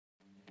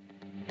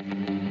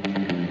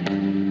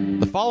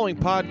The following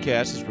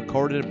podcast is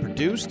recorded and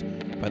produced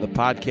by the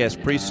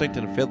Podcast Precinct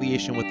in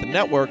affiliation with the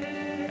network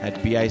at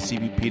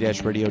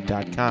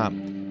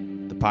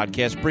bicbp-radio.com. The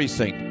Podcast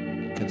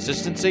Precinct.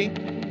 Consistency,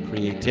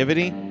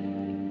 creativity,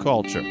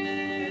 culture.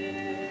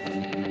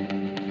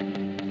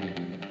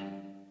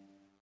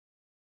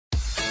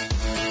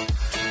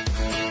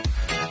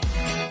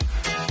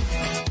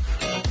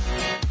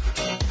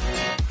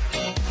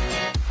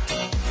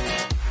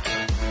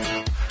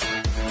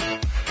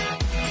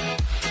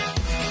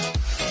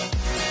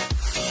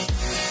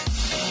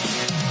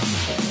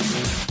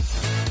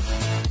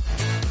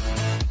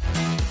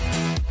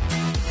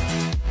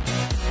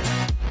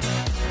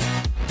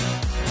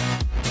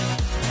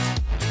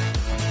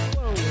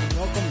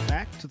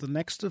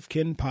 Next of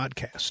Kin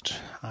podcast.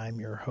 I'm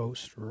your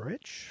host,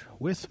 Rich,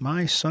 with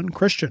my son,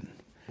 Christian.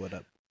 What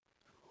up?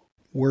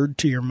 Word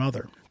to your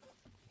mother.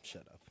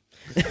 Shut up.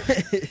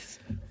 The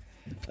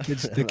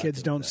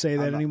kids don't say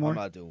that anymore? I'm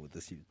not doing with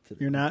this today.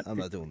 You're not? I'm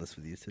not doing this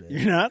with you today.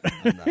 You're not?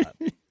 I'm not.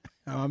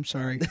 Oh, I'm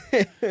sorry.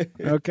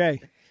 Okay.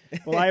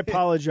 Well, I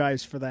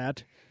apologize for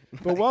that.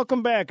 But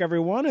welcome back,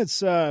 everyone.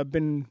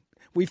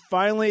 We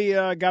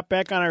finally got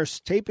back on our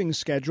taping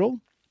schedule.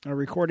 Our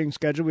recording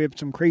schedule. We have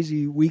some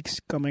crazy weeks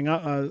coming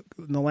up.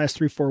 In the last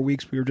 3-4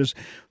 weeks, we were just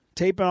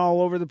taping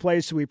all over the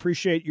place. So we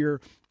appreciate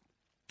your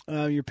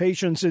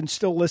patience and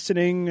still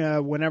listening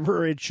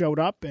whenever it showed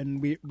up,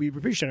 and we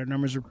appreciate it. Our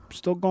numbers are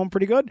still going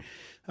pretty good,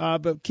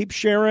 but keep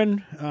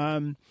sharing.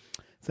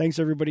 Thanks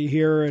everybody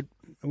here at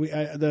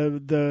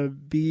the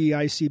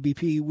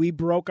BICBP. We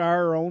broke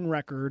our own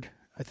record.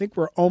 I think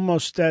we're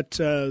almost at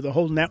the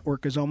whole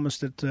network is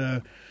almost at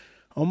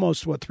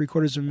almost what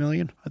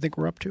 750,000. I think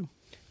we're up to.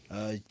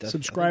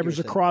 Subscribers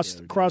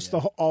across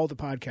all the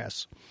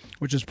podcasts,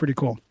 which is pretty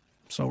cool.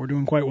 So we're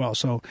doing quite well.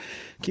 So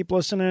keep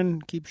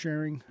listening, keep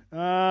sharing.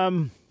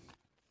 We'll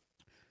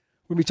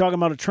be talking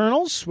about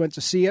Eternals. Went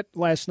to see it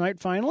last night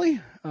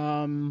finally.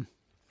 But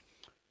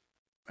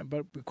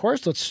of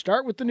course, let's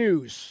start with the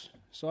news.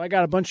 So I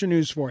got a bunch of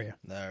news for you.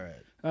 All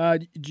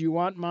right. Do you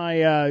want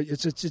my?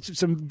 It's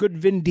some good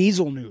Vin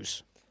Diesel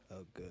news.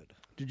 Oh, good.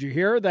 Did you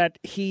hear that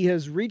he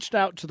has reached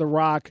out to The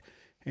Rock?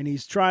 And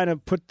he's trying to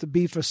put the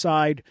beef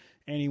aside,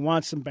 and he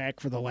wants him back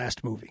for the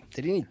last movie.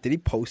 Did he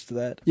post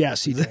that?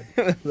 Yes, he did.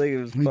 Like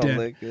it was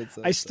public.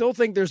 I still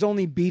think there's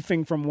only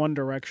beefing from one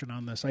direction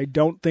on this. I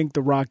don't think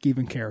The Rock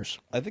even cares.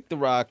 I think The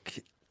Rock,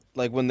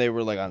 like when they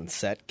were like on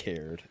set,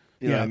 cared.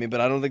 You know what I mean? But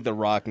I don't think The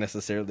Rock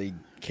necessarily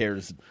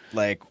cares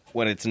like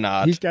when it's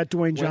not. He's got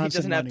Dwayne Johnson. He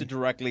doesn't have money. to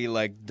directly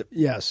like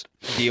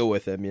deal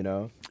with him, you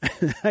know?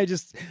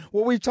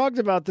 We've talked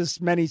about this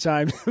many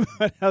times.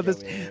 About how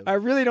I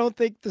really don't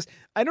think this.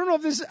 I don't know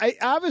if this.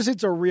 Obviously,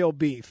 it's a real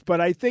beef,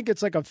 but I think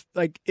it's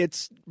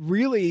it's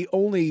really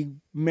only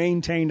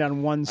maintained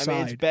on one side. I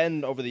mean, it's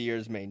been over the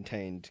years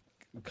maintained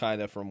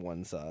kind of from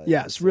one side.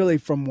 Yes, really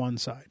from one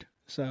side.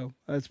 So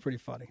that's pretty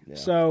funny. Yeah.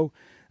 So.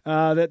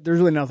 That there's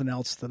really nothing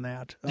else than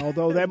that.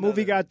 Although that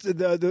movie got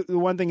the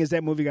one thing is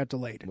that movie got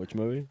delayed. Which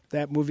movie?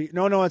 That movie.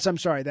 No, I'm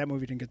sorry. That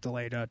movie didn't get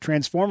delayed.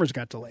 Transformers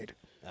got delayed.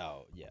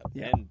 Oh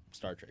yeah, and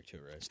Star Trek too,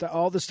 right?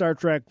 All the Star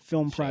Trek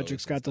film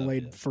projects got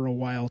delayed for a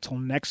while till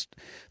next.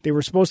 They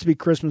were supposed to be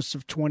Christmas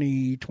of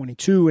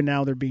 2022, and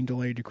now they're being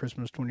delayed to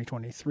Christmas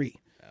 2023.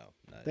 Oh,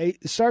 nice.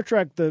 Star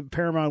Trek, the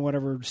Paramount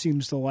whatever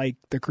seems to like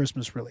the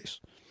Christmas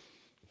release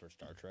for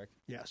Star Trek.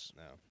 Yes.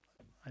 No,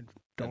 I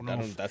don't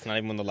know. That's not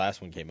even when the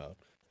last one came out.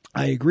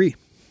 I agree.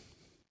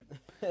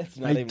 It's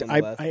not even the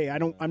last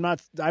one.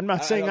 I'm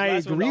not saying I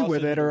agree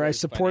with it or I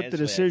support the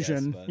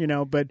decision,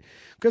 but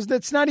because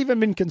that's not even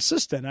been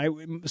consistent.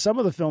 Some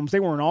of the films, they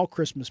weren't all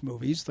Christmas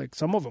movies. Like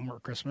some of them were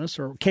Christmas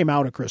or came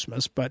out at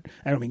Christmas, but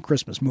I don't mean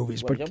Christmas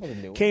movies, but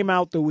came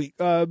out the week.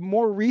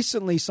 More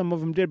recently, some of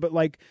them did, but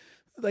like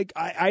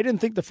I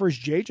didn't think the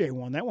first JJ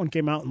one, that one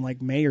came out in like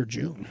May or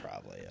June.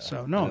 Probably. Yeah.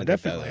 So no,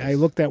 definitely. I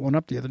looked that one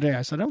up the other day.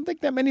 I said, I don't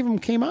think that many of them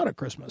came out at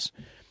Christmas.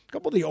 A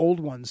couple of the old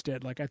ones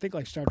did. I think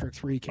Star Trek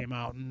 3 came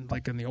out in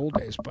the old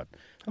days, but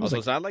that was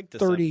it's not like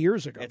 30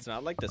 years ago. It's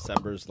not like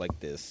December's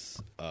like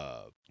this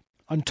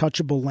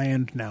untouchable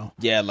land now.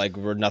 Yeah, like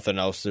we're nothing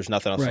else. There's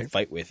nothing else to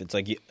fight with. It's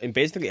like and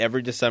basically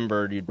every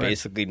December you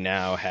basically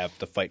now have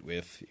to fight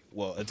with.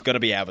 Well, it's going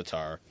to be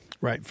Avatar,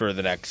 right? For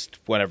the next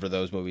whatever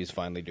those movies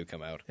finally do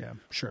come out. Yeah,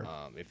 sure.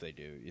 If they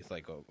do, it's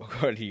like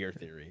according to your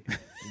theory,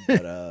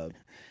 but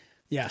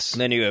yes.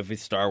 And then you have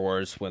Star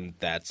Wars when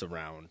that's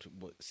around.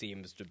 What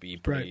seems to be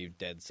pretty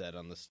dead set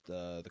on the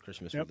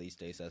Christmas release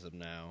dates as of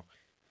now.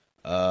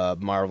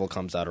 Marvel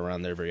comes out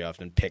around there very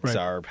often.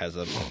 Pixar has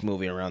a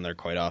movie around there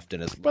quite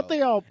often as well. But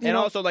they all,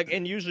 also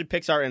and usually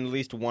Pixar and at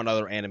least one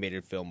other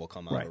animated film will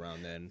come out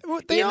around then.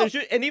 Well,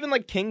 and even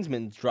like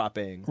Kingsman's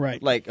dropping,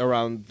 like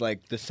around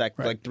like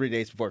the 3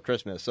 days before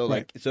Christmas. So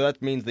so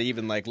that means that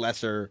even like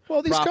lesser.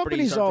 Well, these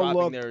companies all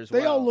look.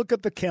 They all well. look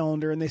at the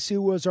calendar and they see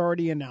who's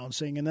already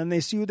announcing, and then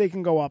they see who they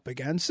can go up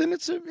against, and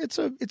it's a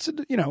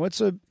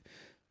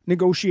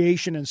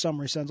negotiation in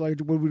some sense. Like,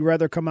 would we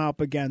rather come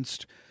up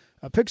against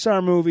a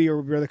Pixar movie or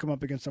would you rather come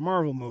up against a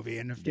Marvel movie?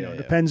 And if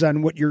depends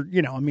on what you're,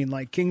 I mean,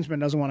 like Kingsman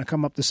doesn't want to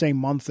come up the same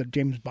month that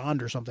James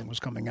Bond or something was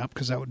coming up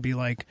because that would be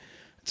like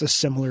it's a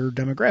similar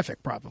demographic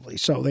probably.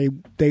 So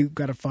they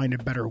got to find a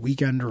better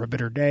weekend or a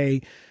better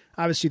day.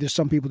 Obviously, there's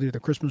some people do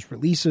the Christmas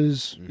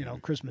releases,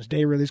 Christmas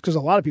Day release because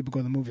a lot of people go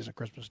to the movies on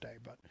Christmas Day,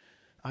 but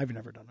I've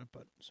never done it.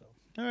 But so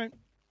all right.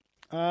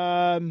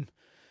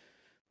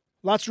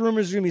 Lots of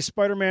rumors there's going to be a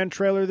Spider-Man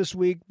trailer this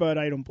week, but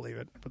I don't believe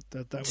it.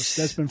 But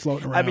that's been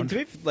floating around. I mean,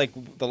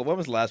 when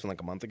was the last one? Like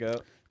a month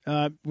ago?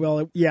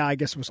 Well, yeah, I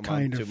guess it was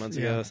kind of 2 months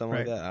ago, something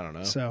like that. I don't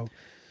know. So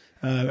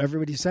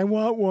everybody said, I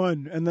want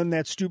one, and then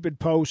that stupid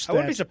post. I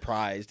wouldn't be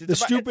surprised.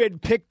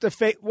 Pick the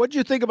fake. What do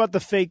you think about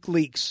the fake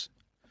leaks?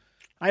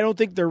 I don't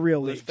think they're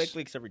real leaks. There's fake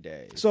leaks every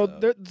day.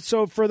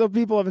 So for the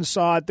people who haven't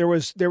saw it, there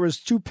was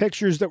 2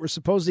 pictures that were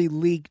supposedly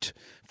leaked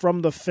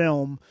from the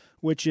film,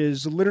 which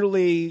is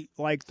literally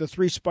like the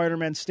 3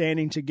 Spider-Men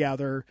standing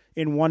together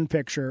in one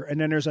picture, and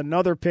then there's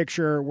another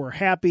picture where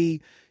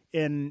Happy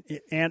and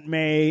Aunt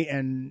May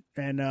and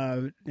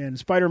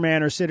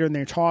Spider-Man are sitting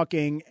there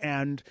talking,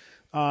 and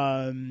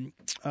Matt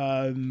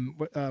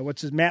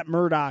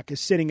Murdock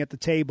is sitting at the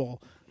table.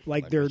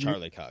 Like they're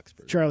Charlie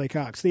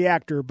Cox, the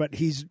actor, but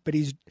he's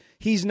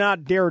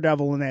not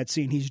Daredevil in that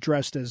scene. He's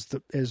dressed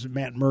as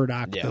Matt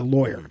Murdock, the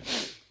lawyer.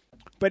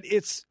 But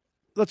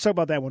let's talk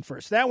about that one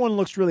first. That one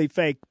looks really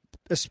fake,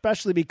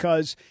 especially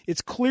because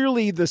it's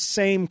clearly the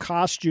same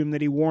costume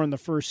that he wore in the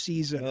first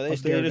season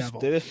of Daredevil.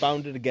 They just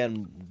found it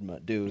again,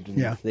 dude.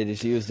 And they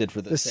just used it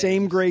for the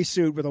same gray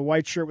suit with a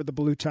white shirt with a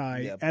blue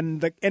tie,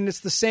 and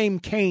it's the same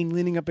cane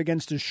leaning up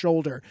against his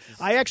shoulder.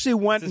 I actually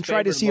went and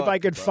tried to see if I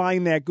could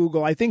find that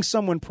Google. I think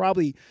someone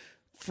probably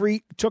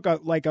took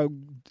a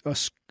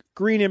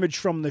screen image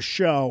from the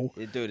show.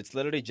 Dude, it's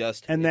literally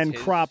just... And then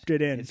cropped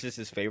it in. It's just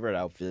his favorite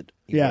outfit.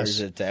 He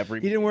wears it to every...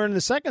 He didn't wear it in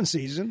the second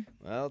season.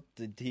 Well,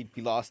 he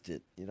lost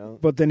it,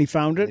 But then he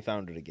found it? He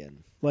found it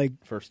again. Like...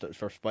 For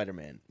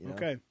Spider-Man,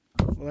 Okay.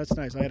 Well, that's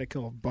nice. I had to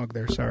kill a bug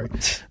there. Sorry.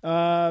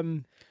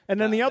 And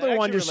then the other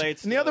one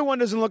other one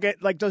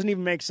doesn't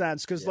even make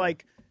sense because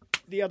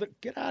the other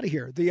get out of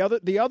here.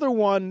 The other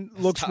one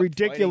looks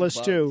ridiculous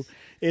too,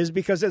 is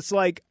because it's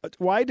like,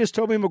 why does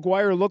Tobey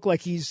Maguire look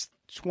like he's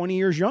 20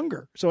 years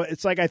younger? So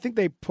it's like I think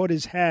they put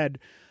his head.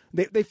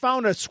 They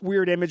found a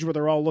weird image where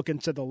they're all looking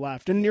to the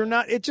left, and you're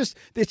not. It's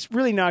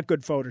really not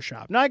good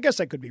Photoshop. Now I guess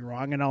I could be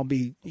wrong, and I'll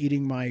be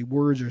eating my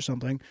words or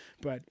something.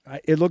 But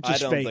it looked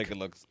just fake. I don't think it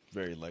looks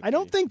very likely. I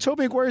don't think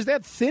Tobey Maguire is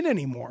that thin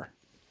anymore.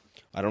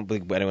 I don't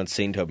think anyone's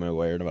seen Tobey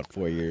Maguire in about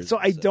 4 years. So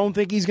I don't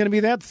think he's going to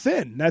be that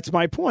thin. That's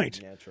my point.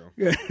 Yeah, true.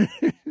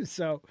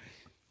 So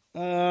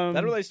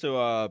that relates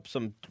to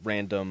some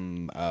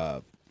random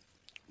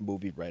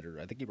movie writer.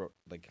 I think he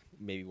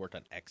maybe worked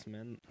on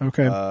X-Men.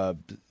 Okay.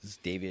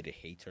 David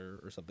Hayter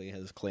or something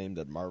has claimed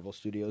that Marvel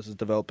Studios is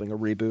developing a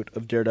reboot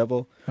of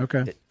Daredevil.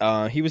 Okay.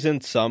 He was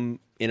in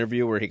some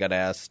interview where he got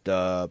asked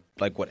what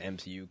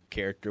MCU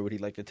character would he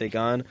like to take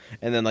on,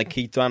 and then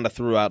he kind of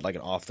threw out an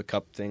off the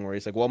cup thing where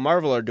he's like, "Well,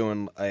 Marvel are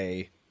doing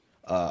a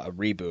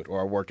reboot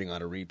or are working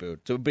on a reboot."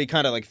 So he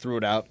kind of threw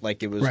it out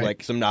like it was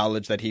some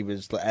knowledge that he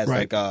was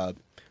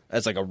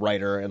as a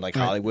writer and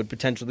Hollywood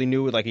potentially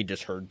knew, he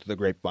just heard the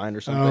grapevine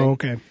or something. Oh,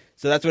 okay.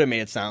 So that's what it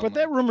made it sound like. But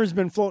that rumor's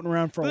been floating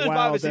around for a while. There's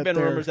obviously been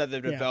rumors that they're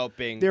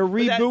developing. They're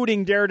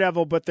rebooting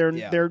Daredevil, but they're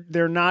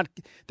not.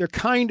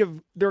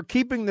 They're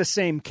keeping the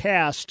same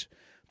cast,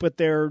 but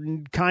they're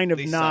kind of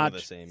not.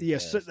 The same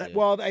yes. cast, yeah.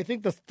 Well, I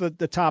think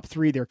the top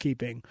 3 they're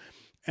keeping,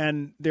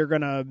 and they're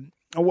gonna.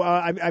 Well,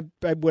 I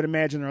would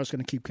imagine they're also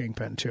going to keep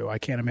Kingpin too. I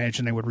can't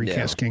imagine they would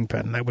recast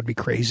Kingpin. That would be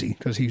crazy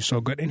because he's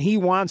so good, and he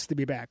wants to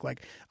be back.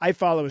 I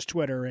follow his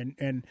Twitter,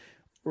 and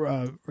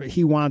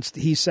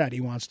he said he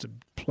wants to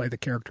play the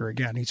character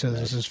again. He says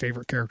it's his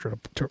favorite character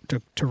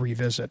to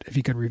revisit if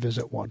he could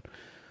revisit one.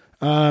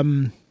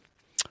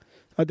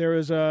 There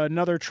is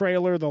another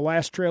trailer, the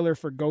last trailer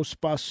for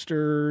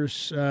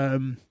Ghostbusters.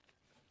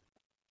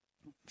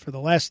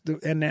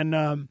 And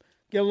then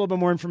get a little bit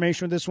more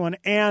information with this one,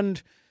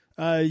 and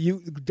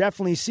you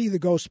definitely see the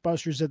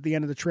Ghostbusters at the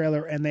end of the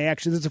trailer, and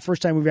this is the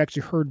first time we've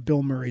actually heard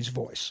Bill Murray's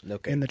voice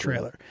in the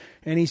trailer,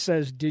 and he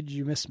says, "Did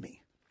you miss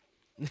me?"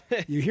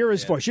 You hear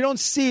his voice. You don't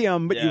see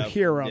him, but you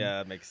hear him.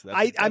 Yeah, it makes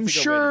sense. I'm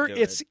sure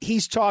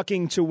he's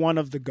talking to one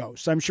of the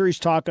ghosts. I'm sure he's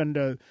talking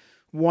to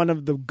one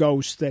of the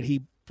ghosts that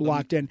he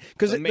locked in.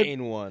 Because the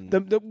main one.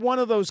 The one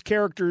of those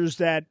characters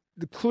that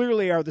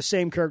clearly are the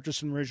same characters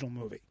from the original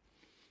movie.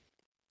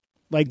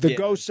 The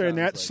ghosts are in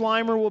there.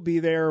 Slimer will be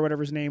there, or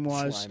whatever his name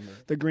was,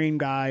 the green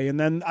guy. And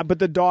then, but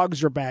the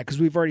dogs are back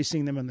because we've already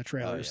seen them in the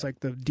trailers,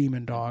 the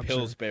demon dogs.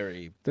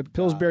 Pillsbury. The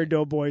Pillsbury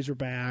Doughboys are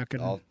back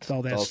and all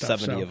that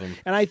stuff. 70 of them.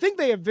 And I think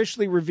they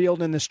officially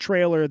revealed in this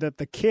trailer that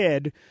the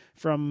kid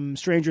from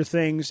Stranger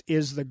Things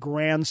is the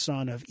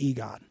grandson of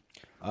Egon.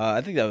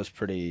 I think that was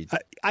pretty...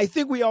 I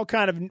think we all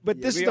kind of...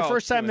 But this is the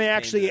first time they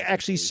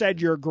actually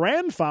said your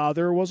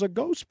grandfather was a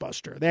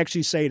Ghostbuster. They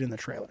actually say it in the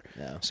trailer.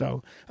 Yeah.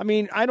 So, I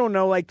mean, I don't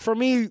know. For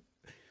me,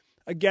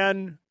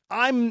 again,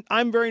 I'm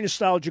very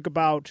nostalgic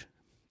about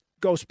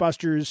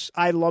Ghostbusters.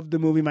 I loved the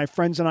movie. My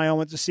friends and I all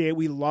went to see it.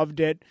 We loved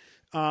it.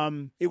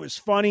 It was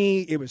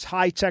funny. It was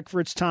high tech for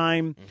its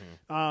time.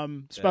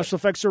 Special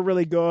effects are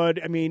really good.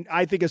 I mean,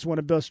 I think it's one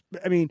of Bill's.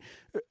 I mean,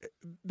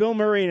 Bill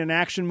Murray in an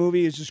action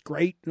movie is just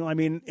great. I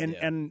mean,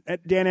 and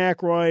Dan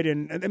Aykroyd,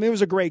 and I mean, it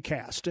was a great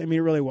cast. I mean,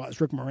 it really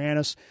was. Rick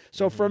Moranis.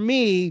 So for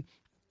me,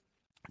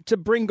 to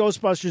bring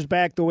Ghostbusters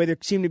back the way they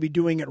seem to be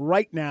doing it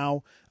right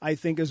now, I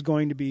think is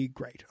going to be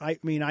great. I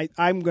mean,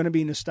 I'm going to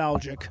be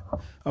nostalgic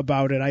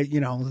about it.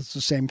 It's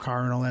the same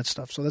car and all that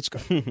stuff, so that's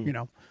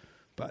good.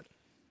 But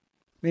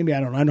maybe I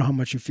don't know how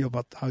much you feel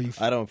about how you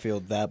feel. I don't feel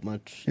that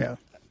much. Yeah.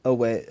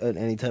 Away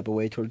any type of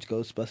way towards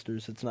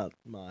Ghostbusters. It's not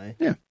my.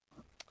 Yeah.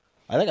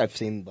 I think I've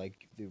seen like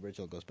the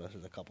original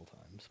Ghostbusters a couple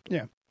times.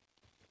 Yeah.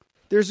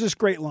 There's just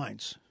great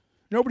lines.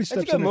 Nobody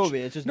steps it's a good on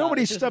movie. a It's just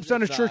nobody not, it's steps just,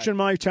 on a it's church not. in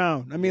my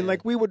town. I mean,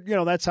 like we would,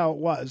 that's how it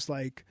was.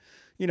 Like,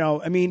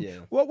 I mean,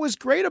 what was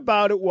great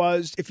about it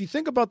was if you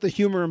think about the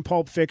humor in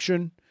Pulp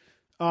Fiction,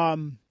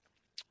 like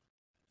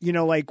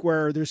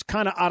where there's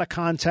kind of out of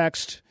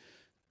context.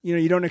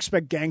 You don't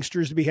expect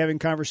gangsters to be having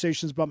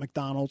conversations about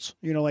McDonald's,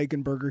 like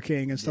in Burger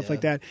King and stuff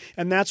like that.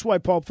 And that's why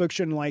Pulp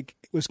Fiction,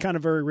 was kind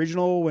of very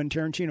original when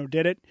Tarantino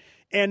did it.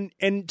 And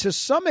to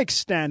some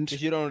extent...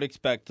 Because you don't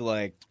expect,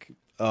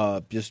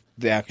 just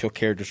the actual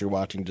characters you're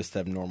watching just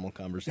have normal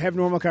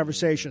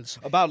conversations.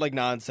 About,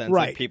 nonsense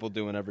like people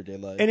do in everyday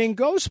life. And in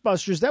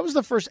Ghostbusters, that was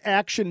the first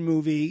action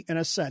movie, in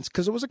a sense,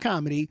 because it was a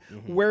comedy,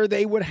 where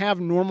they would have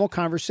normal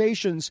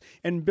conversations,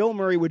 and Bill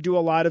Murray would do a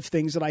lot of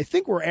things that I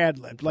think were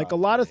ad-libbed. Like, a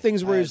lot of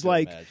things where he's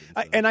like...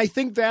 and I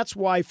think that's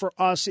why, for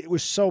us, it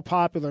was so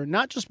popular.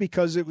 Not just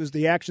because it was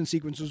the action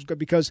sequences, but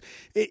because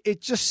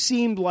it just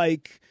seemed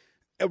like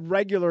a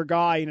regular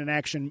guy in an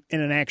action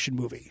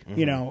movie,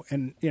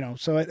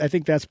 so I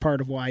think that's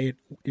part of why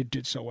it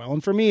did so well.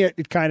 And for me,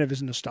 it kind of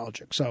is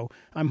nostalgic. So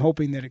I'm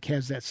hoping that it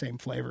has that same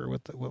flavor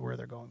with where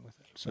they're going with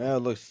it. So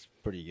it looks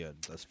pretty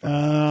good. That's fun.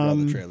 All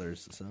the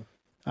trailers. So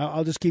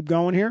I'll just keep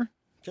going here.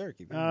 Sure,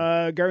 keep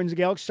going. Guardians of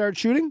the Galaxy started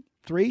shooting.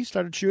 3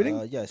 started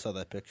shooting. Yeah, I saw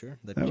that picture.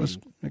 That's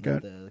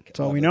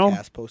all we know.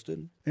 Cast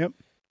posted. Yep.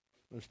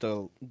 We're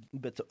still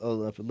a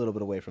little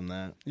bit away from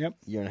that. Yep.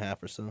 Year and a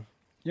half or so.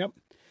 Yep.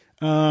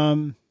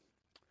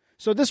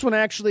 So this one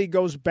actually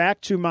goes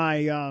back to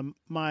my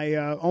my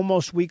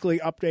almost weekly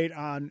update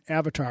on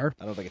Avatar.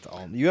 I don't think it's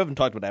all. You haven't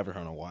talked about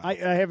Avatar in a while. I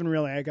haven't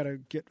really. I got to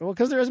get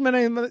because there hasn't been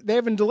any. They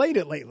haven't delayed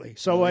it lately.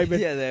 So I've been.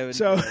 Yeah, they haven't.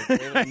 So They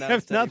haven't I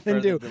have nothing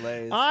to do.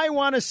 Delays. I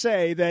want to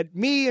say that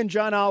me and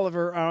John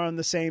Oliver are on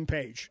the same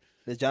page.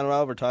 Did John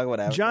Oliver talk about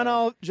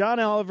Avatar? John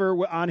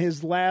Oliver on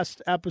his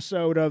last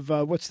episode of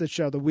what's the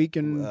show? The Week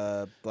in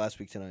Last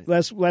Week Tonight.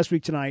 Last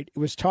Week Tonight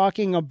was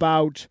talking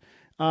about.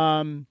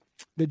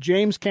 The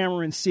James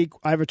Cameron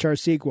Avatar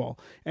sequel.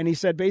 And he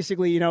said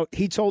basically,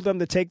 he told them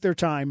to take their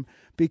time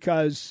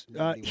because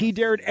he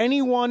dared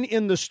anyone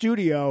in the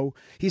studio.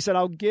 He said,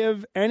 I'll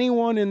give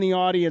anyone in the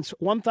audience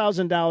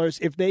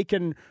 $1,000 if they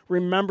can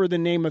remember the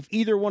name of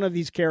either one of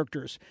these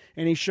characters.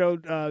 And he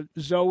showed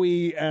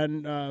Zoe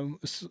and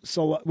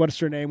what's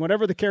her name?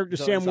 Whatever the character,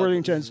 Sam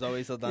Worthington's.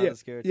 Zoe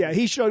Saldana's character. Yeah,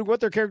 he showed what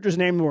their characters'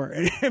 names were.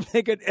 And if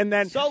they could, and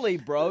then Sully,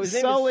 bro. His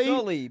name is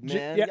Sully,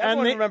 man. Yeah,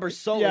 Everyone remembers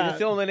Sully. That's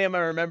the only name I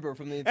remember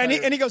from the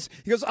entire... And he goes,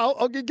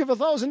 I'll give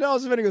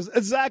 $1,000 if it. He goes,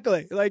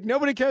 exactly. Like,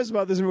 nobody cares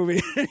about this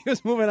movie. And he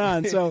was moving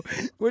on, so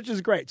which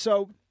is great.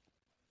 So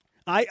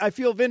I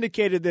feel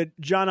vindicated that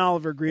John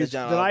Oliver agrees,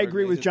 that I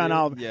agree with John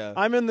Oliver. Yeah.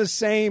 I'm in the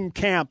same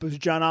camp as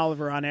John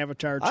Oliver on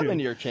Avatar 2. I'm in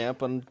your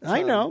camp on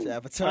I know.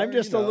 Avatar. I'm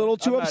just a little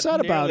too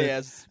upset about it.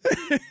 As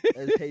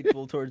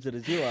hateful towards it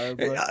as you are.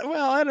 But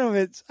well, I don't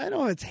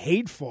know if it's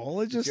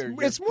hateful. It's just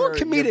it's more you're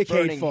comedic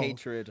hateful.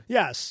 Hatred.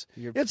 Yes.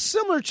 It's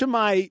similar to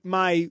my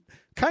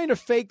kind of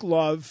fake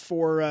love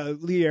for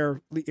Lee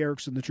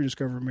Erickson, the True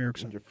Discovery of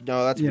America.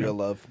 No, that's real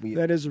love.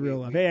 That is a real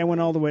love. Hey, I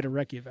went all the way to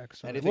Reykjavik.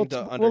 So anything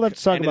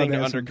let's talk about that.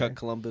 To undercut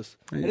Columbus.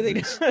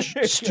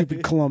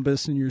 Stupid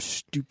Columbus and your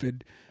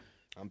stupid.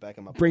 I'm back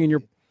in my bringing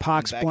your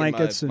pox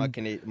blankets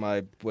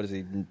my what is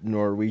he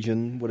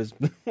Norwegian? What is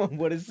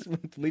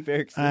Lee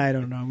Erickson? I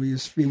don't know.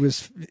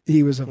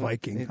 He was a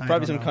Viking.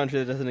 Probably some country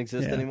that doesn't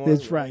exist anymore.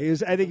 That's right.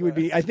 I think it would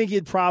be. I think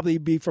he'd probably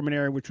be from an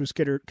area which was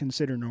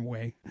considered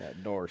Norway.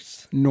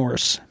 Norse.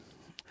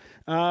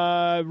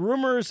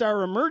 Rumors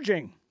are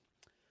emerging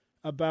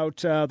about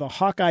the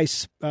Hawkeye.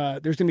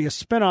 There's going to be a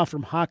spinoff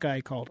from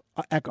Hawkeye called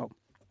Echo.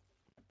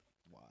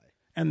 Why?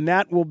 And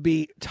that will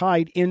be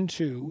tied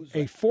into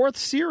a 4th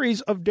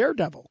series of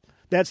Daredevil.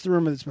 That's the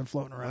rumor that's been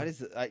floating around. Why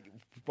is it?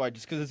 Why?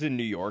 Just because it's in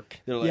New York?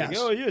 They're like,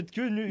 oh yeah, it's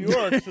good in New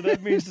York, so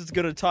that means it's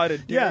going to tie to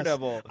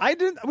Daredevil. Yes.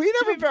 We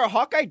never. To be fair,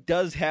 Hawkeye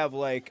does have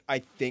I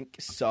think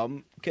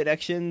some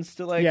connections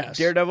to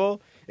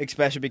Daredevil,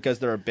 especially because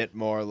they're a bit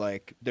more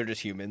they're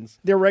just humans.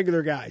 They're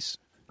regular guys.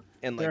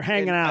 And they're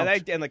hanging out.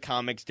 And in the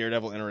comics,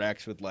 Daredevil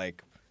interacts with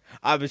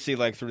obviously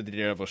through the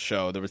Daredevil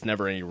show, there was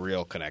never any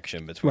real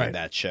connection between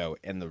that show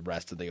and the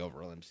rest of the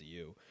overall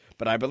MCU.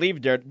 But I believe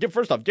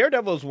first off,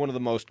 Daredevil is one of the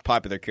most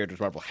popular characters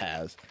Marvel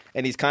has,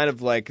 and he's kind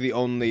of like the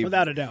only,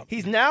 without a doubt.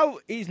 He's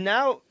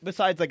now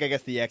besides like I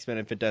guess the X-Men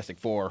and Fantastic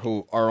Four,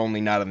 who are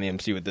only not in the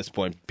MCU at this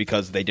point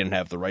because they didn't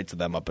have the rights to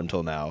them up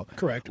until now.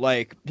 Correct.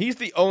 Like he's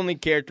the only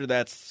character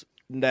that's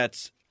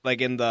like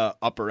in the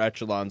upper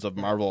echelons of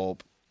Marvel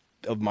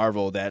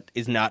that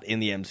is not in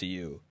the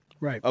MCU.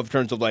 Right. Of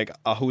terms of like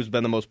who's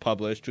been the most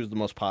published, who's the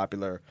most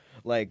popular.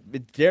 Like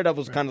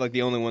Daredevil's kind of like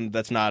the only one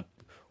that's not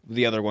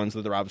the other ones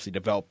that they're obviously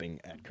developing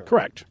at current.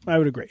 Correct. I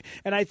would agree.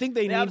 And I think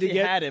they need to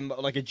get had him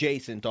like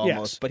adjacent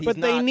almost, yes, but he's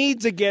not. They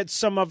need to get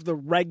some of the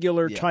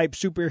regular type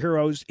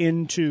superheroes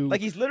into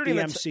like he's literally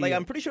the in MCU. like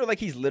I'm pretty sure like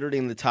he's literally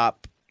in the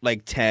top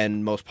like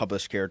 10 most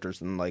published characters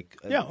in like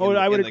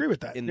I would agree with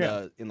that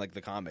in like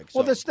the comics.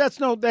 Well, so. that's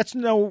not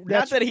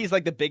that he's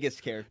like the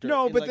biggest character.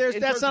 No, but like,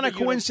 that's not a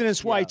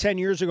coincidence why 10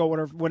 years ago,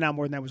 whatever, well, not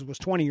more than that was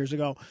 20 years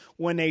ago,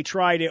 when they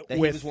tried it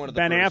with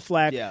Ben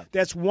Affleck,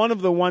 that's one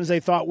of the ones they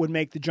thought would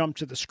make the jump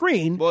to the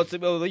screen. Well,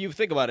 you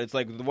think about it, it's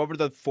like what were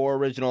the 4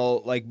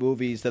 original like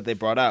movies that they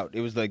brought out? It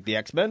was like the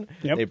X-Men.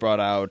 Yep. They brought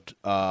out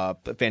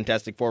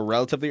Fantastic Four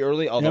relatively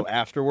early, although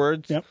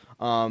afterwards. Yep.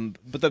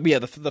 But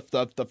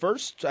the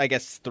first I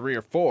guess 3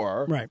 or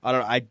 4. Right.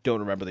 I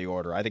don't remember the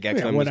order. I think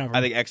X-Men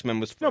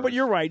was first. No, but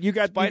you're right. You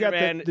got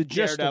Spider-Man, the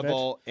gist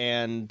Daredevil, of it.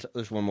 and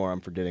there's one more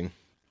I'm forgetting.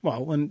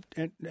 Well, and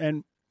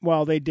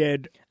they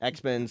did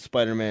X-Men,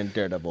 Spider-Man,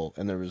 Daredevil,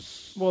 and there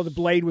was the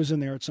Blade was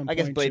in there at some point.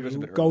 I guess Blade too. was a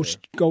bit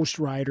Ghost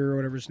Rider or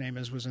whatever his name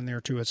is was in there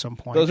too at some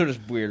point. Those are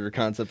just weirder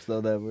concepts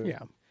though. That were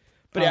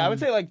But I would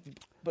say like,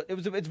 but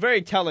it's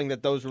very telling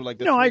that those were like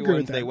the 3 I agree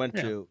ones with that. they went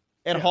to.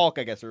 And Hulk,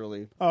 I guess,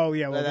 early. Oh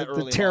yeah, well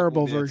the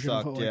terrible version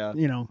of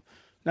Hulk,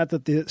 not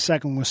that the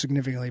second was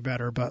significantly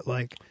better, but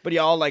like. But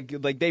y'all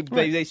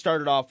they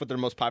started off with their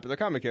most popular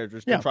comic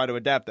characters to try to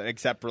adapt that,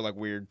 except for like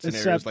weird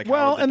scenarios like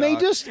Howard the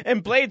Duck.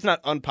 And Blade's not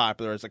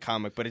unpopular as a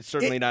comic, but it's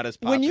certainly not as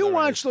popular. When you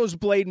watch those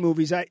Blade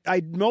movies,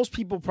 most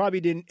people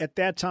probably didn't at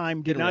that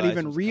time did not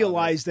even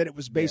realize that it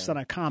was based on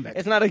a comic.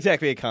 It's not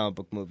exactly a comic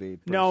book movie.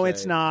 No,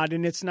 it's not,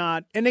 and it's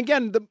not. And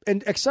again,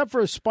 except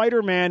for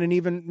Spider-Man and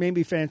even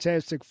maybe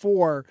Fantastic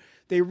Four,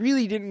 they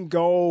really didn't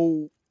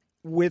go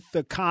with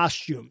the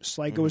costumes.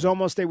 Like it was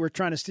almost they were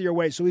trying to steer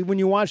away. So when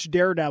you watch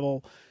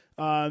Daredevil,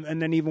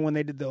 and then even when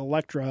they did the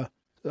Elektra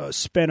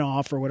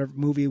spin-off or whatever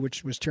movie,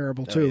 which was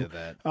terrible too,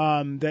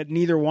 that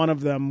neither one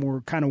of them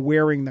were kind of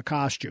wearing the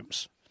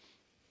costumes.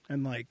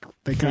 And like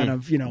they kind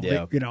of,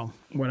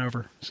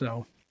 whatever.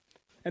 So,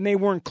 and they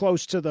weren't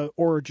close to the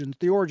origins.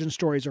 The origin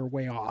stories are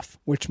way off,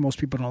 which most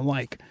people don't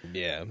like.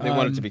 Yeah, they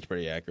wanted to be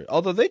pretty accurate.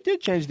 Although they did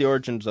change the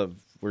origins of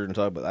we're going to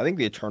talk about. I think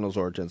the Eternals'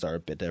 origins are a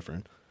bit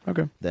different.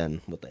 Okay.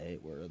 Than what they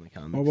were in the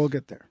comics. Well, we'll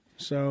get there.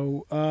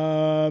 So,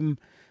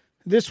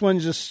 this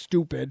one's just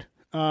stupid.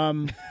 So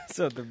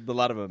a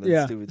lot of them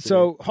are stupid too.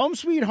 So, Home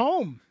Sweet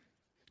Home.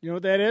 You know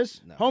what that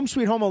is? No. Home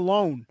Sweet Home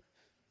Alone.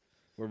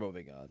 We're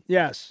moving on.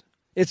 Yes.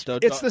 It's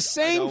the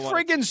same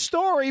friggin'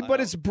 story,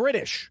 but it's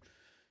British.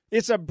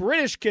 It's a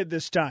British kid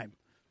this time.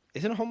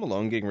 Isn't Home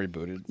Alone getting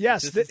rebooted?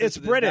 It's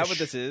British. Is that what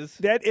this is?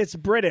 It's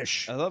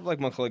British. I thought like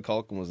Macaulay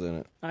Culkin was in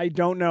it. I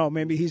don't know.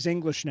 Maybe he's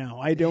English now.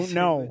 I don't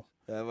know.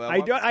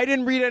 I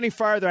didn't read any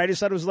farther. I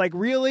just thought it was like,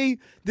 really?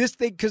 This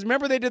thing? Because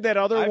remember they did that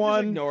other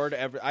one? Just ignored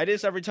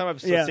every time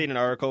I've seen an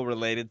article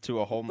related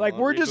to a Home Alone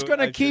we're just going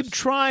to keep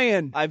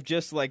trying. I've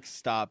just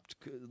stopped.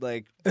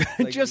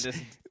 Just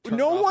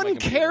no one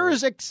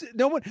cares.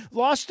 No one.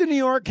 Lost in New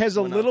York has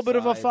a little bit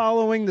of a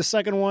following. The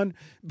second one,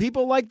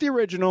 people like the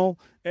original.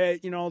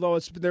 Although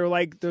they're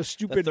like the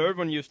stupid. The third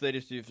one they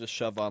just used to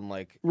shove on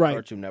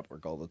Cartoon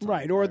Network all the time.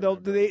 Right, or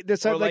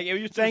that's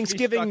like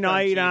Thanksgiving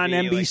night on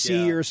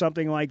NBC or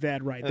something like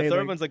that. Right. The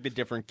third one's like the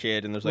different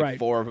kid, and there's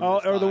 4 of them.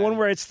 Or the one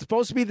where it's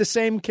supposed to be the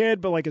same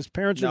kid, but like his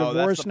parents are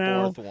divorced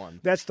now. That's the fourth one.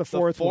 That's the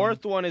fourth one. The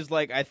fourth one is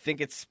I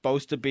think it's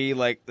supposed to be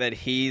that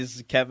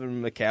he's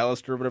Kevin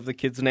McAllister, whatever the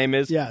kid's name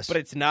is. Yes, but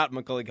it's not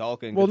Macaulay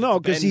Culkin. Well,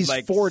 no, because he's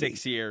 40.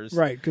 6 years,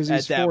 right? Because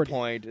he's at 40. that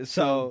point.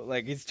 So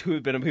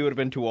he would have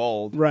been too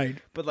old, right?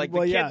 But the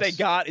kid they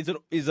got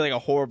is like a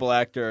horrible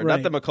actor. Right.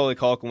 Not that Macaulay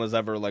Culkin was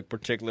ever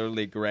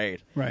particularly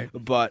great, right?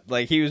 But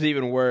he was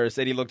even worse,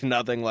 and he looked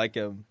nothing like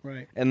him,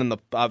 right? And then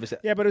obviously,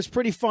 but it was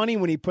pretty funny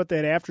when he put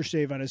that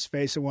aftershave on his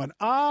face and went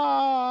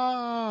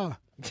ah.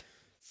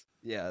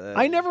 Yeah,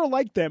 I never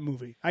liked that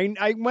movie. I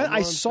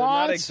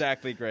saw it. Not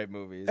exactly great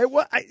movies.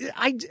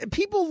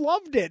 People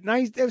loved it,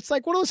 and it's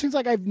like one of those things.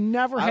 I've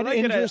never had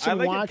interest in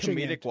watching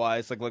it. Comedic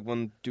wise, like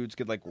when dudes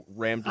get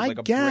rammed with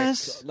a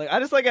guess. brick. I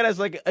just like it as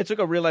it's like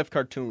a real life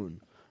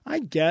cartoon. I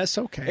guess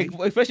okay.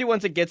 Especially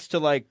once it gets to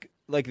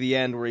like the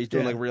end where he's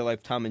doing Yeah. like real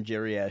life Tom and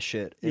Jerry ass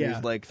shit, and Yeah.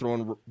 he's like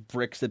throwing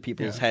bricks at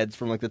people's heads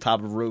from like the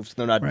top of roofs.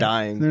 They're not Right.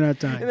 dying. They're not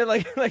dying. And then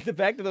like the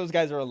fact that those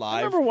guys are alive.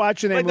 I remember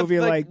watching that movie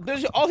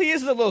there's, all he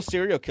is a little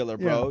serial killer,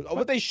 bro.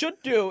 What they should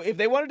do if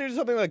they want to do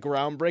something like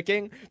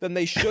groundbreaking, then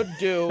they should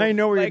do. I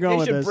know where you're going They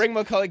with should this. bring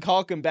Macaulay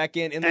Culkin back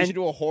in, and they should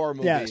do a horror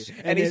movie. Yes.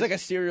 and And he's it- like a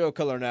serial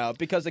killer now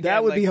because again,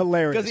 That would like, be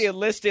hilarious. because he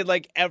enlisted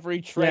like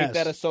every trait Yes.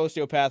 that a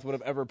sociopath would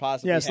have ever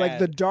possibly. Yes, like had.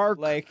 the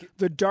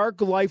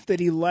dark life that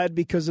he led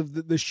because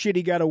of the shit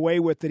he got away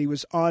with. That he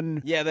was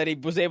Yeah, that he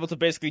was able to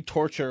basically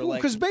torture.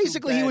 because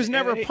basically he was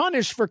never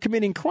punished for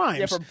committing crimes.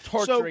 Yeah, for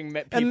torturing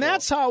people. And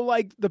that's how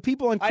like the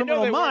people in I know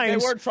Criminal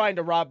Minds. they weren't trying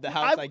to rob the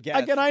house. I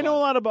guess. Again, I know a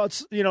lot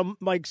about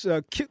Mike's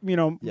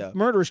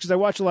murderers because I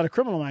watch a lot of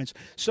Criminal Minds.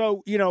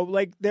 So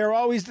like they're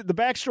always the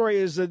backstory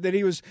is that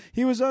he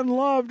was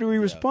unloved or he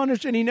was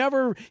punished, and he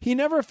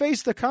never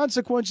faced the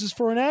consequences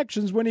for an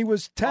actions when he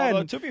was 10.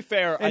 Although, to be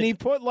fair, and he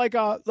put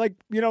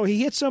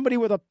he hit somebody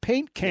with a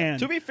paint can.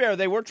 To be fair,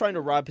 they were trying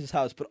to rob his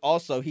house, but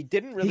also he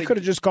didn't really. He could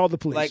have just called the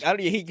police. Like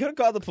he could have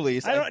called the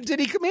police. Did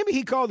he? Maybe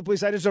he called the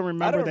police. I just don't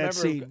remember that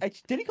scene.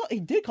 Did he call? He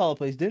did call the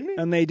police, didn't he?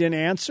 And they didn't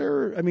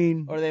answer. I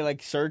mean, or they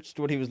like searched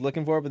what he was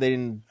looking for, but they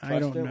didn't trust I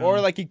don't him. know. Or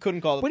like he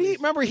couldn't call the but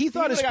police. he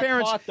thought his got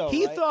parents. caught, though,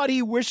 he right? thought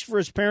he wished for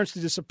his parents to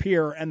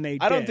disappear, and they.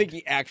 I don't did. think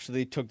he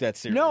actually took that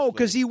seriously. No,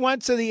 because he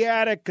went to the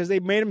attic because they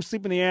made him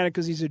sleep in the attic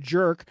because he's a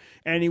jerk,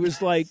 and he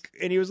was like,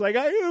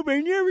 I hope I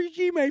never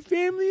see my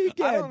family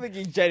again. I don't think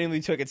he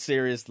genuinely took it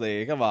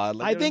seriously. Come on.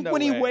 Like, I there's think no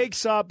when way. he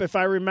wakes up, if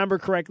I remember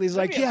correctly, he's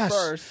like, Maybe at yes,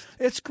 first.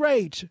 it's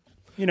great.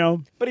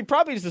 But he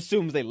probably just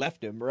assumes they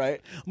left him,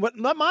 right? But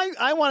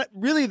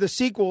really the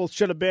sequel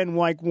should have been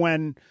like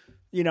when,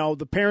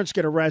 the parents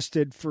get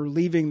arrested for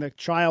leaving the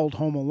child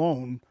home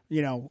alone,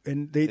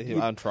 and they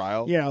On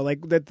trial? Yeah, like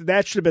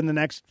that should have been the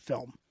next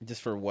film.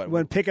 Just for what?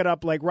 When pick it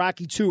up like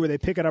Rocky 2, where they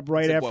pick it up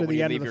right like after what, when the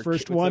you end of leave the your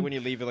first kid- it's one. like when you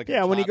leave, like, a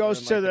yeah, when he toddler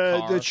goes in, to like, the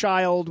car. the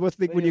child with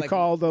when you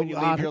call the when you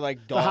leave your like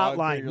the dog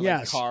hotline. or your,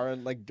 Yes, car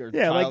and like or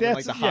Yeah, like child in,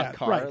 that's- the hot yeah,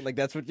 car. right. Like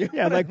that's what you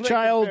yeah, like your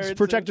Child parents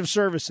Protective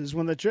Services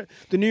when the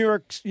New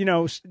York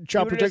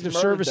Child Protective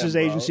Services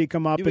Agency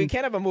come up. We and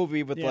can't have a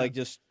movie with like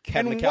just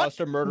Kevin And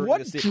McAllister murdering what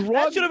the city. drug-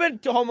 That should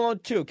have been Home Alone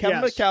 2.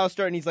 Kevin Yes.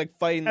 McAllister and he's like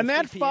fighting. and the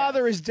that CPS.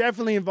 father is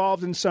definitely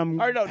involved in some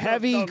Or no,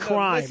 heavy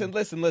crime.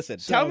 Listen.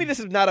 So- Tell me this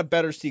is not a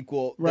better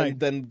sequel Right.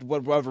 than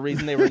whatever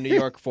reason they were in New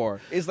York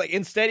for. Is like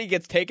instead he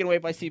gets taken away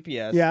by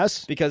CPS.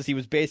 Yes. because he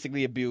was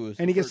basically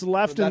abused, And he gets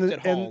left in the- at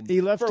home and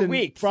he left for in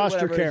weeks foster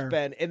or whatever care. it's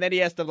been. And then he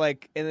has to and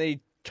then he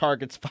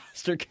targets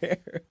foster care.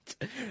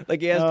 Like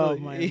he has Oh,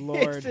 to. my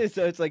Lord.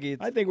 So it's like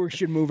I think we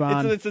should move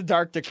on. It's a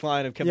dark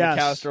decline of Kevin Yes.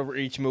 McAllister over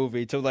each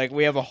movie. To like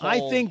we have a whole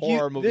I think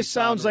horror movie. this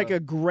sounds like genre. a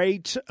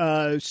great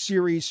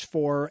series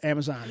for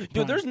Amazon. Dude,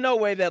 Prime. there's no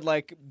way that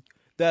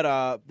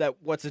that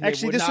what's his name?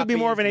 Actually, would this not would be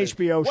more of an into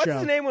this. HBO What's show.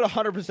 his name would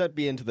 100%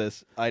 be into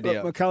this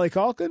idea. Macaulay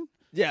Culkin?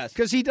 Yes,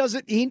 Because he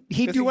doesn't. He'd do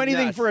he's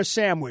anything nuts. for a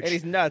sandwich. and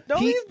he's nuts. No,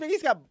 He-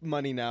 he's got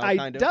money now.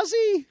 Kind of. Does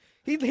he?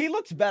 He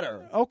looks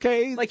better.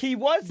 Okay. Like he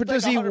was. But like,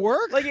 does he 100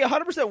 work? Like he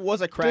 100%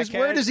 was a crackhead.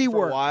 Where does he for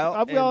work? A while,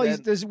 and Well,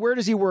 then- where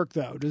does he work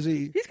though? Does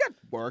he? he's got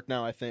work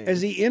now. I think. Is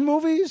he in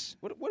movies?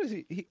 What is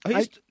he?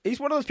 He's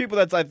one of those people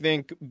that's I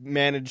think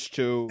managed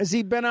to. Has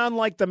he been on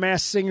like The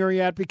Masked Singer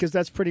yet? Because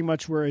that's pretty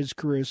much where his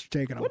career's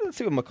taken him. Let's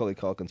see what Macaulay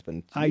Culkin's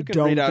been. I You can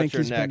don't read out think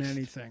your he's been next.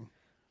 anything.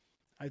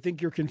 I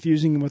think you're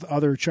confusing him with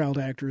other child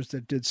actors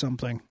that did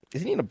something.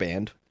 Isn't he in a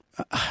band?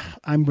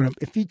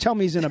 If you tell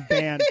me he's in a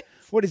band,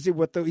 what is he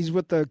with he's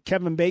with the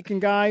Kevin Bacon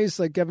guys,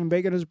 like Kevin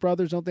Bacon and his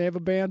brothers, don't they have a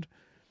band?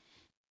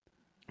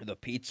 The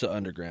Pizza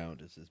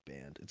Underground is his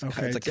band. It's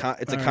Okay, it's a all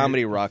right.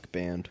 comedy rock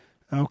band.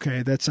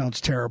 Okay, that sounds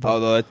terrible.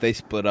 Although they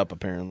split up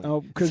apparently. Oh,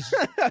 because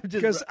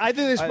I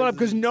think they split up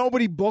because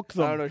nobody booked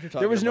them. I don't know what you're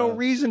talking there was no about.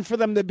 reason for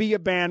them to be a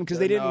band because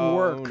they didn't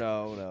work.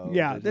 No.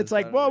 Yeah, They're it's just-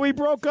 like, well, we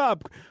broke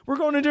up. We're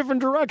going in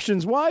different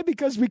directions. Why?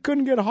 Because we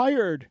couldn't get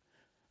hired.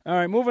 All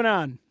right, moving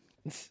on.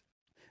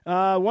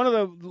 One of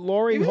the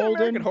Laurie He was in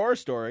Holden. American Horror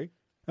Story.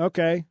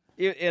 Okay.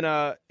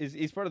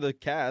 He's part of the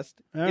cast.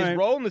 All His right.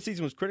 role in the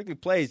season was critically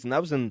praised, and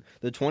that was in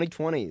the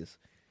 2020s.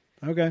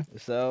 Okay.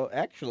 So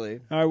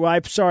actually, All right. Well,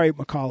 I'm sorry,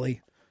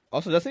 Macaulay.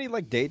 also doesn't he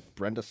like date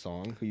Brenda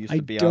Song, who used I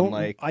to be don't. on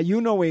like? You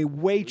know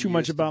way too who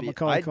much used to about be-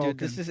 Macaulay Culkin.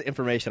 This is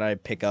information I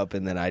pick up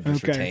and then I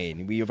just Okay.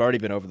 retain. We've already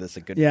been over this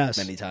a good Yes.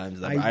 many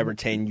times. I- I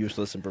retain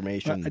useless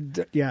information.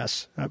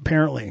 Yes,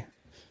 apparently.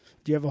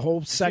 Do you have a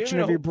whole section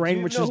of your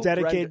brain which is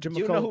dedicated to Do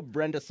you know who Macaulay?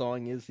 Brenda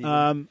Song is?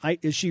 even?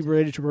 Is she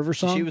related to River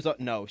Song? She was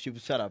no. She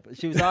was shut up.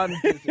 She was on.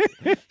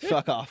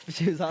 Fuck off.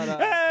 She was on.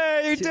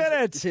 Hey, you she did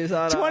was- it! she was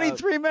on,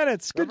 23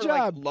 minutes. Good remember,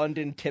 job. Like,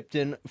 London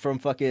Tipton from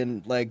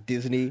fucking like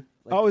Disney.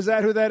 Like, Oh, is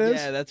that who that is?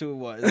 yeah, that's who it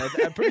was.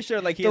 I'm pretty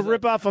sure like The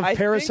ripoff of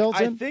Paris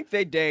Hilton? I think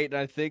they date, and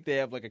I think they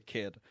have like a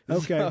kid.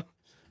 Okay. So,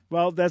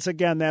 Well, that's,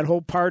 again, that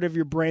whole part of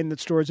your brain that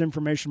stores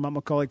information about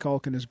Macaulay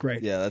Culkin is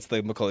great. Yeah, that's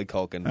the Macaulay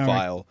Culkin All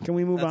file. Right. Can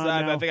we move on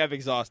now? I think I've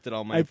exhausted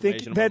all my I think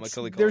information about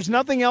Macaulay Culkin. there's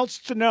nothing else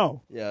to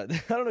know. Yeah, I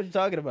don't know what you're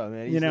talking about,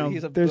 man.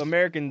 He's an there's-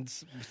 American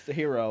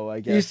hero, I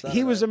guess.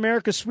 He was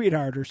America's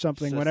sweetheart or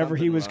something, So whatever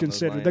he something was along those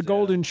considered. lines, The yeah.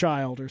 golden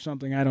child or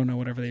something. I don't know,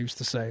 whatever they used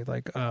to say.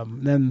 Like,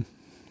 then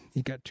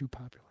he got too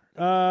popular. He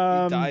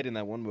died in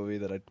that one movie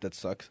that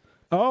sucks.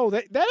 Oh,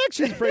 that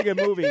actually is a pretty good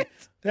movie.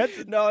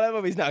 No, that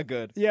movie's not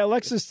good. Yeah,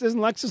 doesn't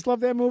Lexus love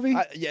that movie?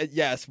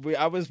 Yes,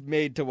 I was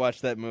made to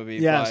watch that movie.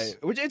 Yes.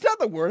 Which it's not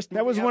the worst movie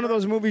That was one of ever.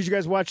 those movies you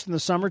guys watched in the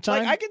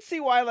summertime. Like, I can see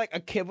why like a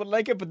kid would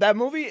like it, but that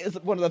movie is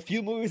one of the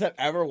few movies I've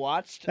ever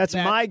watched. That's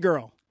My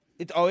Girl.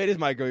 It is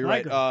My Girl. You're My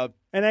right. Girl.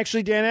 And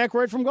actually, Dan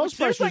Aykroyd from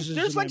Ghostbusters.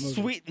 There's in that movie.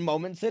 sweet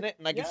moments in it,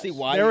 and I can see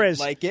why There you is.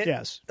 like it.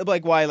 Yes.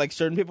 Like why like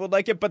certain people would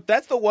like it, but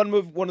that's the one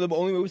of the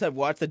only movies I've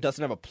watched that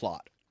doesn't have a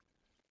plot.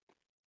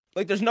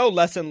 Like there's no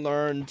lesson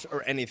learned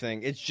or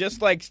anything. It's just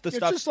like the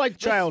stuff. It's just like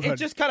childhood. It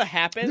just kind of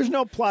happens. There's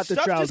no plot to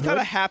Stuff childhood. just kind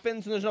of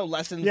happens, and there's no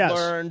lessons Yes.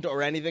 learned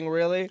or anything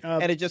really,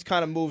 and it just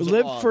kind of moves.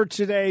 Live along. for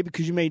today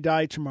because you may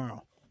die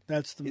tomorrow.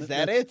 Is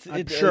that it?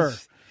 I'm sure.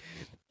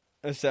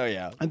 So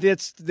yeah. And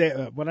that's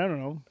but I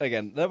don't know.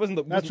 Again, that wasn't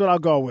the. That's what I'll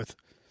go with.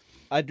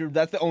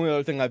 That's the only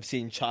other thing I've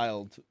seen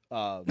child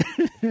Macaulay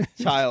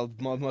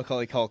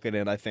Culkin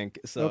in. I think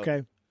so.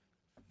 Okay.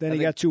 Then I he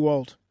think- got too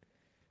old.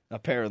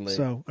 Apparently.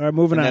 So, all right,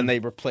 moving and on. then they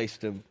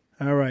replaced him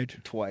All right.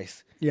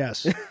 twice.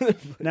 Yes.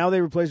 Now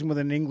they replace him with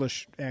an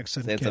English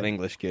accent. It's kid. an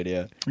English kid,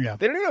 yeah. Yeah.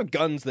 They don't even have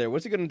guns there.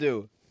 What's he gonna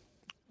do?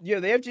 Yeah,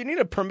 you need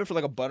a permit for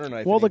like a butter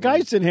knife. Well, in the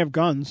England. guys didn't have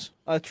guns.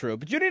 True,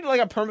 but you need like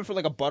a permit for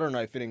like a butter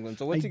knife in England.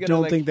 So what's I he gonna?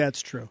 don't like... think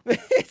that's true.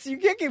 You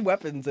can't get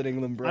weapons in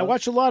England, bro. I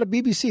watch a lot of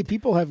BBC.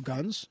 People have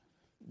guns.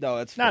 No,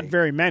 it's Not fake.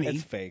 very many.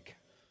 It's fake.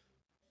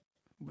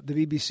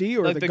 The BBC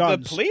or Like the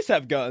guns? The police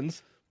have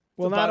guns.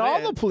 Well, That's not about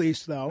all it. the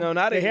police, though. No,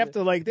 not they even. have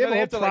to like they have a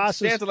whole process.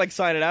 They have to like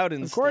sign it out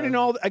and According to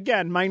stuff. all,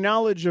 again, my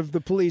knowledge of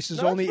the police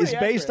is No, it's is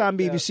pretty based on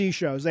accurate, BBC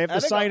shows. They have I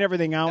to think sign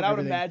everything out. and I would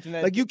everything. imagine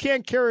that- like you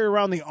can't carry it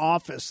around the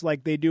office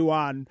like they do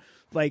on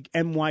like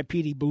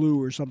NYPD Blue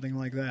or something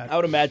like that. I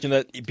would imagine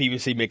that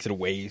BBC makes it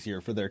way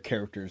easier for their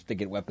characters to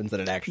get weapons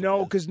than it actually. No,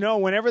 is. because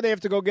whenever they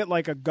have to go get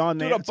like a gun,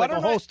 Dude, it's like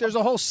butter knife- there's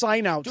a whole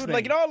sign out. Dude, thing.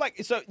 like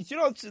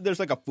there's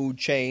like a food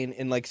chain,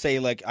 and like say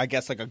like I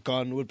guess like a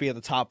gun would be at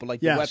the top of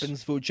like Yes. the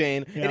weapons food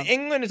chain. Yeah. In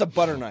England is a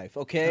butter knife,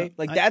 okay?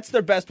 That's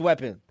their best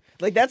weapon.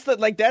 Like that's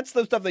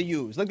the stuff they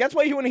use. Like that's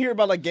why you want to hear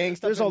about like gang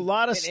stuff. There's a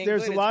lot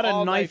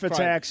of knife crime.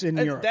 attacks in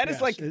And Europe. That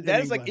is yes, in like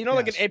England, you know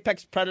like yes. an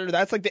apex predator.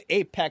 That's like the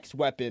apex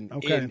weapon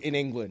Okay. in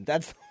England.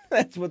 That's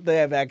what they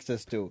have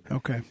access to.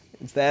 Okay.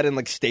 It's that and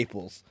like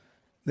staples.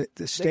 The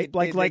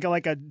staple, They- like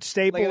a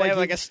staple, Like they have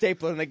you- like a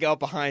stapler and they go up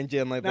behind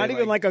you and like not they,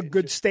 even like a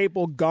good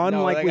staple gun,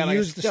 No, like they we got,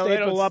 use to no, they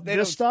staple don't- up they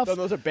this don't- stuff. No,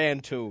 those are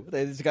banned too.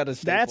 They just got to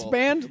staple. That's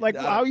banned. Like,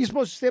 how are you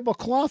supposed to staple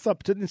cloth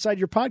up to inside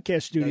your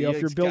podcast studio if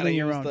you're just gotta building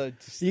your use own?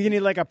 the- You need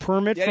like a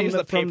permit Yeah, from use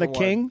the paper one.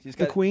 king, She's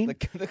the got- queen, the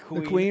queen.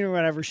 the queen or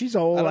whatever. She's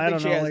old. I don't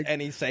think she know. has Like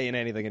any say in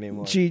anything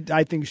anymore.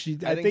 I think she.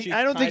 I don't think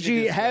kinda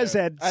she just has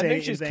there. had. I say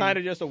think she's anything. kind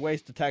of just a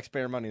waste of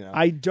taxpayer money now.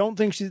 I don't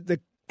think the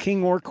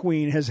king or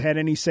queen has had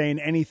any say in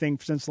anything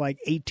since like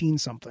 18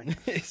 something.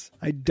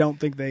 I don't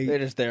think They're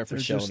just there for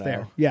they're show just now.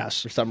 there.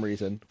 Yes. For some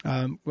reason.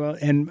 Well,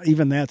 and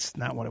even that's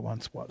not what it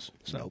once was.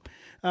 So,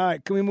 all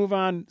right, can we move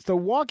on? The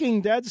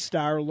Walking Dead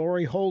star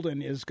Laurie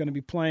Holden is going to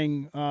be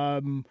playing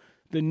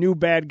the new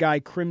bad guy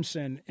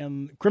Crimson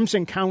and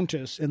Crimson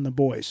Countess in The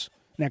Boys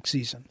next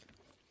season.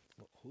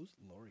 Who's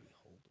Laurie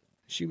Holden?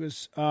 She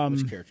was.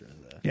 Which character is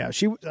that? Yeah,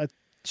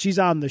 she's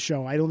on the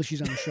show. I don't think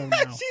she's on the show now.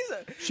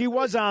 She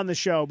was on the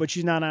show, but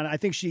she's not on. I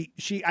think she.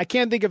 I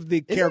can't think of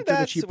the character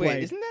that she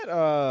played. Isn't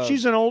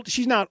that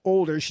She's not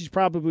older. She's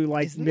probably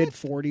like mid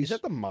 40s. Is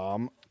that the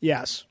mom?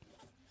 Yes.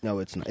 No,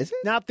 it's not. Is it?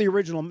 Not the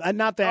original.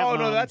 Not that. Oh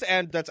no, mom. that's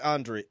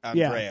Andrea.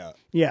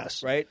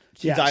 Yes. Right?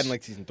 She Yes. died in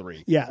like season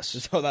 3. Yes.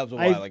 So that was a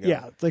while ago.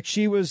 Yeah, like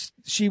she was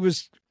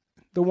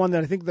the one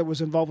that I think that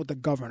was involved with the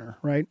governor,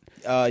 right?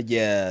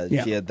 Yeah.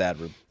 Yeah. She had that.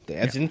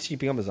 Didn't she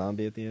become a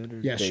zombie at the end? Or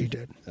Yes, she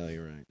did. Oh,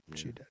 you're right. Yeah.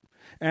 She did.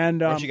 And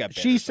she got banned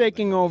or she's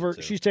taking something, over.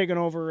 too. She's taking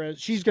over as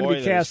she's going to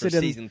be Spoilers casted for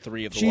in season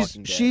 3 of The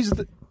Walking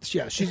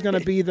Dead. She's going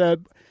to be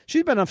the.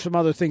 She's been on some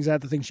other things.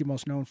 That's the thing she's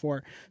most known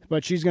for,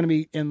 but she's going to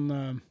be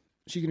in.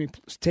 She's going to be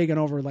taking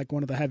over like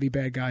one of the heavy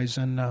bad guys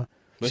in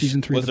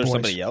season 3. Was of The there Boys.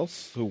 somebody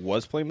else who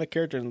was playing the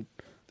character? And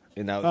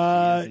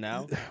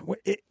now?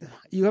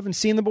 You haven't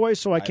seen The Boys,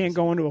 so I can't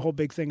go into a whole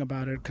big thing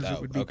about it because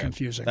it would be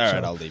confusing. All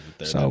right, So- I'll leave it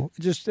there. So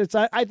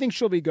I think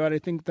she'll be good. I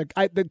think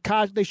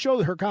they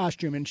showed her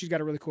costume and she's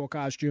got a really cool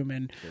costume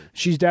and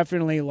she's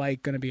definitely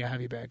like going to be a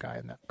heavy bad guy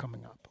in that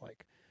coming up.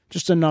 Like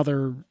just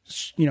another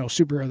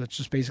superhero that's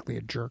just basically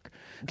a jerk.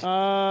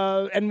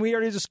 And we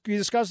already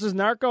discussed this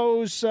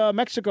Narcos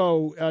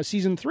Mexico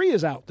season 3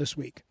 is out this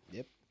week.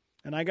 Yep.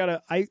 And I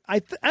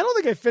don't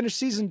think I finished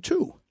season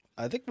 2.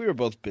 I think we were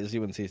both busy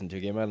when season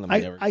 2 came out. And then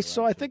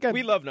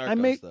we love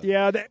Narcos. Though.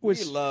 Yeah, we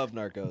love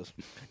Narcos.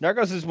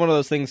 Narcos is one of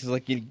those things. Is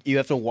like you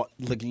have to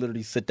like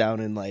literally sit down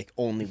and like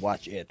only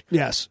watch it.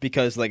 Yes,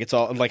 because like it's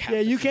all like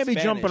you can't be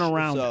Spanish, jumping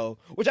around. So,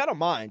 which I don't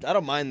mind. I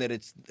don't mind that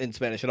it's in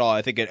Spanish at all.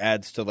 I think it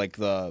adds to like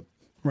the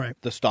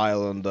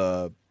style and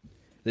the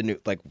new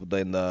like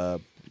in the.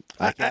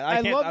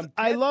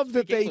 I love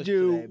that they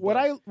do. Today,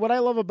 what I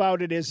love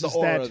about it is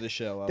that of the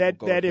show, that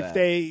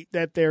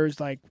there's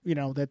like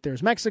that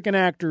there's Mexican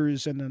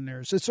actors and then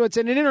there's so it's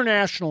an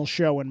international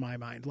show in my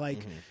mind. Like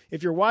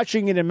if you're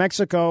watching it in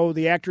Mexico,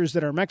 the actors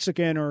that are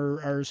Mexican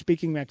are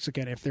speaking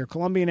Mexican. If they're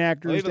Colombian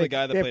actors, they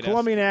have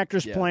Colombian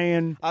actors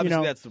playing.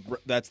 Obviously,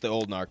 that's the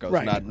old Narcos.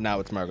 Right. Not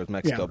now it's Narcos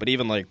Mexico. Yeah. But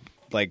even like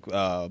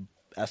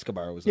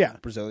Escobar was a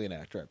Brazilian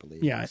actor, I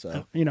believe. Yeah,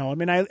 so.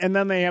 And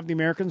then they have the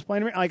Americans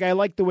playing. Like I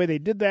like the way they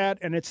did that,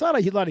 and it's not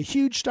a lot of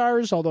huge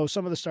stars, although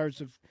some of the stars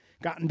have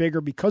gotten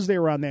bigger because they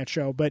were on that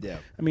show. But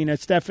I mean,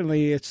 it's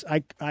definitely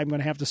I'm going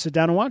to have to sit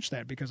down and watch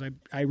that because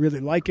I really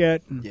like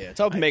it. And it's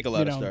helped make a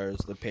lot of stars.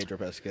 The Pedro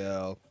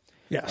Pascal.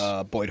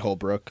 Yes. Boyd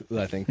Holbrook,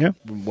 I think,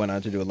 went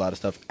on to do a lot of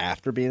stuff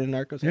after being in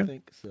Narcos, I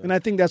think. So. And I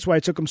think that's why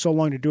it took them so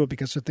long to do it,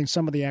 because I think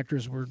some of the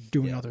actors were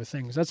doing other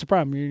things. That's the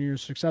problem. When you're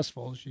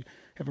successful, you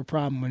have a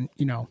problem when,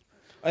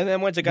 And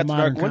then once it got to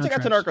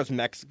Narcos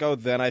Mexico,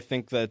 then I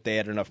think that they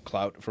had enough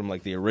clout from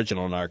like the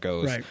original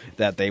Narcos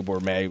that they were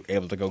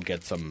able to go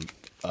get some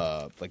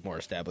like more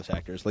established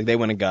actors. Like they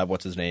went and got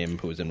what's his name,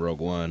 who was in Rogue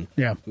One,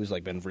 who's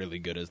like been really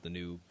good as the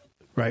new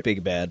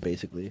big bad,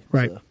 basically.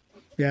 Right. So.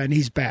 Yeah, and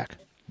he's back.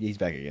 He's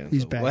back again.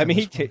 He's back. Well, I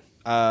mean,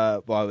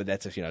 well,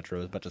 that's actually not true.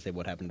 I was about to say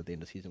what happened at the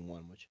end of season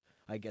 1, which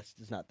I guess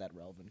is not that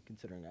relevant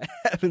considering I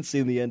haven't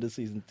seen the end of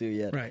season 2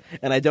 yet. Right.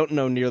 And I don't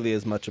know nearly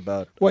as much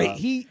about.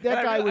 I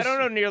don't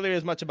know nearly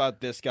as much about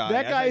this guy.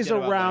 That guy's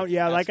around,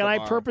 and I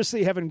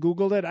purposely haven't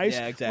Googled it.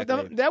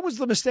 Exactly. That was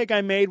the mistake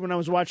I made when I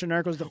was watching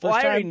Narcos the first time.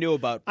 I already knew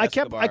about. I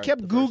kept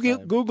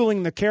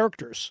Googling the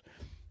characters.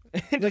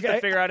 Just to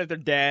figure out if they're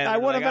dead. I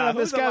would have been if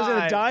this guy's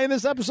going to die in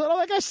this episode. I'm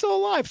like, guy's still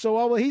alive. So,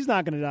 well, he's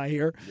not going to die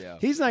here. Yeah.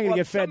 He's not going to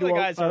get fed to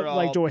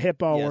a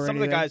hippo or anything. Some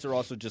of the guys are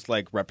also just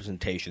like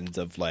representations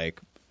of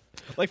like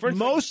for instance,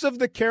 most of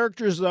the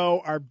characters though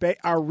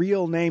are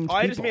real named people.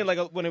 I just mean like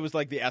when it was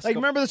like the Escobar. Like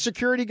remember the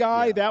security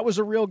guy? That was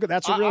a real.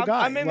 That's a real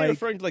guy. I'm mainly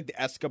referring to like the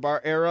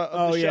Escobar era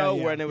of the show,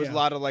 when it was a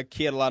lot of like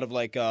he had a lot of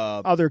like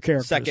other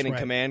characters, second in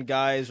command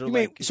guys.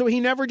 Or so he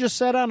never just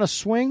sat on a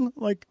swing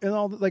like in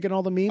all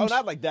the memes. Oh,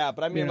 not like that,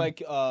 but I mean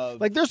like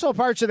there's some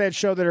parts of that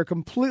show that are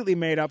completely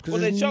made up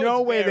because there's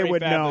no way they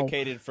would know.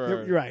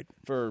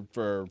 For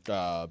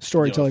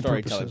storytelling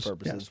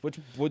purposes, which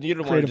you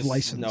don't want to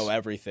just know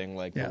everything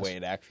like the way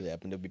it actually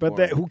happened.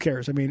 Who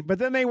cares? I mean, but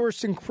then they were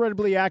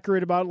incredibly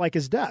accurate about like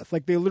his death.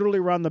 Like they literally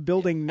were on the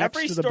building next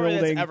to the building. Every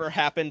story that's ever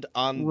happened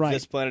on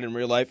this planet in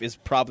real life is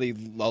probably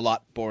a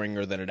lot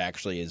boringer than it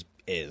actually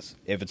is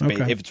if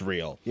it's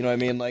real. You know what I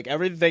mean? Like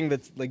everything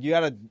that's like you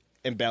got to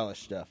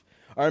embellish stuff.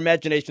 Our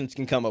imaginations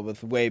can come up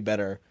with way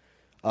better,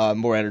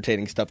 more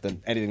entertaining stuff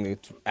than anything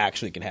that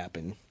actually can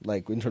happen.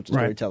 Like in terms of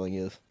storytelling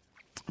is.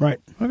 Right.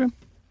 Okay.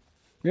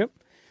 Yep.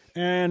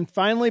 And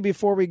finally,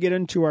 before we get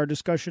into our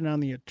discussion on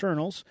the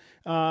Eternals,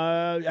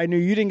 I knew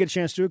you didn't get a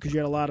chance to do it because you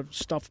had a lot of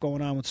stuff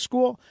going on with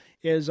school,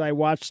 is I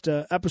watched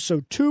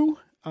episode 2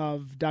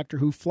 of Doctor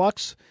Who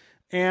Flux,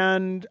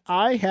 and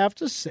I have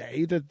to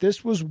say that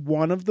this was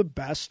one of the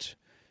best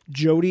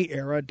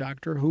Jodie-era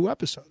Doctor Who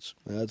episodes.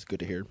 That's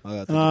good to hear. I'll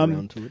have to get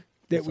around to it.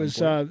 It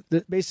was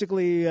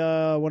basically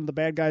one of the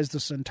bad guys, the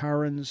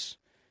Centaurans,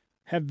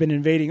 have been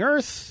invading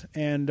Earth,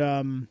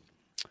 and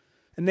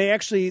they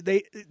actually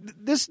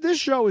this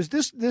show is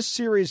this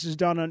series is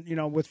done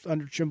on with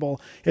under Chimble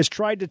has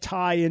tried to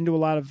tie into a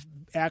lot of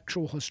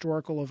actual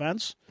historical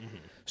events. Mm-hmm.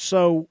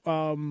 So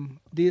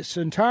the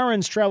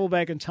Centaurans travel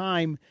back in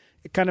time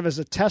kind of as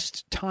a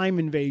test time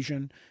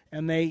invasion,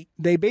 and they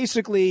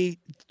basically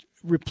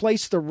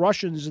replace the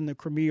Russians in the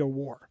Crimea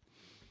War.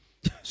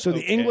 So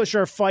the English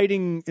are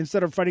fighting,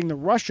 instead of fighting the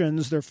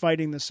Russians, they're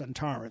fighting the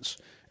Centaurans,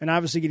 and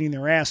obviously getting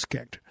their ass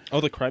kicked. Oh,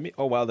 the Crimea!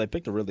 Oh, wow, they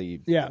picked a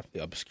really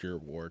obscure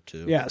war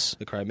too. Yes,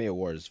 the Crimea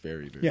War is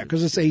very, very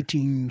because it's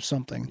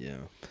 18-something. Yeah,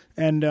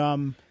 and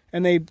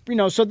they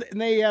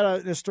they had a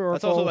historical.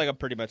 That's also like a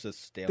pretty much a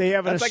stalemate. They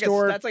have that's like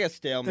a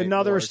stalemate.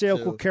 Another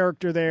historical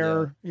character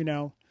there.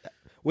 Yeah.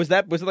 Was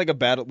it like a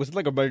battle? Was it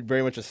like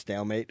very much a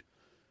stalemate?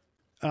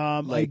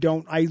 I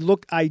don't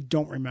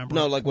remember.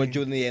 No, like what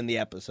you in the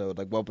episode,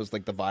 like what was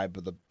like the vibe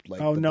of the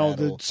like? Oh the no,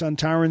 battle? the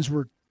Centaurans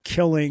were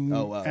killing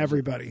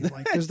everybody,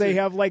 like because they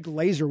have like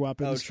laser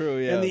weapons. Oh, true,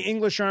 yeah. And the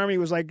English army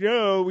was like,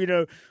 no,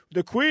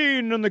 the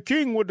Queen and the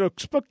King would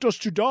expect us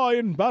to die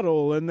in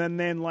battle, and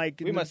then like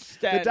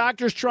the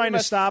doctor's trying to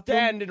stop them.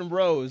 Stand in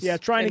rows,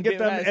 trying to get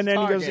them, and then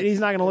he goes,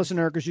 he's not going to listen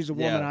to her because she's a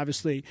woman,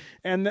 obviously.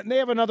 And then they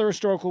have another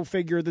historical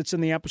figure that's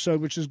in the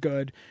episode, which is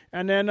good.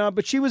 And then,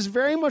 but she was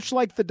very much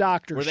like the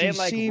Doctor. Were they in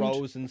like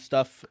rows and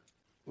stuff?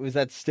 Was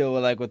that still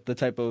like with the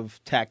type of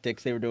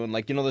tactics they were doing?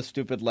 Like the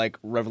stupid like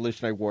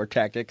Revolutionary War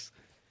tactics.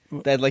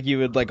 That like you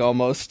would like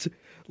almost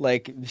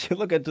Like, you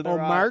look into their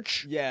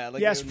March? Yeah.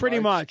 Like yes, pretty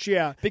much,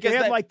 yeah. Because they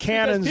had, like,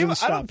 cannons people, and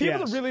stuff.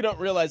 People really don't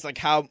realize, like,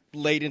 how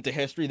late into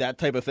history that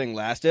type of thing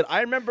lasted.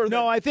 I remember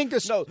No, I think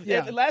this... No,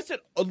 yeah. it lasted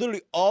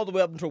literally all the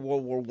way up until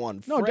World War I.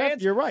 No,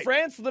 you're right.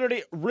 France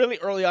literally, really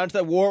early on to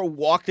that war,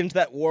 walked into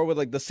that war with,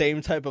 like, the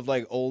same type of,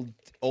 like, old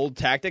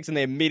tactics, and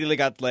they immediately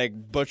got, like,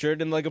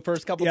 butchered in, like, the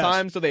first couple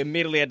times, so they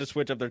immediately had to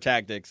switch up their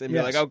tactics and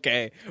be like,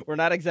 okay, we're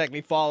not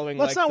exactly following...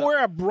 Let's not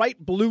wear a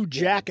bright blue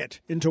jacket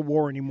into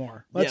war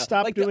anymore. Let's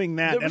stop doing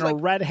that and a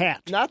red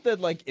hat. Not that,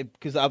 like,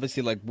 because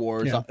obviously, like,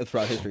 wars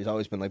throughout history has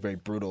always been, like, very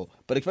brutal,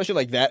 but especially,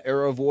 like, that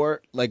era of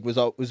war, like,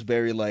 was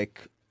very,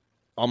 like,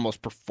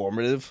 almost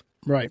performative.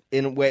 Right.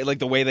 In a way, like,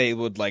 the way they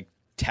would, like,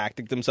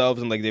 tactic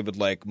themselves and, like, they would,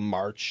 like,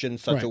 march in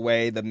such a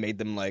way that made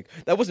them, like,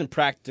 that wasn't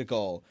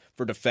practical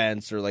for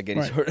defense or, like,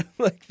 any sort of,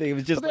 like, thing. It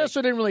was just, but they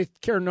also didn't really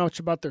care much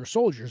about their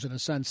soldiers in a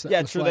sense.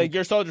 That true. Like,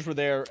 your soldiers were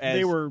there as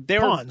they were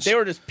pawns. They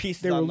were just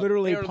pieces. They were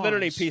literally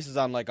pieces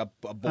on, like, a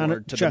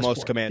board to the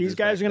most commanders. These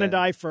guys are going to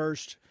die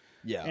first.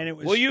 Yeah, and it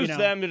was, we'll use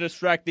them to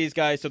distract these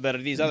guys so that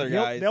these other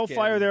guys they'll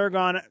fire their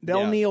gun.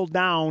 They'll kneel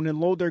down and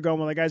load their gun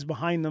while the guys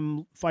behind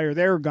them fire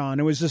their gun.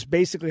 It was just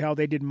basically how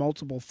they did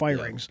multiple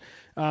firings.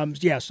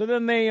 So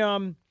then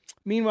they.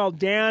 Meanwhile,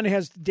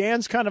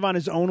 Dan's kind of on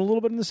his own a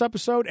little bit in this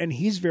episode, and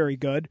he's very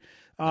good.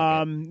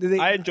 I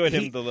enjoyed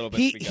him a little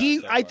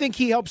bit. I think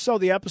he helps sell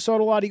the episode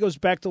a lot. He goes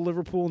back to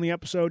Liverpool in the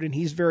episode, and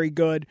he's very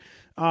good.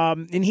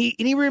 And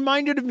he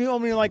reminded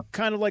me like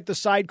kind of like the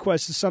side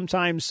quests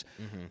sometimes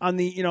on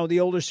the the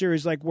older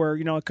series, like where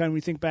kind of we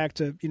think back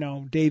to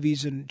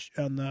Davies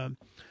and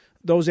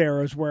those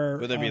eras where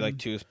would there be like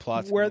two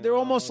plots where they're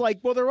almost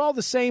like they're all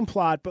the same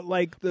plot, but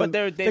like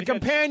the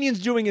companion's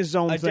doing his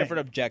own thing,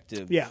 different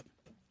objective. Yeah.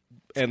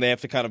 And they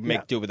have to kind of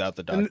make do without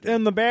the doctor.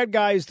 And the bad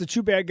guys, the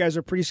two bad guys,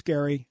 are pretty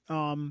scary.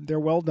 They're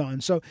well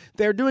done. So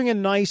they're doing a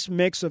nice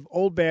mix of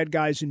old bad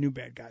guys and new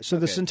bad guys. So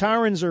the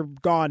Centaurans are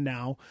gone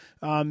now.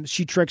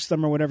 She tricks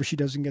them or whatever she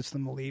does and gets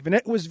them to leave. And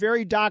it was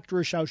very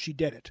doctorish how she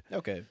did it.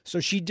 Okay.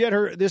 So she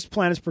did this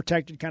planet's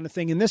protected kind of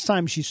thing, and this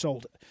time she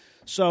sold it.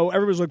 So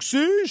everybody's like,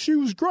 see, she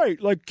was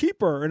great. Like, keep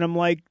her. And I'm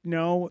like,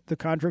 no, the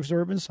contract's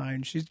already been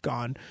signed. She's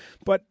gone.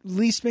 But at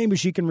least maybe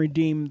she can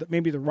redeem.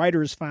 Maybe the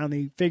writers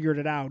finally figured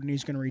it out, and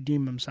he's going to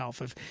redeem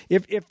himself.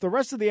 If the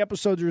rest of the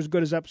episodes are as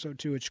good as episode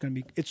 2, it's going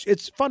to be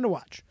it's fun to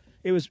watch.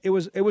 It was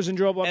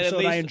enjoyable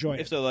episode. I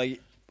enjoyed it. So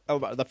like.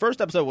 The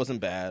first episode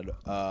wasn't bad.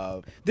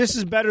 This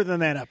is better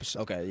than that episode.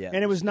 Okay, yeah.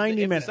 And it was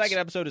 90 minutes. If the second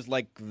episode is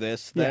like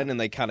this, then, and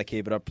they kind of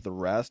keep it up for the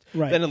rest,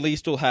 right. then at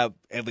least we'll have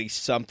at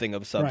least something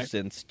of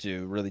substance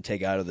to really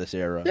take out of this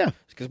era. Yeah.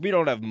 Because we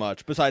don't have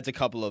much, besides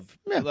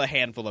a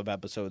handful of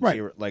episodes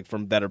here, like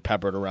that are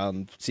peppered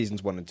around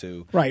seasons 1 and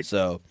 2. Right.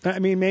 So, I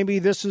mean, maybe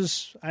this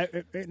is...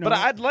 but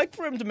I'd like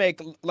for him to make...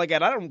 Like, I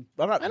don't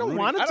want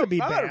it to be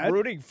bad. I'm not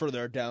rooting for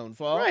their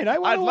downfall. Right.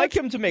 I'd like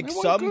him to make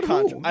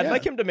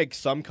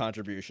some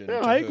contribution.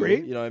 Yeah, I agree.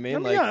 You know what I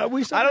mean?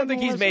 I don't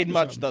think he's made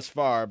much thus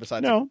far,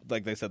 besides,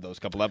 like they said, those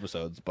couple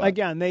episodes. But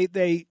again,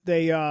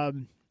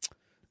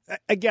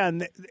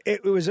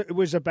 it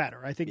was a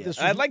better. I think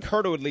this. I'd like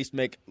her to at least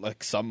make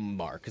like some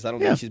mark because I don't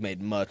think she's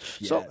made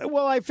much yet. So,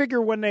 well, I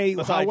figure when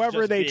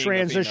however they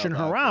transition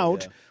her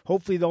out,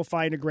 hopefully they'll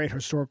find a great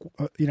historic,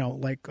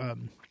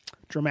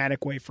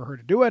 dramatic way for her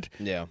to do it.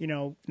 Yeah.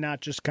 Not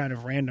just kind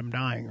of random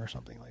dying or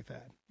something like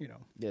that.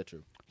 Yeah,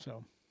 true.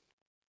 So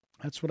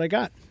that's what I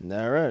got.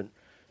 All right.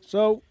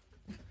 So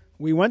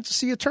we went to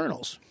see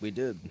Eternals. We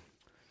did.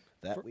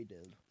 We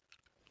did.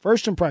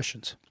 First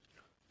impressions.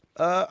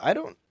 My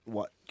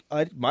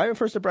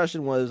first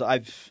impression was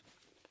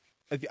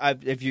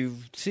if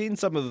you've seen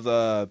some of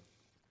the,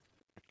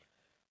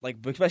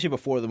 like, especially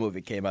before the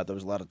movie came out, there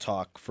was a lot of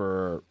talk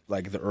for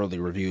like the early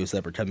reviews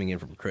that were coming in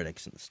from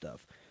critics and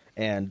stuff.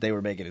 And they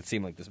were making it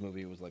seem like this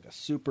movie was like a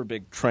super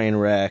big train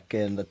wreck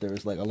and that there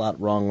was like a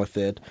lot wrong with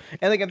it.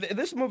 And like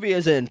this movie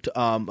isn't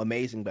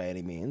amazing by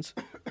any means.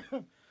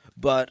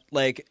 But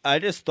like I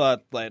just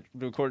thought like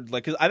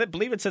cuz I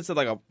believe it sits at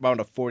like around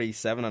a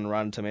 47 on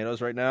Rotten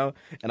Tomatoes right now.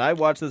 And I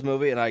watched this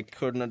movie and I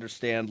couldn't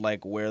understand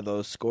like where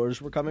those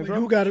scores were coming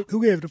from. Who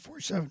gave it a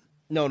 47?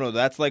 No,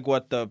 that's like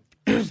what the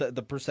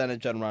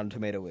percentage on Rotten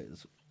Tomato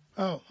is.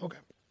 Oh, okay.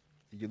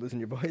 Did you listen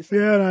to your voice?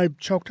 Yeah, and I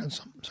choked on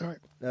something. Sorry.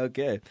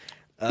 Okay.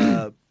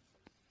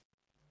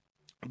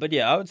 But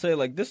yeah, I would say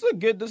like this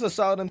is a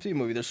solid MCU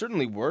movie. There's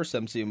certainly worse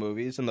MCU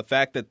movies, and the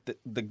fact that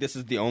this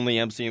is the only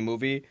MCU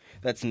movie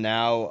that's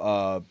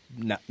now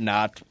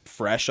not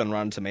fresh on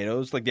Rotten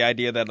Tomatoes, like the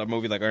idea that a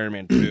movie like Iron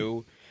Man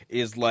 2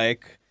 is which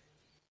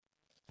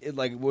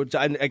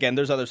again,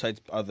 there's other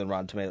sites other than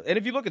Rotten Tomatoes, and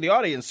if you look at the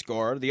audience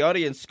score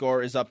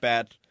is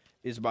about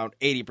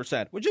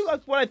 80%, which is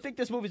what I think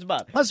this movie's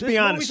about. Let's be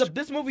honest.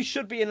 This movie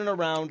should be in and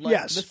around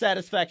the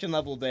satisfaction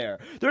level there.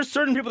 There's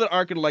certain people that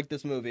aren't going to like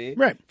this movie,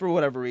 right? For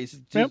whatever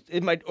reason. Yep.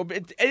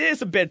 It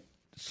is a bit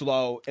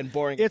slow and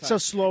boring. It's a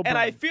slow burn. And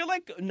I feel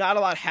like not a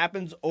lot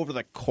happens over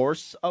the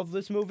course of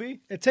this movie.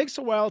 It takes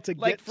a while to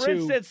get to... For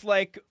instance,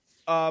 I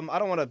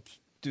don't want to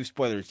do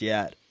spoilers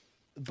yet,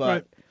 but...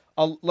 Right.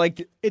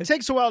 it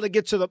takes a while to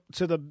get to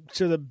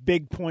the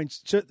big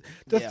points.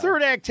 The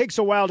third act takes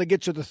a while to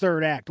get to the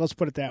third act. Let's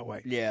put it that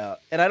way. Yeah,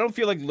 and I don't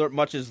feel like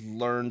much is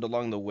learned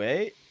along the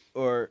way,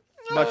 or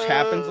much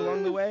happens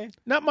along the way.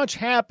 Not much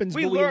happens,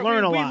 but we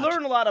learn a lot. We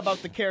learn a lot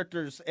about the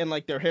characters and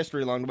like their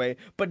history along the way,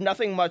 but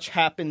nothing much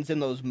happens in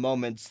those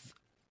moments,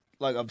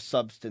 like of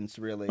substance,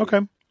 really.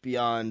 Okay.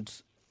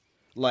 Beyond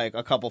like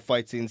a couple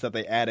fight scenes that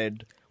they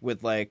added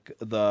with like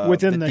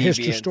within the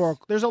deviants.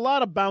 historical. There's a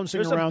lot of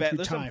bouncing around through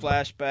there's time. Some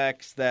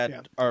flashbacks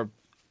that are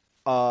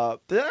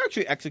they're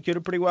actually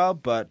executed pretty well,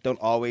 but don't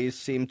always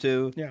seem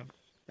to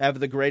have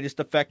the greatest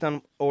effect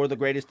on or the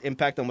greatest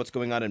impact on what's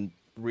going on in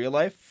real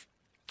life.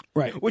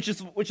 Right. Which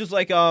is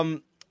like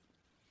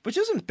which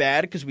isn't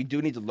bad because we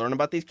do need to learn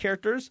about these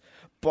characters,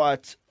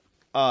 but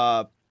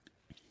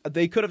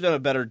they could have done a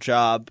better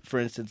job, for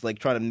instance, like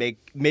trying to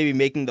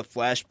making the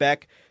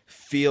flashback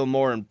feel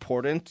more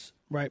important.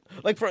 Right.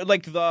 Like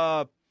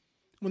the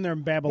when they're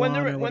in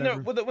Babylon when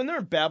they're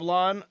in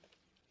Babylon,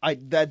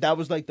 that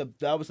was like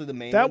the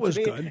main. That was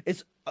good.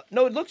 It's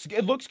it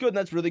looks good and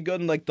that's really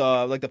good in like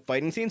the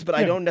fighting scenes, but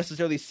I don't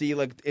necessarily see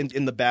like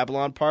in the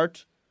Babylon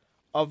part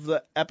of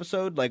the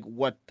episode like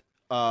what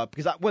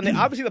because when they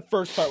obviously the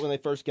first part when they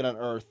first get on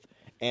Earth.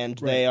 And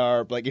they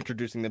are like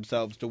introducing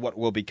themselves to what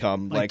will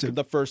become like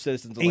the first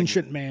citizens of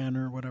ancient man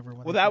or whatever.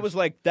 Well, that was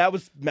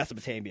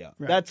Mesopotamia.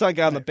 Right. That's like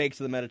on the banks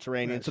of the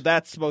Mediterranean. Right. So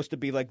that's supposed to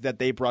be like that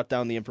they brought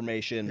down the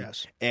information,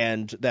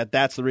 and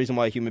that's the reason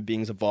why human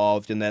beings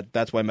evolved, and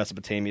that's why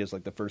Mesopotamia is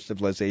like the first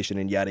civilization,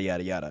 and yada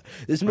yada yada.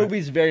 This movie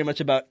is very much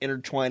about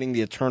intertwining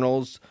the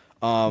Eternals.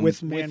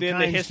 Within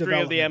the history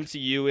of the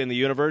MCU and the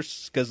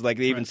universe, because like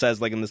it even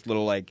says like in this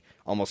little like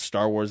almost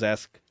Star Wars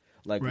esque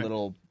like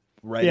little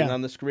writing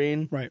on the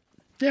screen, right.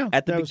 Yeah,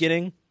 at the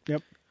beginning.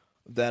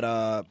 That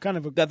kind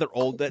of that they're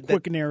old.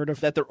 Quick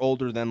narrative. That they're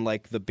older than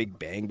like the Big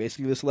Bang,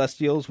 basically the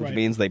Celestials, which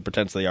means they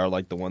potentially are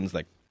like the ones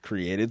that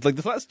created. Like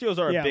the Celestials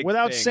are a big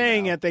without thing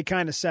saying now. it, they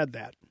kind of said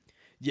that.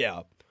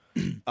 Yeah,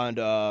 and I don't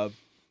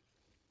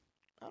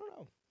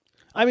know.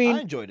 I mean, I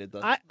enjoyed it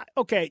though.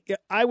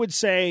 I would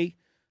say,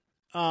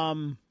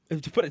 to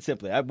put it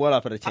simply, I went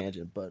off on a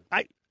tangent, but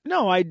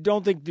No, I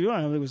don't think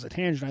it was a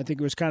tangent. I think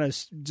it was kind of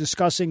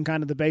discussing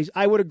kind of the base.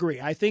 I would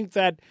agree. I think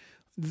that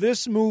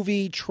this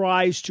movie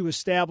tries to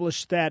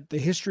establish that the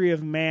history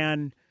of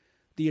man,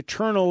 the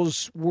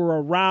Eternals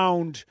were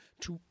around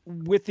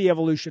with the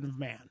evolution of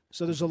man.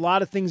 So there's a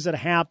lot of things that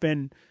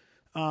happen,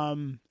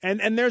 and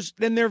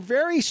they're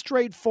very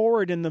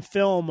straightforward in the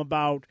film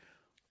about.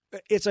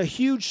 It's a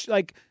huge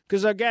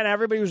because again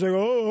everybody was like,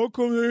 oh, how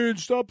come they didn't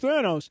stop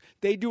Thanos?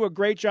 They do a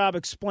great job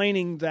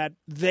explaining that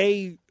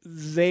they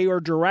are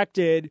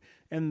directed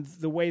and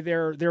the way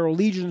their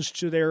allegiance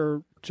to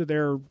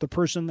the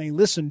person they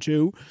listen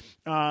to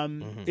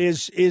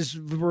is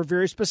were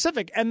very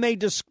specific, and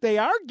they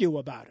argue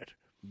about it.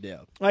 Yeah,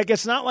 like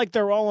it's not like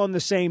they're all on the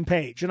same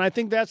page, and I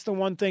think that's the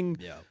one thing.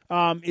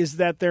 Is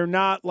that they're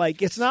not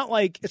like it's not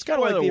like it's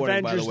kind of like the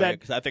warning, Avengers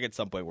because I think at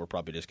some point we're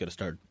probably just going to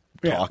start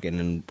talking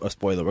and a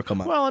spoiler will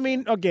come out. Well, I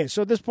mean, okay,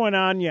 so at this point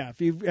on,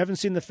 if you haven't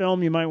seen the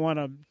film, you might want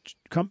to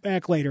come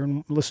back later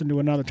and listen to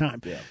another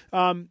time. Yeah.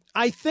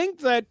 I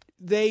think that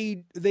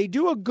they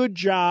do a good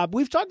job.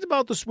 We've talked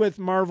about this with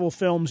Marvel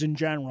films in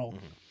general.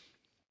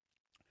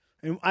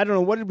 And I don't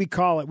know, what did we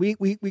call it? We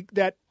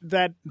that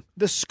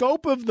the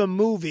scope of the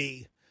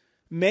movie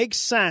makes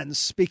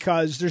sense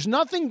because there's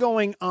nothing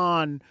going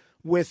on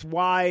with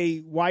why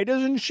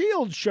doesn't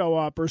S.H.I.E.L.D. show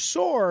up or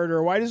S.W.O.R.D.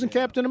 or why doesn't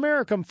Captain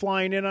America come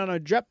flying in on a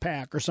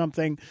jetpack or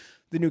something,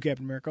 the new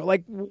Captain America.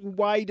 Like,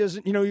 why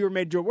doesn't, you were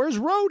made to, where's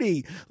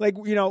Rhodey? Like,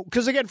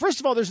 because again, first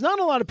of all, there's not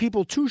a lot of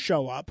people to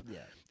show up. Yeah.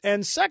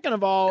 And second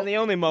of all, and the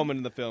only moment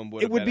in the film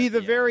would be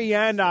the very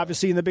end,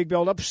 obviously, in the big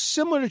build-up,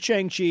 similar to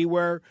Shang-Chi,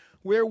 where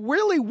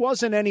really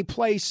wasn't any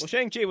place. Well,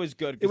 Shang-Chi was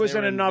good. It was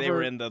in another. They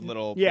were in the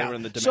little. They were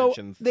in the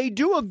dimensions. So they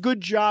do a good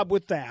job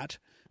with that.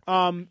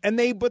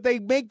 But they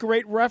make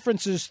great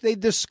references. They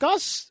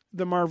discuss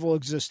the Marvel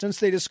existence.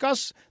 They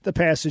discuss the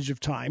passage of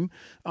time,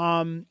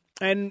 and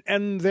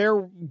their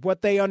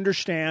what they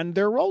understand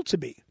their role to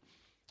be.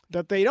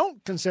 That they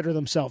don't consider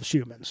themselves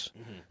humans.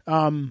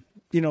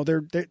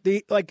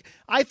 They like.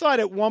 I thought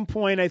at one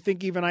point, I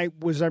think even I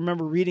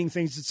remember reading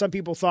things that some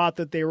people thought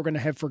that they were going to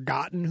have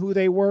forgotten who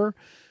they were.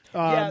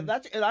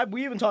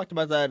 We even talked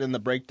about that in the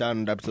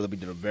breakdown episode that we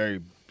did a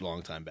very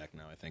long time back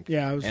now, I think.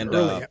 Yeah, it was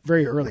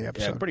very early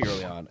episode. Yeah, pretty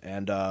early on.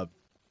 And so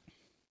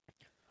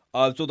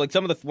like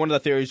one of the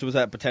theories was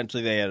that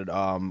potentially they had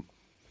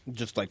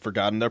just like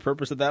forgotten their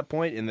purpose at that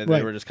point, and that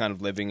they were just kind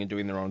of living and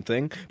doing their own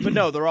thing. But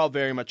no, they're all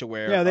very much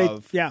aware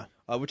of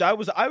which I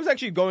was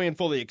actually going and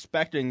fully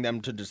expecting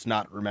them to just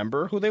not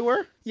remember who they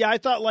were. Yeah, I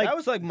thought like that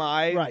was like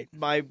my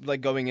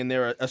like going in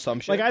there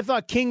assumption. Like I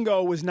thought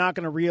Kingo was not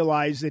going to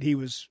realize that he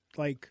was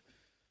like.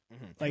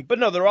 But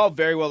no, they're all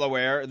very well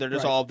aware. They're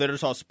just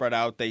all spread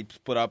out. They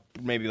split up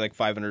maybe like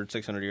 500,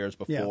 600 years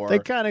before. Yeah, they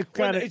kind of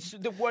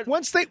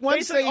once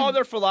all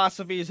their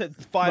philosophies had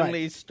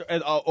finally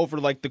over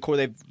like the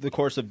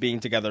course of being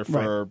together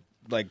for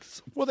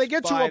Well, they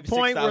get to a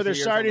point where they're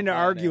starting to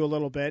argue a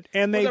little bit,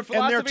 and their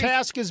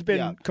task has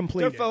been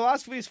completed. Their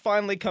philosophies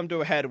finally come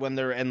to a head when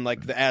they're in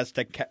like the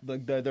Aztec.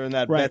 They're in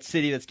that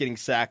city that's getting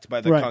sacked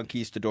by the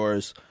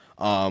conquistadors,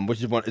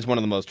 which is one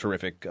of the most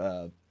horrific.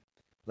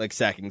 Like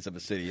sackings of a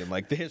city and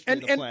like the history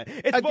of the planet.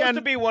 It's supposed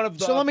to be one of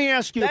the. So let me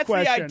ask you a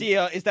question. That's the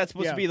idea. Is that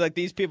supposed to be like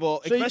these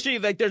people, especially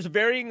like there's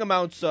varying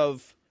amounts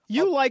of.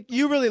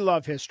 You really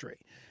love history.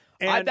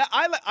 And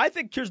I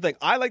think here's the thing.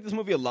 I like this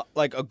movie a lot,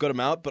 like a good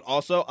amount, but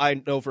also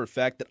I know for a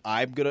fact that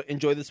I'm gonna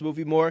enjoy this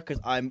movie more because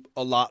I'm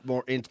a lot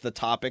more into the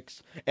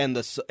topics and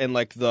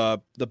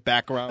the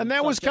background. And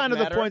that was kind of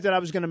the point that I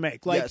was going to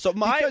make. Like, so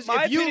my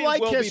if you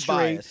like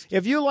history,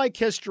 if you like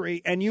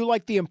history and you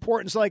like the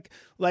importance, like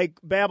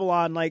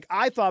Babylon, like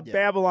I thought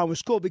Babylon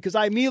was cool because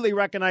I immediately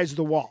recognized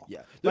the wall.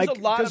 Yeah,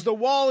 because the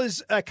wall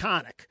is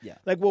iconic. Yeah,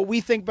 like what we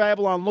think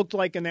Babylon looked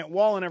like, and that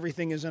wall and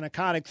everything is an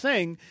iconic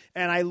thing.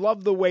 And I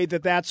love the way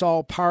that that's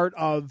all part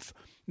of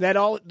that,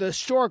 all the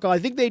historical. I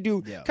think they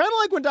do kind of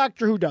like when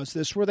Doctor Who does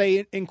this, where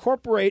they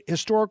incorporate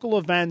historical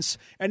events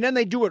and then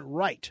they do it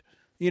right.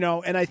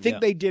 And I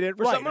think they did it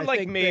for right. Someone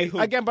like me,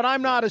 again, but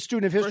I'm not a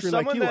student of history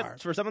like you are.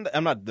 For someone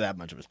I'm not that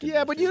much of a student.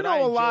 Yeah, but you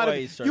know a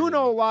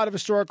lot of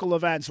historical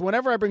events.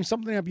 Whenever I bring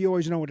something up, you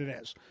always know what it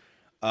is.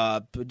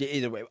 But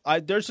either way,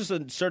 there's just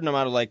a certain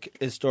amount of like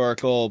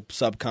historical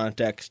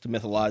subcontext,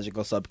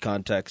 mythological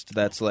subcontext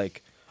that's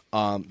like.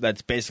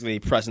 That's basically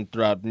present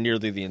throughout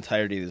nearly the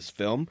entirety of this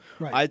film.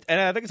 Right. And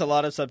I think it's a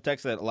lot of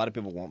subtext that a lot of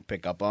people won't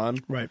pick up on.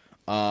 Right.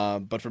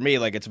 But for me,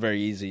 like, it's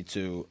very easy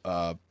to,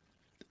 I'm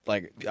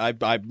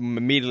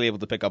immediately able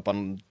to pick up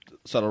on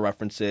subtle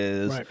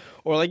references. Right.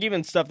 Or, like,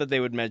 even stuff that they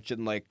would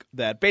mention, like,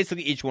 that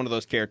basically each one of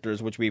those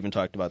characters, which we even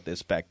talked about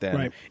this back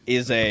then,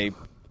 is a,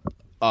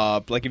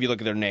 like, if you look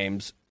at their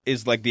names,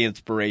 is like the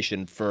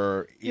inspiration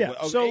for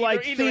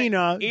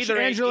Thena,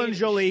 Angelina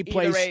Jolie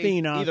plays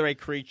Thena, either a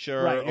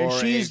creature and or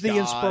she's the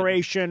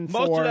inspiration.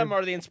 Most of them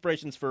are the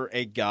inspirations for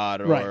a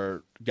god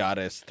or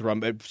goddess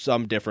from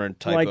some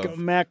different type like of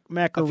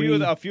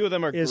Macquarie. A few of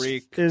them are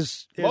Greek.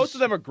 Most of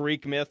them are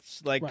Greek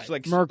myths, like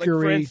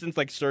Mercury, for instance,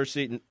 like Circe,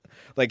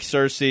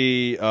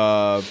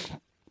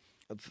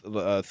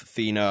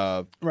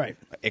 Athena,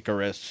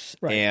 Icarus,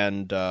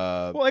 and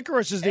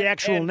Icarus is the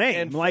actual name,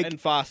 and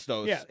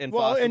Phastos,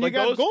 and you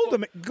got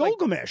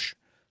Gilgamesh.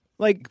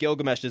 Like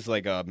Gilgamesh is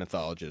like a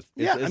mythologist.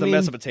 It's a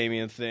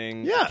Mesopotamian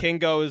thing. Yeah.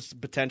 Kingo is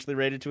potentially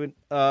related to it,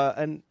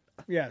 and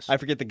I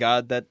forget the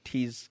god that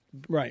he's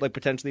like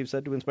potentially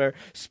said to inspire.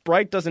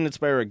 Sprite doesn't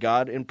inspire a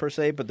god in per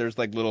se, but there's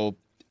like little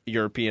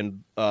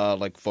European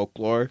like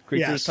folklore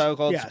creatures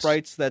called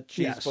sprites that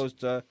she's supposed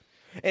to,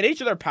 and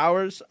each of their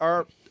powers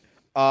are.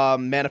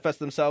 Manifest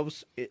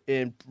themselves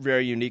in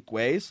very unique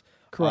ways.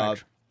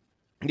 Correct.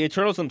 The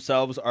Eternals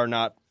themselves are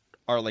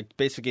like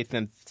basically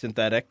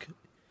synthetic,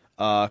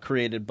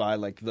 created by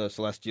like the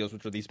Celestials,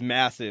 which are these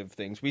massive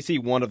things. We see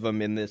one of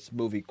them in this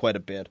movie quite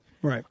a bit,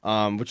 right?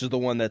 Which is the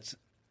one that's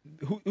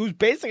who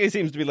basically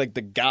seems to be like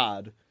the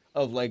god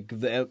of like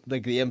the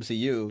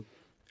MCU.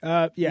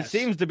 Yes. He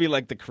seems to be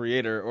like the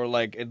creator, or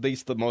like at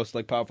least the most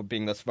like powerful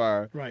being thus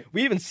far. Right.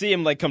 We even see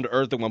him like come to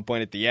Earth at one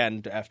point at the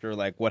end after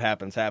like what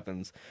happens,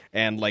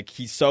 and like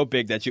he's so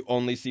big that you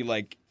only see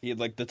like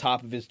the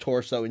top of his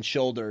torso and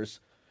shoulders,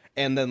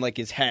 and then like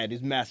his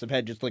massive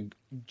head, just like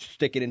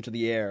stick it into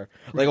the air,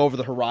 like over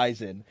the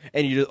horizon,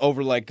 and you just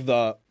over like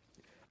the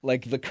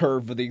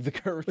curve of the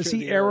curve. Was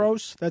he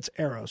Eros? That's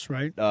Eros,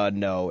 right?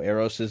 No,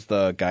 Eros is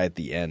the guy at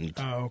the end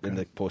in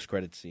the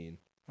post-credit scene.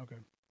 Okay.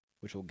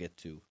 Which we'll get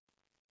to.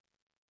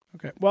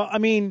 Okay. Well, I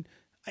mean,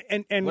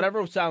 and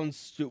whatever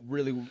sounds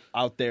really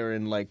out there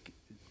in like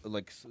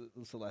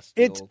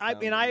celestial.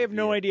 I have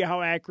no idea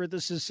how accurate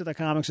this is to the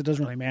comics. It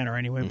doesn't really matter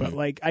anyway. But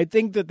like, I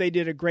think that they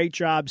did a great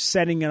job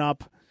setting it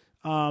up.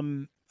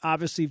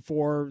 Obviously,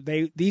 for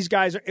these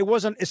guys,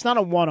 it's not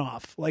a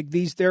one-off. Like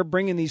they're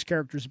bringing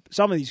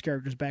some of these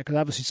characters back because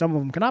obviously some of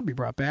them cannot be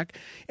brought back.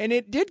 And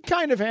it did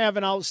kind of have,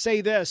 and I'll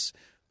say this.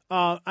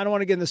 I don't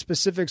want to get into the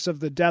specifics of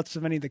the deaths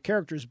of any of the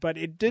characters, but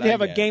it did have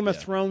a Game of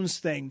Thrones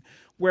thing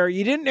where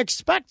you didn't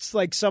expect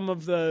like some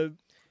of the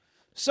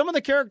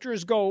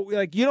characters go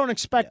like you don't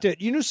expect it.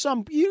 You knew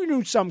some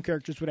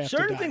characters would have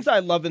certain to die. Things I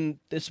love in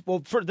this. Well,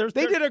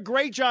 they did a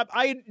great job.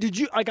 I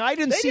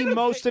didn't see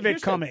most of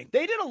it coming.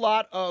 They did a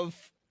lot of.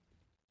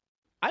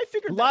 I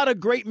figured a lot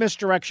of great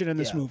misdirection in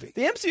this movie.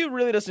 The MCU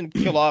really doesn't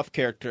kill off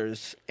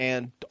characters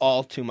and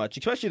all too much,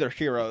 especially their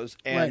heroes.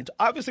 And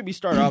obviously, we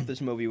start off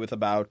this movie with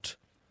about.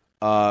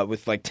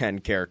 With like 10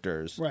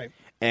 characters. Right.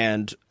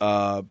 And,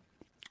 well,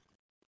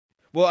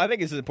 I think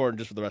this is important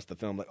just for the rest of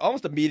the film. Like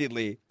almost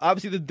immediately,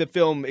 obviously the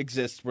film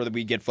exists where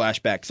we get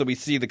flashbacks. So we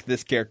see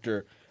this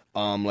character,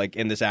 like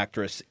in this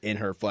actress in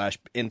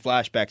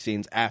flashback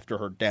scenes after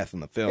her death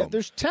in the film. Yeah,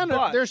 there's 10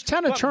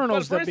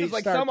 Eternals but for instance,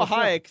 like Salma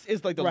Hayek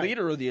is like the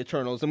leader of the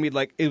Eternals, and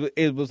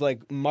it was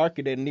like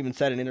marketed and even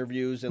said in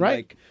interviews and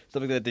like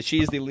stuff like that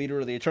she's the leader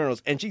of the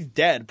Eternals, and she's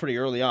dead pretty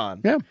early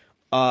on. Yeah.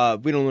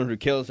 We don't learn who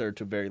kills her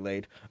till very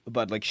late,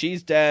 but like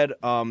she's dead.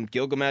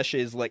 Gilgamesh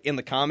is like in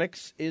the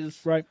comics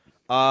is right.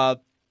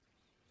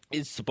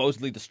 is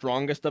supposedly the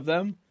strongest of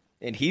them,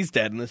 and he's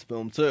dead in this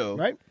film too.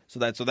 Right. So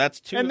that's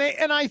two. And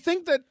I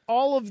think that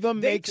all of them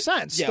make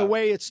sense the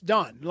way it's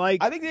done.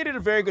 Like I think they did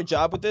a very good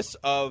job with this.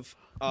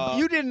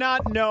 You did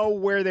not know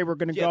where they were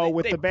going to go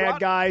with the bad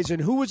guys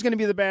and who was going to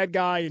be the bad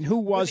guy and who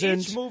wasn't.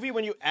 With each movie,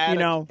 when you add,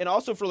 and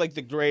also for like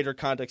the greater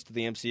context of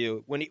the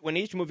MCU, when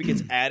each movie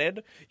gets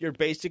added, you're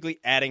basically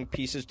adding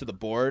pieces to the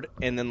board,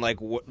 and then like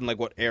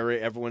what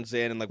area everyone's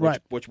in, and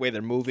like which way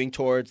they're moving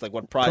towards, like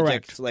what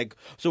projects, like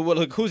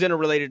who's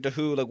interrelated to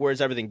who, like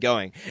where's everything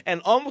going,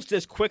 and almost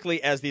as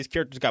quickly as these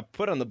characters got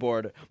put on the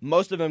board,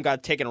 most of them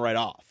got taken right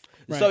off.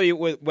 Right.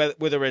 So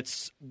whether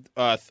it's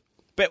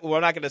but we're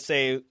not going to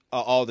say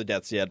all the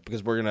deaths yet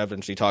because we're going to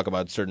eventually talk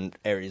about certain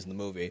areas in the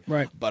movie.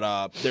 Right.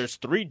 But there's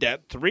three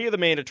of the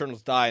main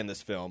Eternals die in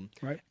this film.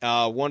 Right.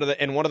 One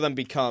of them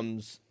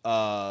becomes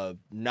not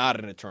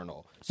an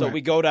Eternal. So we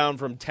go down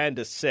from 10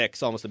 to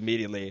 6 almost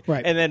immediately.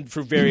 Right. And then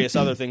for various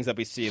other things that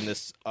we see in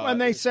this. And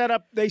they set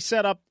up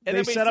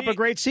a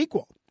great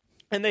sequel.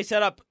 And they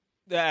set up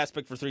the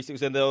aspect for 3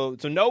 sequels. And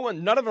so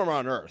none of them are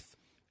on Earth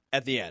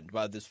at the end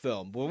by this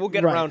film. But we'll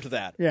get around to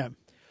that. Yeah.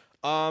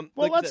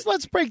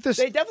 Let's break this.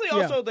 They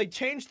definitely also they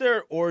changed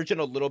their origin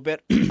a little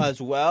bit as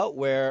well,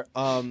 where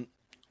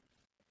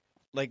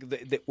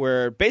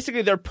where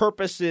basically their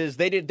purpose is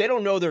they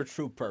don't know their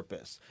true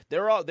purpose.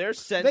 They're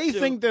sent. They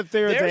think that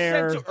they're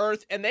there. Sent to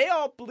Earth, and they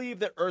all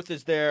believe that Earth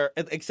is there,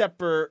 except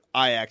for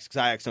Ajax,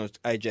 because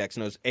Ajax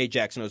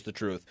knows the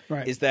truth.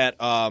 Right. Is that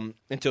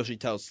until she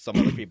tells some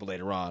other people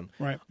later on.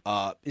 Right.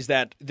 Is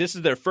that this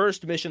is their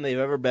first mission they've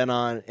ever been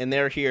on, and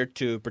they're here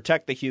to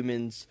protect the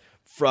humans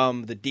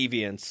from the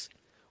deviants,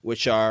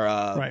 which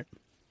are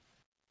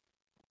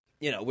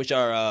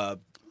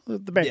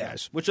the bad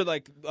guys, which are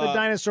like the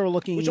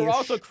dinosaur-looking, which are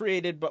also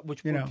created, but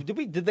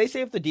did they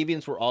say if the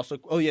deviants were also?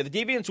 Oh yeah, the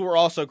deviants were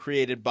also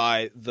created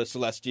by the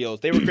Celestials.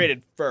 They were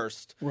created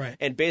first, right?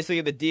 And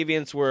basically, the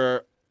deviants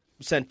were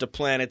sent to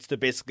planets to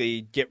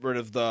basically get rid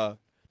of to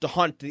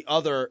hunt the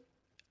other,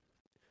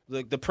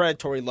 the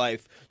predatory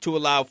life, to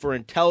allow for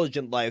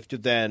intelligent life to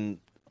then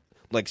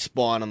like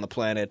spawn on the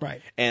planet,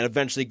 right, and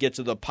eventually get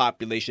to the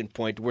population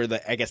point where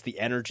the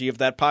energy of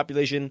that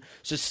population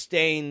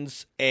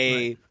sustains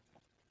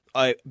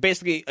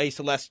basically a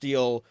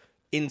celestial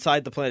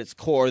inside the planet's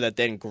core that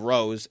then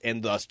grows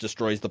and thus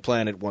destroys the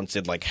planet once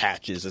it like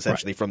hatches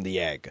essentially from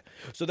the egg.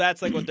 So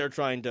that's like what they're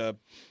trying to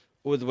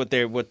with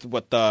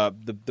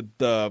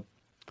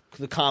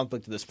the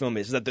conflict of this film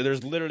is that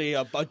there's literally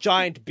a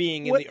giant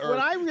being in the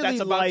earth that's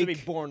about to be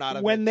born out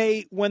of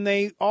it. When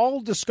they all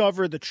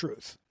discover the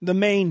truth, the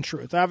main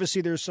truth.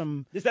 Obviously, there's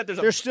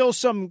still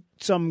some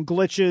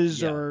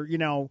glitches or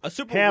a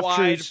super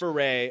half-truths. wide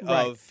array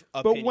of But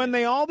opinions. when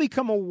they all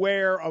become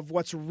aware of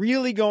what's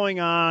really going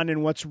on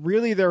and what's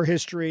really their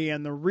history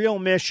and the real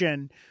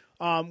mission,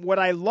 what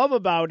I love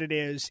about it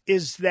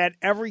is that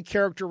every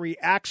character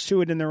reacts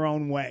to it in their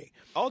own way.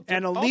 And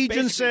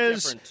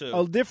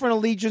different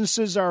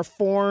allegiances are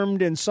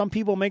formed, and some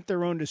people make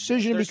their own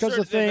decision because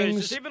of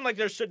things.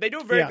 They do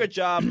a very good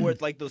job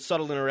with like the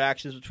subtle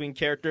interactions between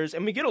characters,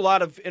 and we get a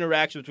lot of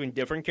interaction between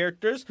different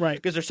characters. Right.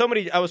 Because there's so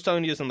many. I was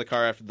telling you this in the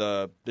car after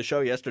the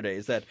show yesterday.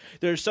 Is that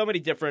there's so many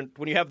different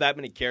when you have that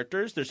many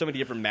characters. There's so many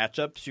different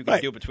matchups you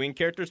can do between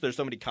characters. There's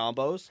so many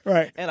combos.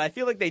 Right. And I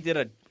feel like they did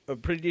a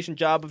pretty decent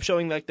job of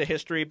showing like the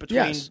history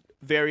between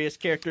various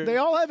characters. They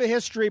all have a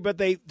history, but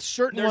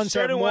certain ones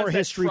have more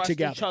history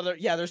together. Each other.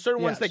 Yeah, there's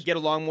certain ones that get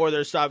along more.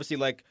 There's obviously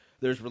like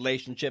there's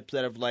relationships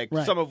that have like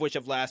some of which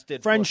have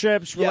lasted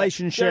friendships,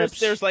 relationships.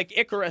 There's like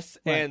Icarus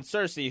and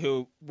Cersei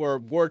who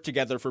were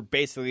together for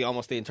basically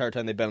almost the entire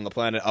time they've been on the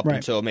planet up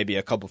until maybe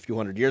a few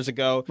hundred years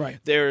ago. Right.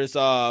 There's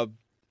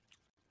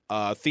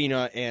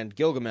Athena and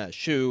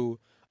Gilgamesh who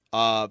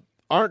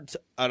aren't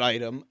an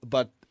item,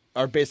 but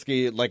are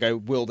basically like a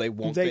will they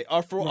won't they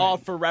are for all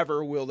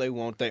forever will they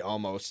won't they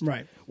almost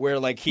where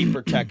like he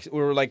protects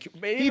or like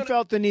he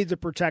felt the need to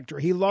protect her.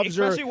 He loves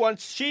her, especially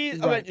once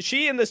she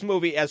she in this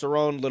movie has her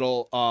own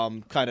little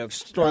kind of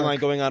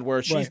storyline going on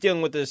where she's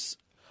dealing with this.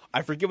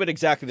 I forget what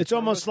exactly the it's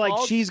almost like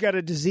called. She's got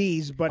a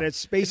disease, but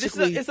it's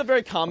basically it's a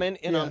very common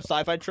in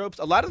sci-fi tropes.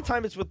 A lot of the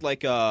time it's with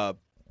like AI.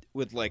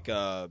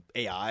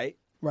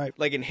 Right.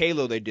 Like in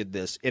Halo they did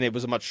this and it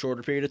was a much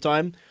shorter period of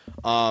time.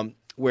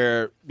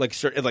 Where like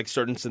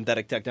certain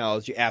synthetic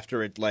technology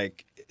after it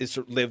like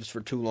lives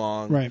for too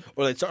long,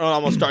 or it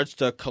almost starts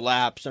to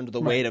collapse under the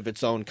weight of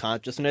its own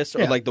consciousness,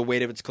 or like the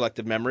weight of its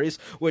collective memories.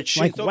 Which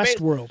like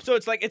Westworld. So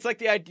it's like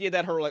the idea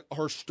that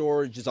her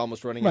storage is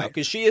almost running out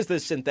because she is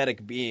this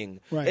synthetic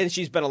being, and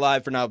she's been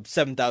alive for now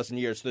 7,000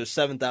 years. So there's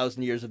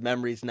 7,000 years of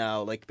memories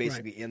now, like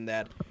basically in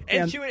that,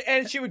 and she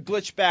would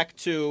glitch back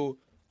to.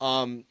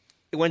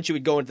 When she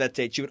would go into that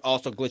state, she would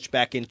also glitch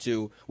back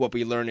into what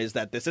we learn is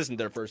that this isn't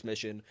their first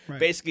mission. Right.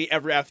 Basically,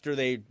 after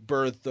they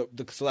birth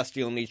the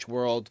Celestial in each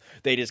world,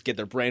 they just get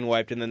their brain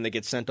wiped and then they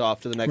get sent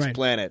off to the next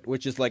planet,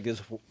 which is like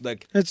this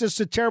like it's just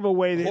a terrible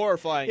way.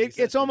 Horrifying.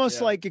 It's almost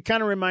like it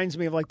kind of reminds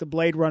me of like the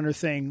Blade Runner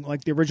thing,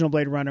 like the original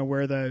Blade Runner,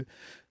 where the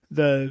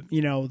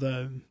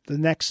the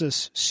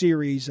Nexus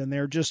series, and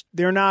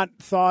they're not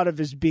thought of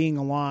as being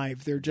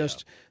alive. They're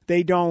just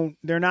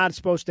they're not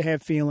supposed to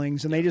have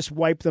feelings, and they just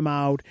wipe them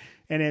out.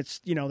 And it's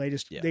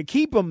they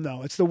keep them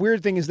though. It's the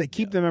weird thing is they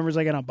keep the members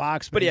like in a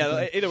box. But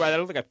yeah, either way, I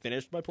don't think I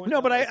finished my point.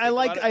 No, but I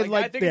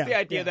think it's the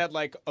idea that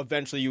like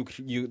eventually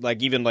you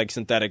like even like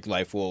synthetic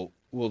life will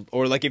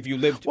or like if you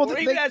lived or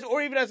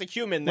even as a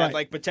human that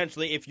like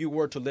potentially if you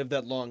were to live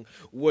that long,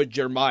 would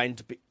your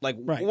mind be like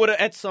would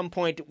at some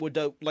point would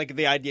like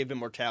the idea of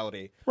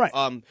immortality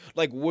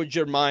like would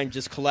your mind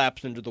just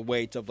collapse under the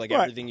weight of like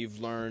everything you've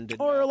learned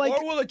and, or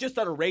will it just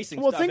start erasing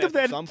stuff think of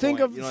that some think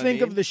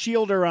point, of the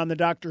Shielder on the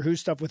Doctor Who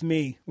stuff with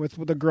me with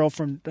the girl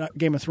from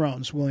Game of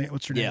Thrones,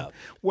 what's her name,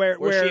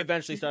 where she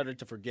eventually started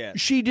to forget.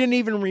 She didn't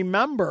even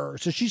remember,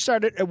 so she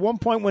started at one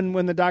point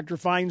when the Doctor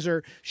finds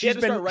her, she's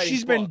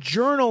been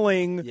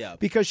journaling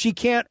because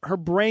her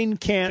brain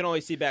can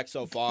only see back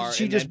so far.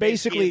 She just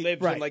basically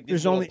lives in like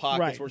these little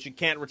pockets where she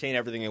can't retain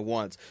everything at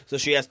once, so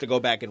she has to go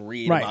back and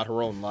read about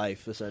her own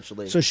life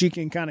essentially, so she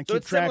can kind of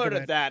keep track of it.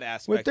 Similar to that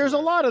aspect. There's a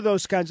lot of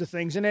those kinds of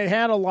things, and it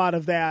had a lot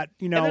of that.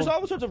 And there's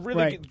all sorts of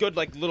really good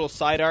like little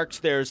side arcs.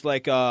 There's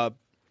like Kumail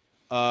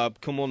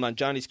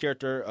Nanjiani's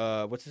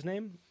character. What's his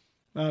name?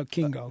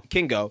 Kingo.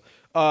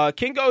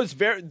 Kingo is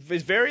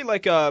very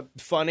like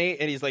funny,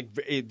 and he's like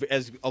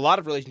has a lot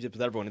of relationships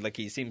with everyone. Like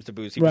he seems to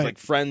boost. He was like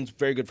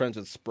very good friends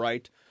with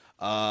Sprite.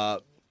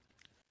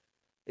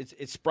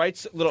 It's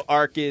Sprite's little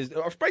arc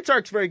Sprite's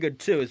arc's very good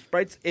too.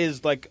 Sprite's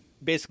is like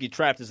basically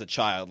trapped as a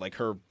child, like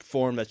her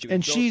form that she was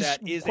and built she's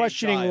at is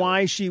questioning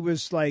why she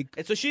was like.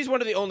 And so she's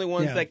one of the only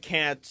ones that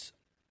can't.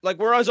 Like,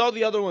 whereas all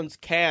the other ones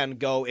can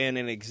go in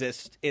and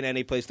exist in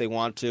any place they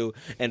want to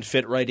and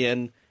fit right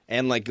in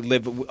and, like,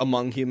 live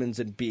among humans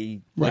and be,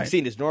 like,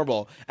 seen as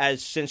normal,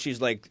 since she's,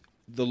 like,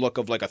 the look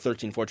of, like, a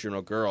 13,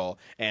 14-year-old girl.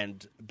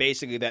 And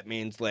basically that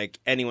means, like,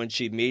 anyone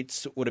she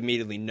meets would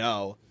immediately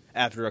know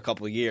after a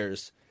couple of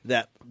years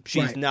that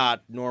she's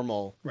not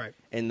normal. Right.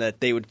 And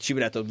that she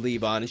would have to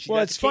leave on. And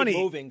it's funny.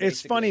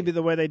 It's funny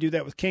the way they do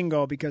that with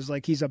Kingo because,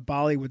 like, he's a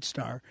Bollywood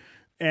star.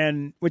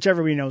 And which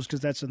everybody knows because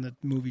that's in the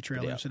movie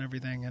trailers and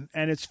everything.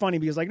 And it's funny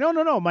because like,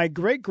 no, my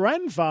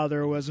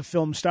great-grandfather was a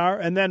film star,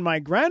 and then my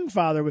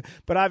grandfather,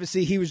 but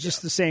obviously he was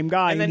just the same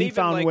guy, and he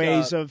found like,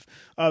 ways of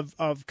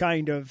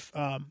kind of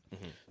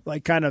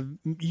like kind of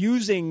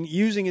using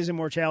his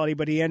immortality,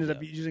 but he ended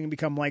up using and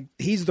become like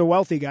he's the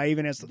wealthy guy,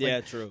 even as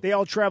true. They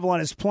all travel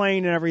on his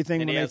plane and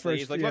everything. And he's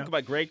like, look,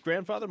 my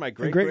great-grandfather, my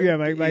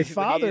my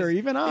father,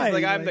 even I. He's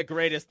like, I'm the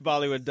greatest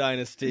Bollywood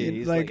dynasty.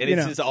 He's like, and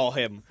it's just all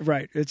him.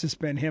 Right, it's just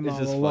been him all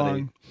along.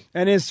 Funny.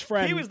 And his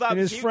friend,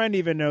 friend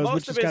even knows,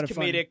 which is kind of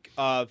funny. Most of his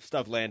comedic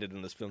stuff landed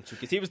in this film too,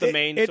 because he was the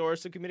main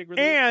source of comedic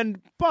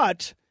relief.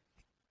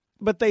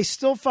 But they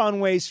still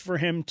found ways for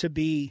him to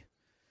be.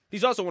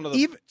 He's also one of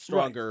the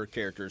stronger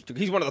characters.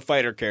 He's one of the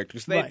fighter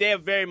characters. They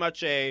have very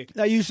much a.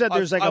 Now you said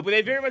there's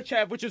they very much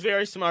have, which is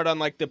very smart on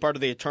like the part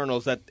of the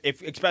Eternals that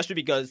especially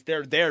because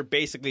they're there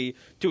basically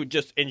to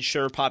just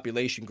ensure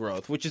population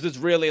growth, which is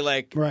really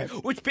like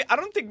which I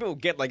don't think people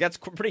get. Like that's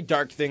a pretty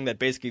dark thing that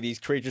basically these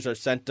creatures are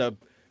sent to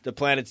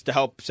planets to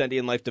help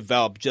sentient life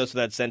develop, just so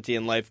that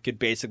sentient life could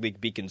basically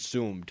be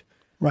consumed.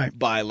 Right.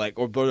 By like,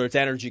 or its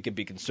energy can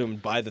be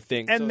consumed by the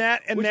thing, which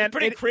is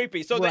pretty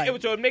creepy. So,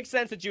 so it makes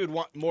sense that you would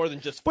want more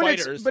than just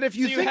fighters. But if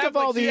you think of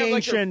all the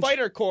ancient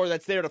fighter corps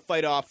that's there to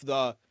fight off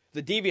the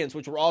deviants,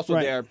 which were also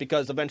there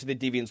because eventually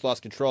the deviants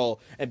lost control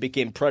and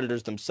became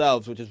predators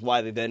themselves, which is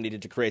why they then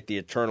needed to create the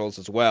Eternals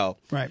as well.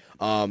 Right.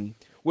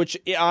 Which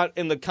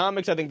in the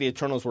comics, I think the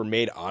Eternals were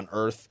made on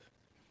Earth.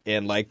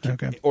 And like,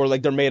 or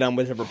like they're made on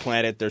whichever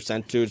planet they're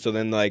sent to. So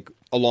then, like,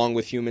 along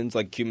with humans,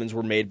 like humans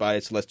were made by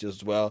Celestials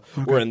as well.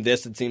 Where in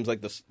this, it seems like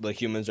the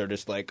humans are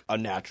just like a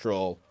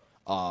natural,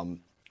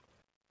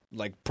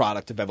 like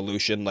product of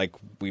evolution, like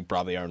we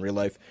probably are in real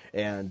life,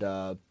 and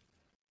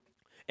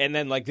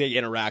then like they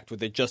interact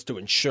with it just to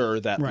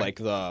ensure that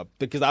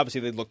because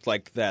obviously they look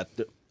like that.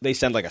 They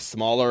send like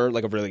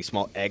a really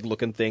small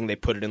egg-looking thing. They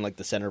put it in like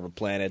the center of a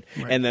planet,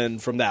 and then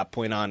from that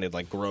point on, it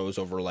like grows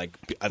over like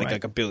I think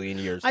like a billion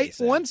years.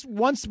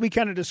 Once we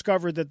kind of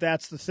discovered that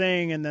that's the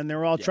thing, and then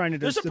they're all trying to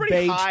there's debate. A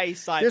pretty high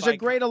sci-fi.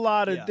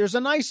 There's a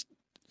nice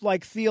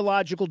like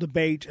theological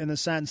debate in the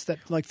sense that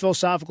like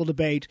philosophical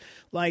debate,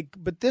 like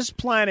but this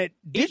planet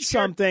did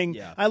something.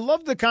 I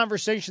love the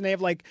conversation they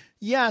have. Like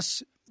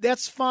yes,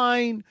 that's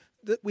fine.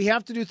 That we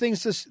have to do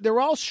things.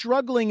 They're all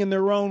struggling in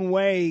their own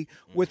way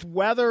with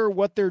whether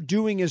what they're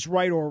doing is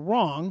right or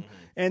wrong,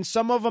 and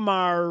some of them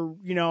are,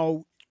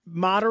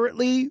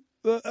 moderately,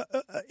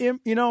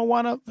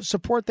 want to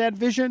support that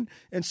vision,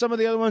 and some of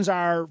the other ones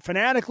are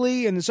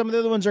fanatically, and some of the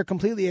other ones are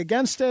completely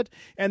against it,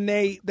 and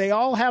they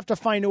all have to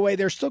find a way.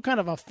 They're still kind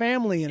of a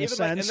family in a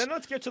sense. And then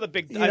let's get to the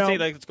big. I'd say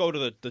let's go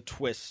to the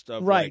twist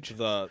of like,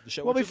 the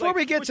show. Well, before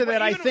we get to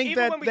that, I think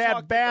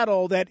that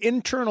battle, that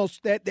internal,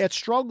 that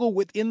struggle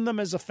within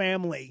them as a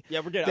family. Yeah,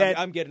 we're getting.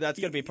 I'm getting. That's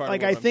going to be part.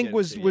 Like of I think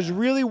was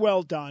really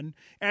well done.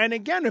 And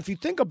again, if you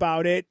think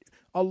about it.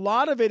 a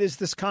lot of it is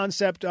this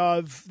concept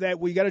of that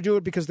we got to do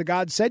it because the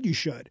God said you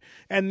should.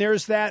 And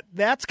there's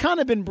that's kind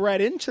of been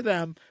bred into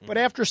them. But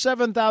after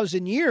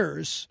 7,000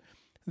 years,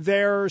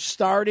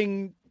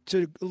 some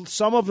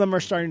of them are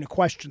starting to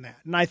question that.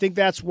 And I think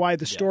that's why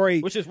the story.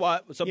 Which is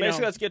why. So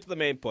basically, let's get to the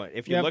main point.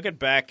 If you look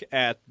back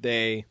at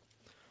the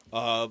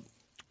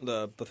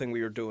thing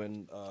we were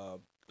doing,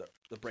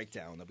 the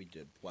breakdown that we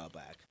did a while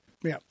back.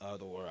 Yeah.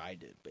 Or I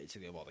did,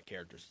 basically, of all the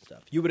characters and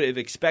stuff. You would have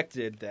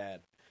expected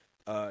that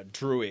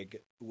Druig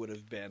would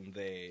have been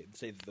the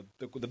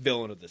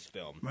villain of this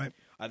film. Right.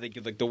 I think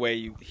like the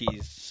way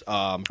he's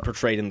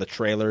portrayed in the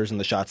trailers and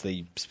the shots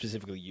they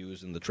specifically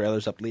use in the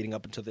trailers leading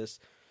up into this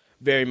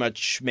very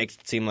much makes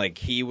it seem like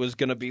he was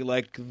going to be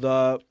like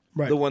the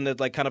one that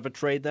like kind of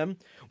betrayed them.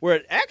 Where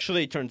it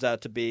actually turns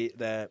out to be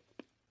that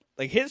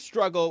like his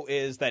struggle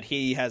is that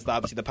he has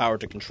obviously the power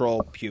to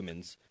control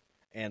humans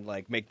and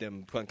like make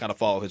them kind of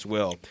follow his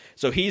will.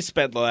 So he's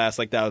spent the last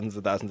like thousands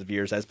and thousands of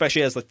years,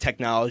 especially as the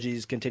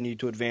technologies continue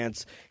to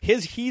advance.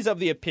 He's of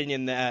the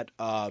opinion that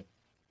that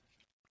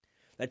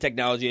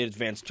technology had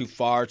advanced too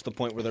far to the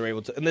point where they're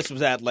able to. And this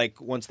was at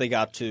like once they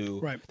got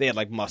to they had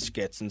like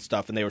muskets and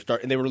stuff, and they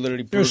were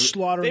literally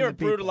slaughtering. They were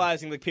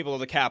brutalizing the people of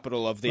the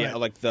capital of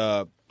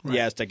the the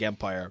Aztec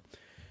Empire,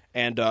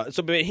 and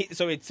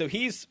so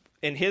he's.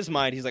 In his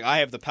mind, he's like, I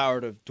have the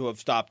power to have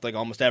stopped like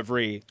almost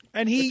every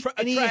he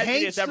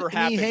hates ever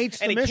happened, he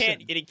hates and the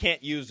mission. He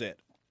can't use it.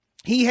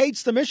 He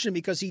hates the mission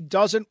because he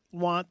doesn't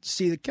want to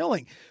see the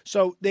killing.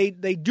 So they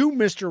do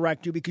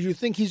misdirect you because you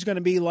think he's going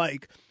to be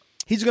like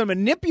he's going to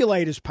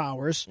manipulate his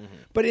powers,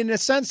 but in a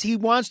sense, he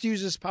wants to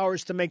use his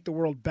powers to make the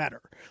world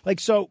better. Like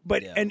so,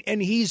 but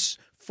and he's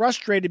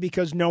frustrated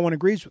because no one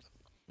agrees with him.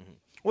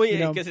 Well,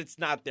 yeah, because it's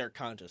not their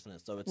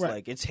consciousness, so it's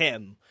like it's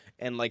him,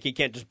 and like he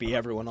can't just be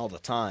everyone all the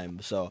time.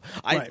 So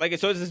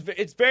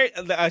it's very.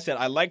 Like I said,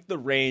 I like the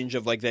range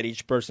of like that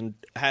each person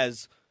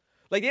has.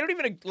 Like they don't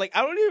even like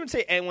I don't even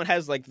say anyone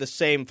has like the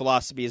same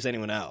philosophy as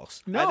anyone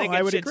else. No,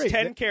 I would agree. It's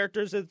 10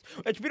 characters.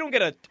 We don't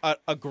get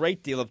a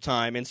great deal of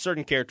time, and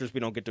certain characters we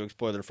don't get to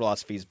explore their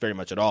philosophies very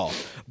much at all.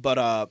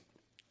 But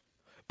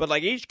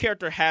like each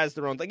character has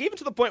their own. Like even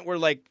to the point where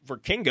like for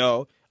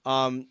Kingo,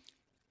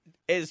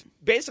 is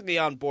basically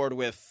on board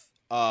with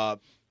the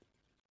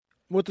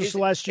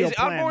Celestial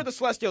plan. On board with the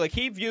Celestial. Like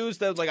he views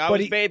that like I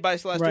was made by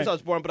Celestials. I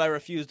was born, but I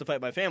refuse to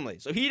fight my family.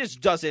 So he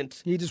just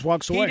doesn't. He just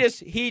walks away.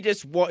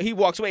 He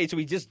walks away. So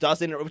he just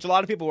doesn't. Which a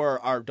lot of people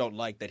don't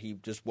like that he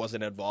just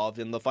wasn't involved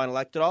in the final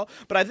act at all.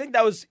 But I think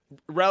that was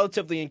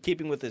relatively in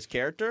keeping with his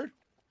character.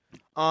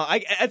 I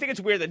think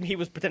it's weird that he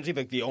was potentially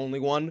like the only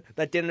one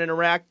that didn't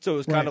interact. So it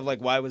was kind of like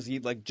why was he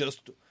like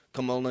just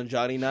Kamala and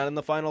Johnny not in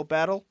the final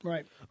battle?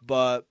 Right.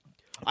 But.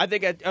 I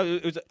think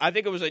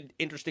it was an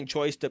interesting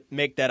choice to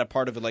make that a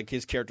part of like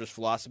his character's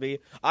philosophy.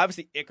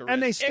 Obviously, Icarus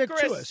and they stick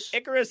to us.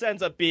 Icarus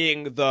ends up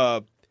being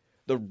the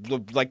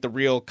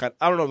real kind.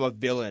 I don't know about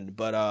villain,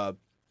 but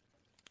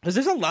because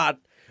there's a lot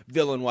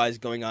villain wise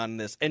going on in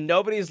this, and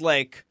nobody's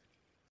like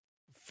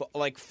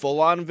full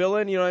on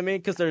villain. You know what I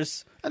mean?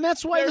 Because and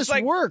that's why this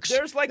works.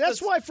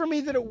 That's why for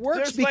me that it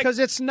works because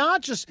it's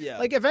not just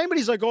like if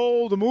anybody's like,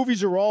 oh, the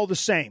movies are all the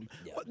same.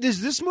 Yeah.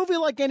 Is this movie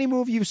like any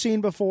movie you've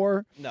seen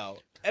before? No.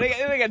 And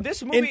again,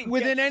 this movie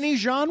within any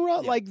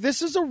genre, like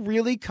this is a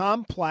really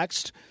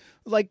complex,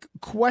 like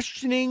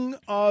questioning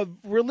of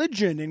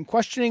religion and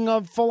questioning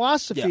of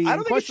philosophy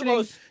and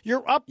questioning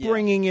your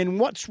upbringing and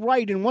what's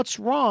right and what's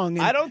wrong.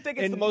 And, I don't think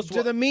it's the most.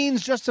 Do the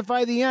means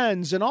justify the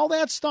ends and all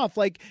that stuff?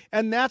 Like,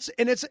 and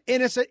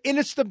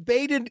it's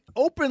debated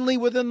openly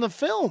within the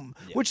film,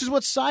 which is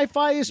what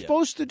sci-fi is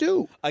supposed to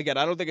do. Again,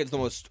 I don't think it's the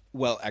most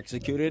well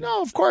executed.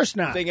 No, of course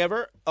not. Thing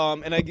ever.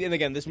 And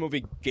again, this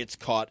movie gets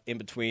caught in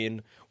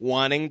between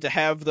wanting to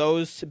have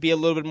those be a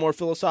little bit more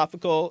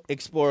philosophical,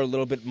 explore a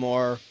little bit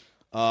more.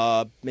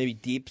 Maybe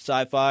deep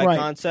sci-fi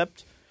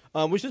concept,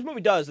 which this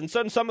movie does, and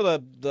some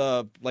of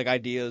the like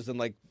ideas and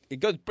like it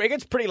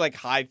gets pretty like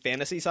high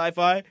fantasy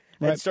sci-fi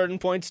at certain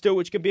points too,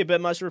 which can be a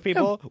bit much for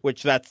people.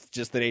 Which that's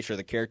just the nature of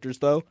the characters,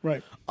 though.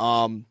 Right.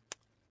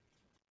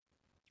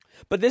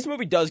 But this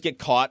movie does get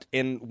caught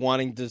in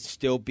wanting to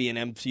still be an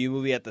MCU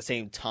movie at the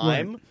same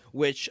time,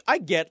 which I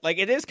get. Like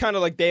it is kind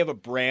of like they have a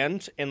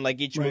brand, and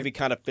like each movie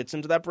kind of fits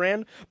into that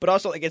brand, but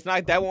also like it's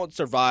not that won't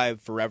survive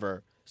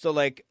forever. So,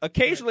 like,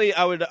 occasionally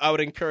I would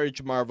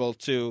encourage Marvel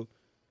to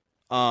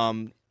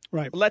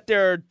let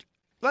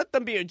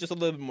them be just a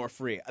little bit more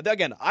free.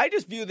 Again, I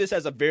just view this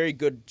as a very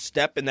good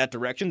step in that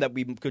direction that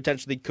we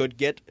potentially could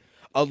get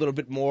a little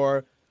bit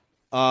more,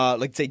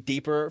 like, say,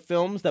 deeper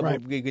films that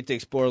we get to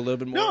explore a little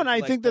bit more. No, and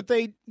I think that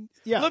a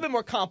little bit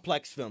more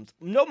complex films.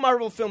 No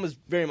Marvel film is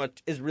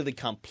really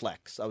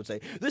complex, I would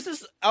say.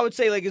 Is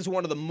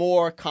one of the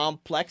more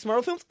complex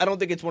Marvel films. I don't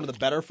think it's one of the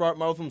better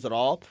Marvel films at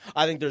all.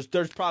 I think there's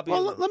probably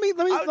let me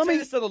say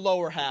this to the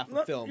lower half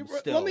of films.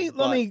 Still, let me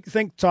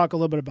talk a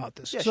little bit about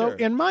this. Yeah, so sure.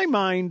 In my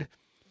mind,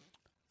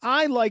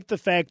 I like the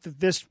fact that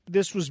this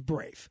was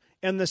brave.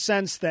 in the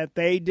sense that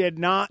they did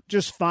not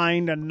just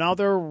find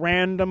another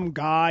random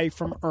guy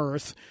from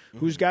Earth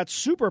who's got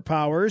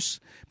superpowers,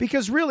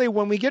 because really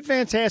when we get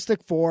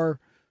Fantastic Four,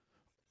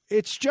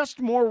 it's just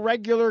more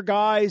regular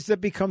guys that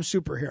become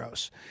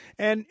superheroes.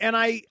 And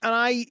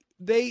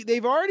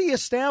they've already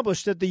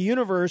established that the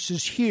universe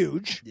is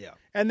huge,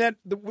 and that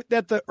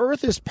the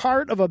Earth is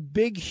part of a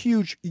big,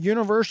 huge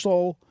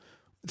universal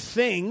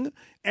thing,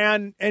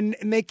 and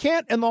they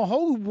can't, and the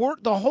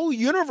whole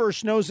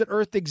universe knows that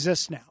Earth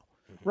exists now,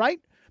 right?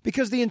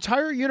 Because the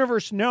entire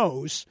universe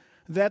knows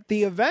that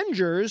the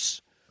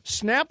Avengers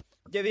snapped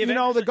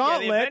the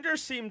gauntlet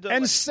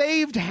and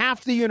saved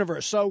half the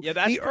universe. So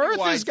the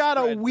Earth has got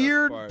a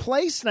weird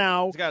place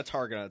now. It's got a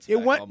target on its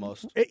back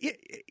almost.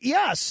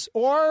 Yes,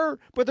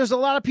 but there's a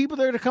lot of people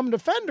there to come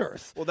defend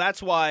Earth. Well,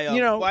 that's why.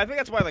 Well, I think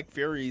that's why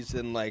Furies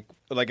and like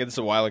it's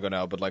a while ago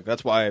now, but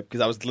that's why, because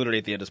I was literally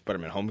at the end of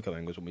Spider-Man: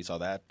 Homecoming was when we saw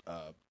that.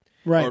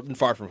 Right. Or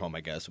Far From Home, I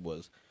guess it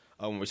was.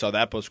 When we saw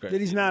that post-credit. That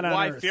he's not on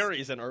Earth. Why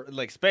Fury's in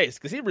space?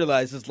 Because he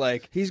realizes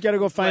he's got to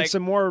go find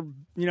some more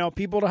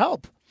people to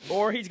help.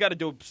 Or he's got to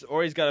do,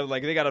 or he's got to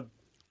they got to.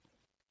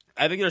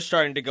 I think they're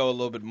starting to go a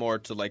little bit more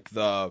to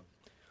the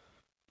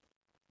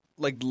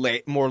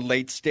more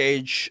late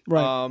stage,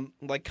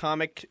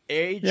 comic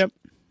age,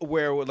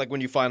 where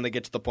when you finally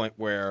get to the point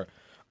where.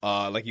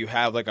 You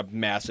have a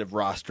massive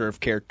roster of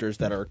characters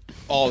that are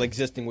all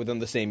existing within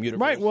the same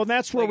universe. Right. Well,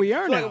 that's where we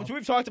are now.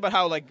 We've talked about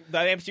how the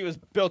MCU has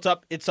built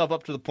itself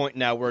up to the point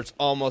now where it's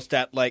almost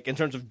at in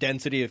terms of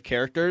density of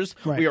characters,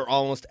 we are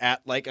almost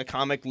at a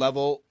comic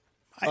level.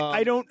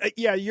 I don't.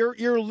 Yeah,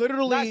 you're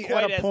literally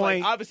at a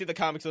point. Obviously, the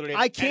comics literally.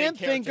 I can't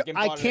think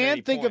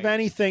of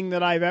anything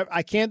that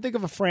I can't think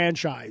of a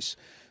franchise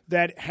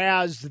that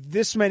has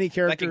this many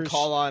characters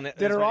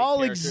that are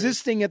all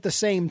existing at the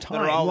same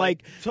time. They're all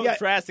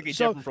drastically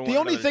different from one another. The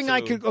only thing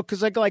I could,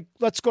 because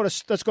let's go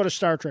to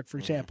Star Trek, for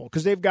example,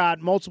 because they've got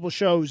multiple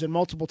shows and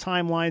multiple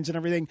timelines and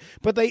everything,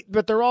 but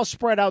they're all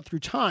spread out through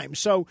time.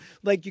 So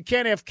you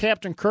can't have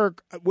Captain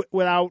Kirk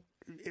without,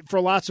 for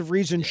lots of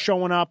reasons,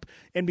 showing up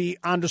and be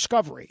on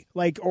Discovery,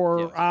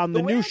 on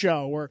the new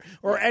show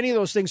or any of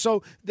those things.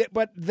 So,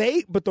 but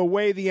the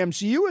way the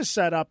MCU is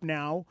set up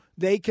now,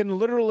 they can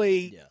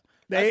literally. Yeah.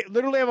 They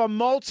literally have a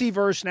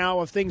multiverse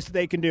now of things that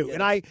they can do.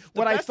 Yeah. And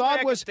what I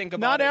thought was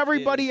not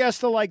everybody has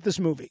to like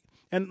this movie.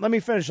 And let me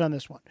finish on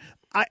this one.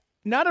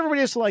 Not everybody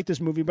has to like this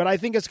movie, but I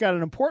think it's got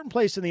an important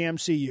place in the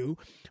MCU.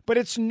 But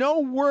it's no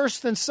worse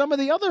than some of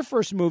the other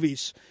first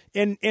movies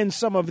in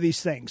some of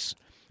these things.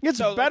 It's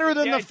better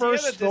than the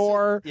first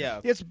Thor.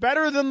 It's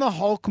better than the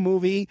Hulk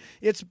movie.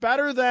 It's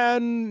better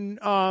than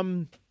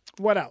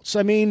what else?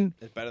 I mean,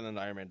 it's better than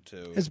Iron Man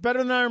 2. It's better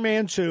than Iron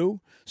Man 2.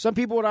 Some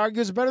people would argue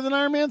it's better than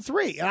Iron Man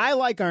 3. And I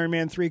like Iron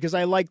Man 3 because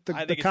I like the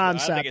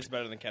concept. I think it's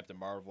better than Captain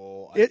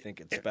Marvel. I think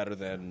it's better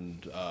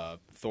than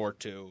Thor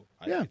 2.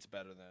 I think it's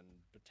better than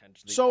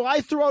potentially. So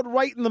I throw it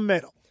right in the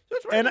middle.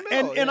 And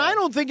I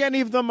don't think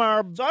any of them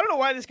are. So I don't know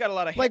why this got a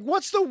lot of hate.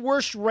 What's the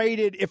worst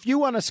rated? If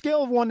you on a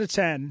scale of 1 to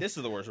 10, this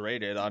is the worst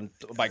rated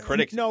by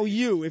critics. No,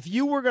 if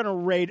you were going to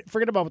rate,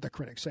 forget about what the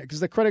critics say,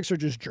 because the critics are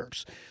just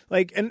jerks.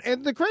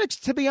 And the critics,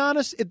 to be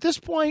honest, at this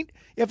point,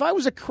 if I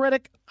was a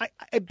critic,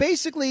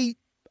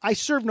 I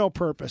serve no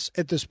purpose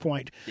at this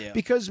point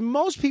because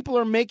most people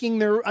are making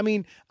their. I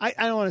mean, I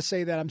don't want to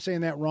say that. I'm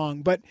saying that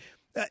wrong, but.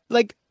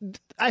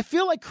 I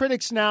feel like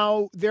critics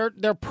now they're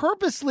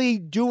purposely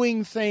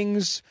doing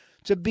things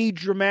to be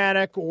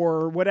dramatic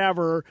or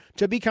whatever,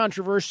 to be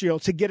controversial,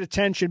 to get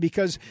attention,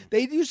 because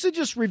they used to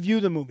just review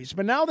the movies,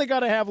 but now they got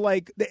to have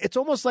it's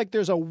almost like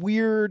there's a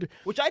weird,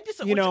 which I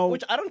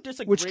don't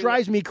disagree, which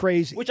drives me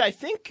crazy. Which I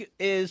think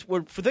is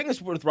the thing is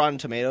with Rotten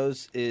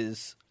Tomatoes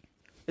is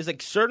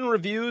certain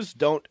reviews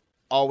don't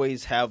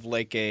always have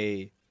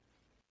a.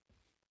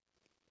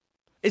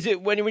 Is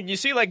it when you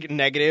see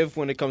negative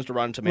when it comes to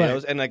Rotten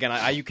Tomatoes? Right. And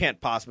again, you can't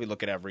possibly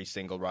look at every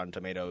single Rotten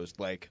Tomatoes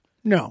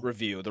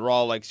review. They're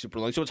all super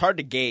long, so it's hard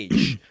to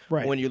gauge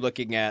when you're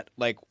looking at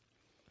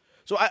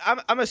So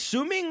I'm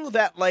assuming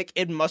that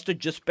it must have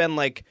just been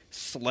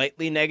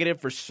slightly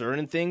negative for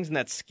certain things, and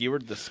that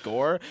skewered the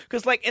score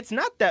because it's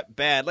not that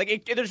bad.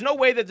 There's no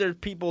way that there's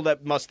people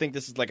that must think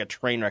this is a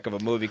train wreck of a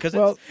movie because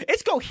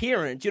it's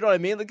coherent. You know what I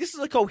mean? This is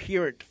a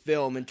coherent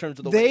film in terms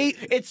of the way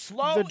it's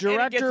slow. The director,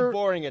 and it gets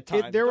boring at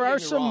times. There are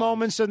some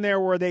moments in there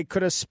where they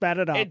could have sped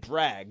it up. It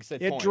drags.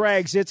 It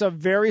drags. It's a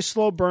very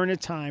slow burn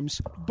at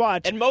times,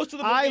 but most of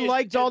the movie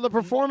liked all the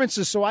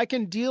performances, so I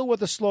can deal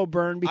with a slow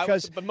burn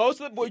because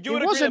most of it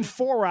wasn't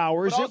 4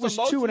 hours. But it was 2.5.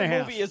 Most of the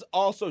movie is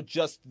also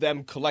just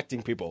them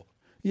collecting people.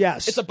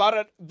 Yes. It's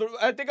about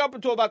I think up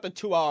until about the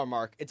 2-hour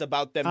mark, it's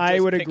about them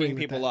just picking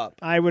people up.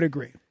 I would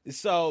agree.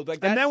 So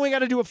and then we got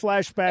to do a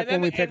flashback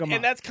when we pick them up.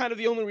 And that's kind of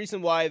the only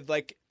reason why,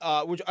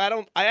 which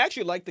I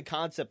actually like the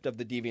concept of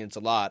the Deviants a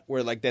lot,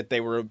 where that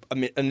they were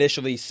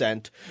initially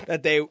sent,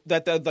 that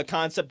the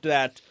concept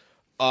that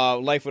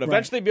life would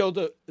eventually be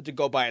able to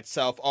go by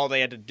itself. All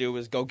they had to do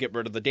was go get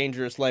rid of the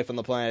dangerous life on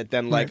the planet.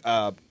 Then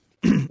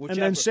and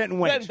then sit and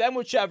wait. Then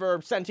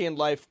whichever sentient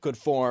life could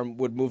form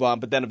would move on,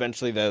 but then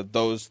eventually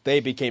they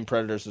became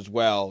predators as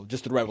well,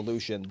 just through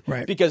evolution,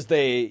 right? Because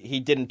he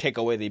didn't take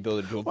away the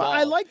ability to evolve. Well,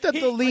 I like that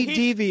the lead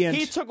deviant.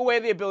 He took away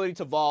the ability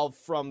to evolve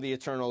from the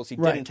Eternals. He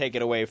didn't take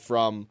it away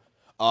from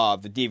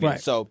the Deviants.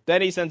 Right. So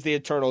then he sends the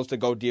Eternals to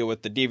go deal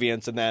with the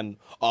Deviants, and then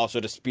also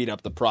to speed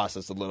up the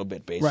process a little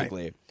bit,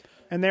 basically. Right.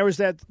 And there was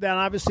that. Then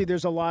obviously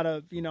there's a lot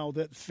of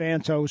that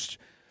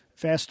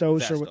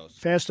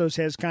Phastos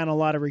has kind of a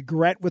lot of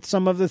regret with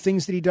some of the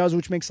things that he does,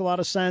 which makes a lot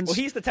of sense. Well,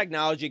 he's the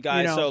technology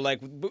guy, so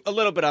like a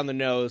little bit on the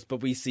nose,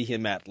 but we see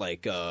him at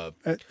like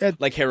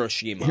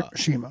Hiroshima,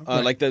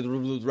 right. like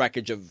the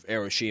wreckage of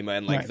Hiroshima,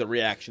 and like the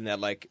reaction that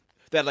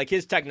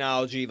his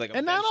technology, like,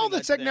 and not all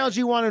the technology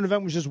he wanted to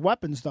invent was just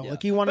weapons, though. Yeah.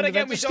 Like he wanted to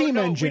invent the steam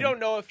engine. We don't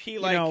know if he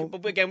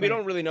but again, we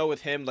don't really know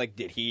with him. Like,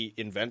 did he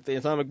invent the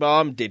atomic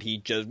bomb?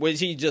 Was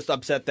he just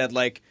upset that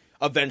like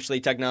eventually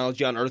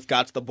technology on Earth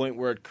got to the point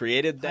where it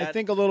created that? I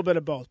think a little bit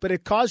of both, but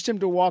it caused him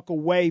to walk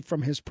away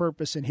from his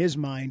purpose in his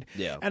mind.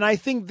 Yeah. And I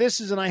think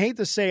and I hate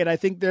to say it, I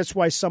think that's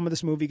why some of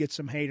this movie gets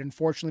some hate,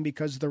 unfortunately,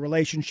 because of the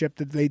relationship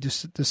that they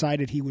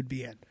decided he would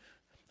be in.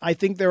 I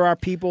think there are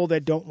people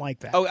that don't like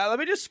that. Oh, let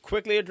me just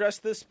quickly address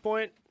this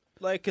point,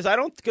 because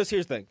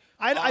here's the thing.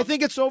 I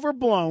think it's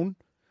overblown,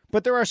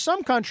 but there are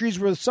some countries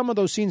where some of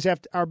those scenes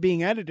are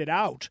being edited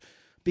out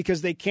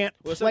because they can't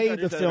play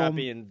the film.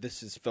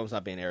 Film's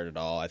not being aired at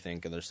all, I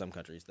think, and there's some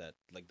countries that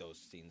like those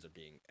scenes are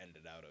being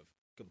edited out of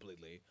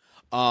completely.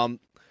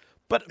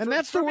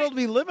 That's the world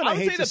we live in. I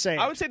hate to say it.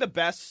 I would say the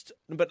best,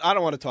 but I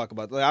don't want to talk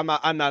about. Like,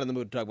 I'm not in the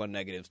mood to talk about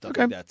negative stuff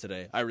like that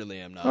today. I really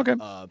am not. Okay,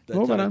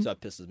 that stuff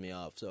pisses me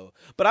off. So,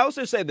 but I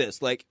also say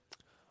this, like,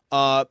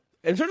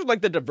 in terms of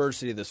like the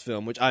diversity of this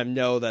film, which I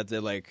know that they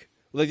like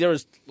there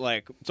was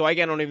like, so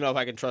again, I don't even know if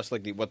I can trust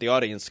like what the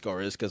audience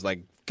score is, because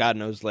like God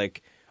knows,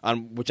 like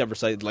on whichever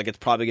site, like it's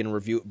probably getting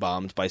review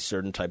bombed by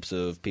certain types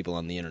of people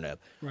on the internet.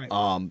 Right.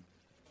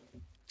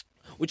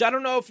 Which I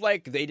don't know if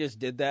like they just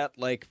did that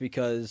like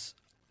because.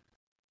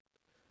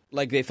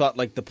 Like they thought,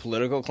 like the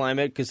political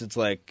climate, because it's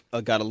like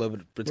got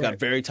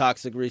very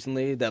toxic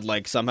recently. That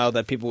like somehow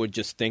that people would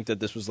just think that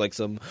this was like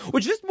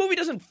which this movie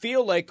doesn't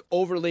feel like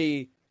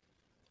overly,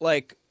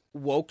 like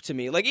woke to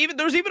me. Like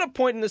there's even a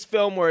point in this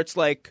film where it's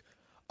like,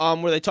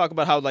 where they talk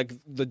about how like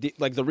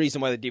the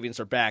reason why the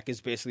Deviants are back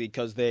is basically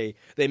because they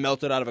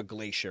melted out of a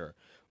glacier.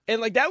 And,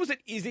 like, that was an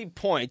easy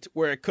point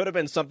where it could have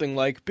been something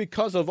like,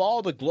 because of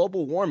all the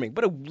global warming.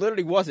 But it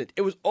literally wasn't.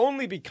 It was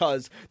only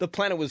because the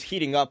planet was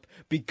heating up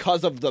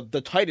because of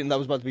the Titan that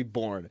was about to be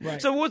born.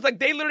 Right. So it was like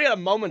they literally had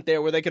a moment there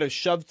where they could have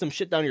shoved some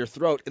shit down your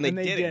throat, and they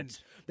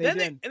didn't.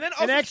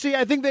 And actually,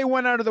 I think they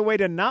went out of the way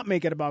to not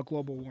make it about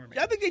global warming.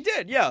 I think they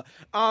did, yeah.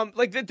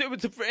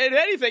 If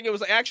anything, it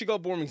was like, actually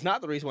global warming's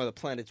not the reason why the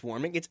planet's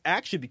warming. It's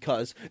actually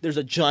because there's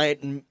a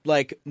giant,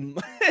 like,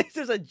 being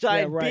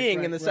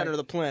in the center of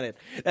the planet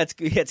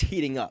that's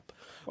heating up.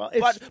 Well,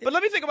 but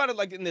let me think about it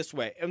like in this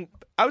way. And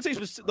I would say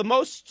the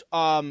most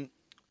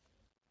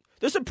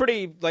there's some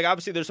pretty, like,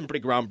 obviously there's some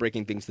pretty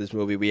groundbreaking things to this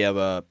movie. We have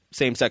a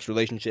same-sex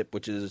relationship,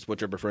 which is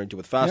what you're referring to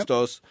with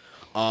Phastos.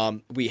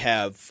 Yep. We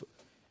have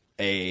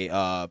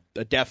a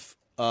deaf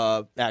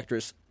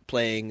actress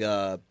playing.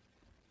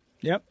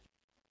 Yep.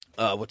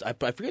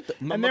 I forget.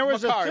 And there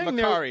was Makari, a thing.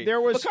 Makari. There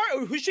was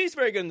Makari, she's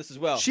very good in this as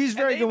well. She's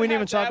very good. We didn't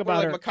even talk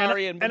about her.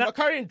 Makari and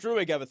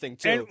Druig have a thing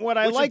too. And what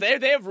I like,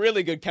 they have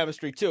really good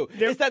chemistry too.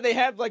 It's that they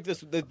have like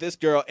this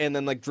girl and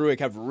then like Druig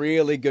have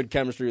really good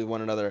chemistry with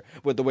one another,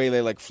 with the way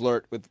they like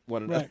flirt with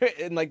one another,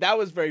 and like that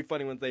was very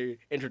funny when they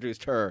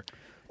introduced her.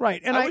 Right,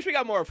 and I wish we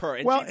got more of her.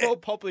 And she will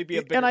hopefully be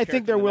a bigger. And I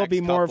think there will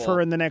be more couple. of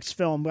her in the next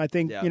film. I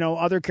think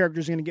other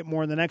characters are going to get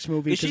more in the next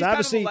movie because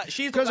obviously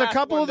because a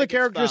couple of the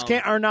characters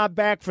are not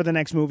back for the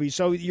next movie.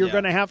 So you're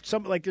going to have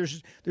some like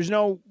there's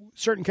no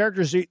certain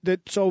characters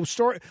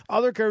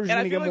other characters are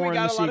going to get more in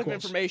the sequels. We got a lot of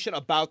information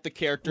about the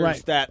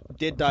characters that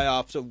did die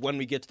off. So when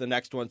we get to the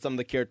next one, some of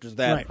the characters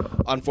that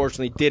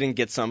unfortunately didn't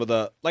get some of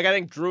the I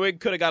think Druig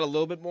could have got a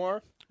little bit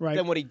more. Right.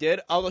 Than what he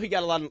did, although he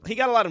got a lot in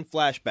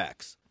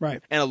flashbacks,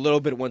 right, and a little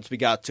bit once we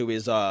got to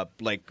his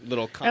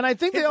little. And I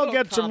think they all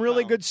get some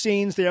really good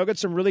scenes. They all get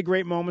some really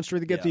great moments where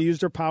they get to use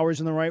their powers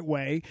in the right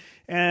way,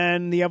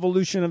 and the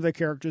evolution of the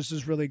characters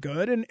is really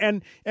good.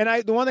 And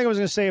the one thing I was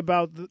going to say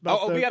about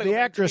the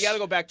actress, we got to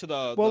go back to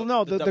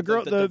the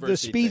girl, the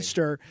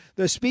speedster,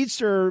 the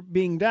speedster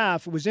being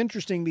deaf was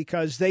interesting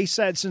because they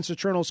said since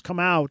Eternals come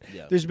out,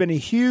 there's been a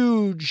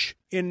huge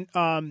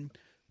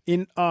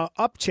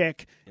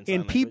uptick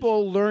in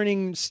people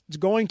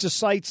going to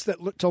sites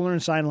to learn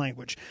sign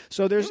language.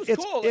 So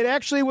it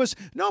actually was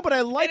but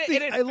I like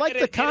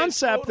the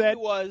concept that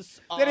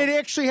it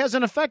actually has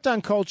an effect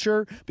on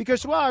culture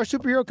because our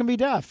superhero can be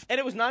deaf and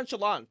it was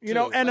nonchalant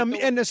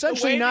and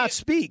essentially not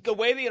speak. The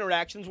way the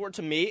interactions were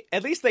to me,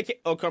 at least they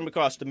come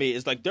across to me,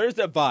 is like there's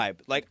a vibe.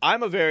 Like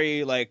I'm a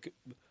very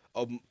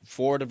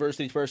for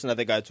diversity person. I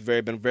think it's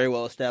been very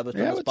well established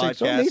on this podcast.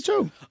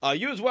 So. Me too.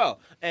 You as well,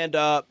 and.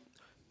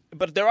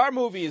 but there are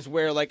movies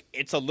where like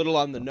it's a little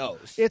on the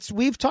nose.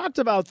 We've talked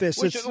about this,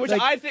 which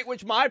I think,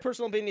 which my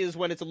personal opinion is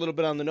when it's a little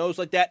bit on the nose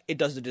like that, it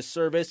does a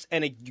disservice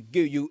and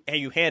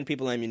you hand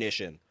people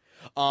ammunition.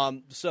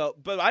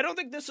 But I don't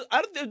think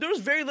there was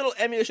very little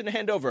ammunition to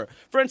hand over.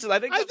 For instance, I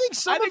think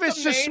some of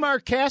it's just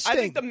smart casting. I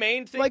think the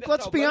main thing, like,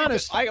 let's be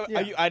honest.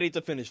 I need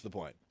to finish the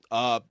point.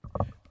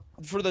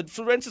 For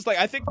instance, like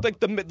I think like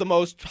the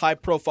most high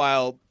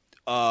profile,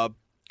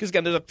 because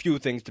again, there's a few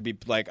things to be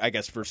like, I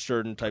guess, for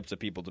certain types of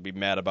people to be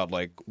mad about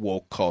like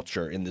woke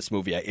culture in this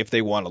movie if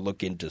they want to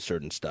look into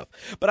certain stuff.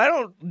 But I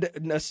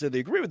don't necessarily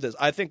agree with this.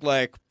 I think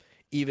like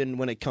even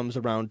when it comes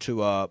around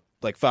to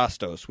like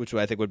Fastos, which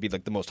I think would be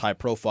like the most high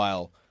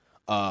profile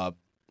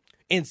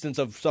instance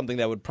of something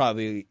that would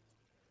probably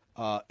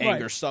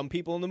anger some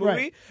people in the movie.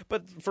 Right.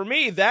 But for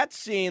me,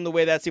 the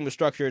way that scene was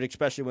structured,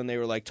 especially when they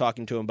were like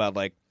talking to him about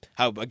like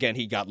how, again,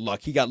 he got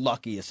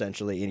lucky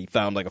essentially, and he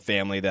found like a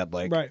family that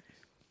like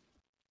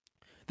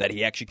that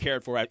he actually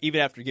cared for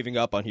even after giving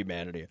up on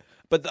humanity.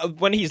 But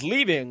when he's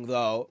leaving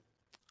though,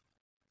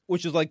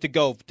 which is like to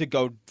go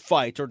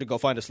fight or to go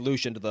find a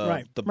solution to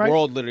the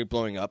world literally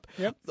blowing up.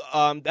 Yep.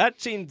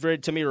 That scene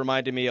to me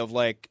reminded me of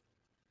like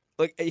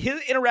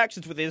his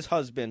interactions with his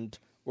husband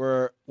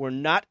were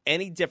not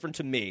any different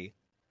to me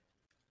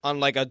on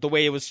like the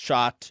way it was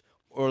shot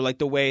or like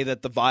the way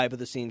that the vibe of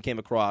the scene came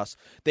across.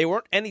 They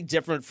weren't any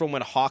different from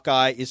when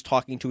Hawkeye is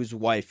talking to his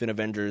wife in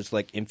Avengers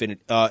like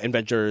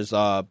Avengers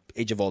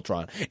Age of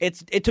Ultron.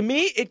 To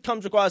me it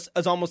comes across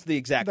as almost the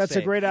exact same. That's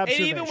a great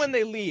observation. And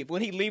even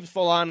when he leaves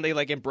full on, they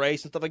like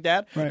embrace and stuff like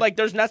that. Right. Like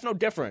that's no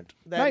different.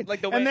 Right.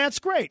 Like the way, and that's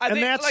great. I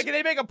think, that's like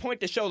they make a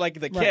point to show like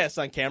the kiss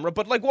on camera,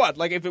 but like what?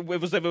 Like if it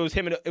was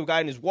him and a guy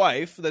and his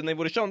wife, then they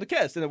would have shown the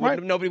kiss, and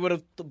nobody would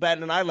have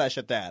batted an eyelash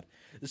at that.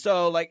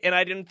 So like, and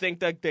I didn't think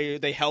that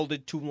they held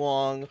it too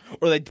long,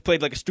 or they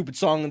played like a stupid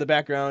song in the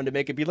background to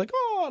make it be like,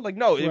 oh, like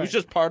no, it was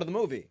just part of the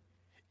movie.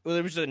 Well,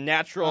 it was just a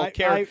natural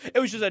it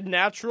was just a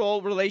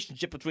natural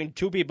relationship between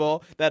two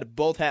people that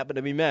both happened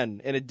to be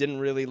men, and it didn't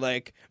really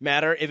like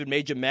matter if it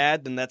made you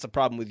mad. Then that's a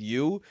problem with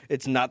you.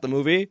 It's not the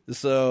movie.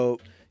 So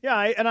yeah,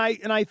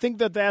 I think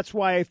that's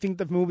why I think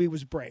the movie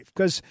was brave,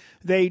 because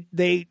they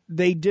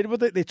did what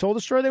they told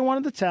the story they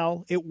wanted to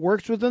tell. It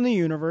works within the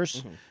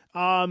universe.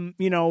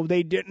 Mm-hmm.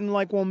 They didn't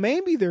like, well,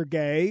 maybe they're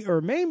gay,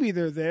 or maybe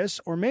they're this,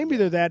 or maybe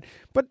they're that.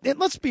 But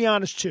let's be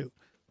honest too.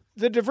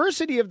 The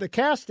diversity of the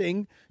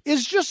casting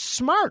is just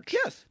smart.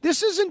 Yes.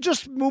 This isn't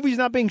just movies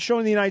not being shown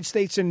in the United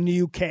States and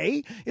the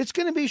UK. It's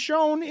going to be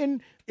shown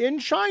in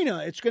China.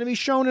 It's going to be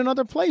shown in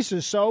other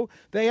places. So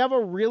they have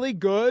a really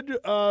good,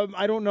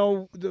 I don't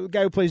know, the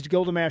guy who plays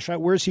Gilgamesh,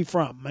 where's he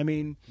from? I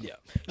mean... Yeah.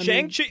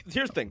 Shang-Chi,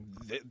 here's the thing.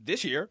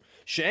 This year,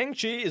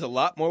 Shang-Chi is a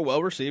lot more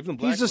well-received than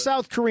Black Widow. He's a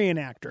South Korean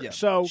actor. Yeah.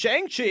 So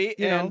Shang-Chi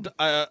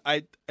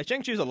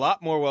Shang-Chi is a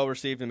lot more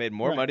well-received and made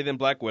more money than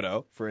Black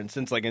Widow, for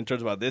instance, like in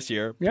terms of this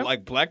year. Yep.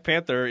 Like Black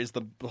Panther is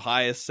the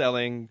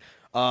highest-selling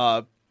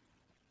solo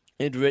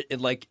movie in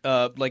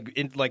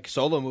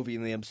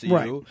the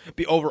MCU,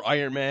 be over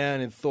Iron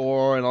Man and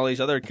Thor and all these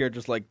other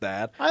characters like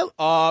that.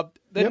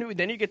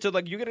 Then you get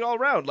to you get it all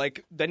around.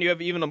 Like then you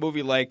have even a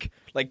movie like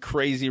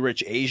Crazy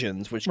Rich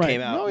Asians, which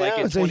came out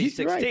in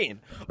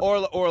 2016,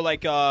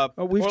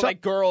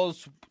 like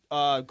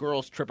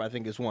Girls Trip, I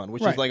think is one,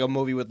 which is like a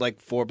movie with like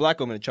 4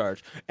 black women in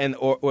charge, and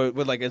or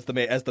with like as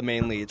the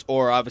main leads,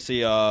 or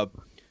obviously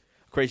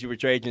Crazy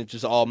Rich Asians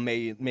is all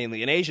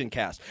mainly an Asian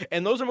cast.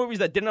 And those are movies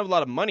that didn't have a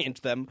lot of money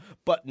into them,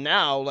 but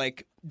now,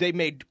 like, they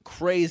made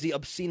crazy,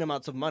 obscene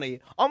amounts of money,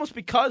 almost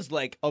because,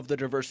 like, of the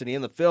diversity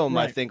in the film,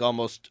 I think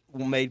almost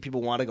made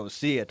people want to go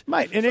see it.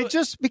 Right, and it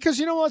just, because,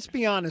 let's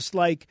be honest,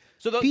 like,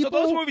 so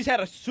those movies had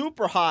a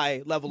super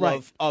high level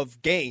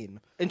of gain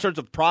in terms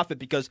of profit,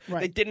 because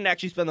they didn't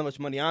actually spend that much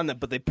money on them,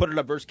 but they put a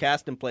diverse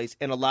cast in place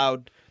and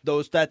allowed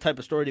that type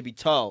of story to be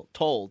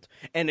told,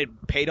 and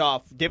it paid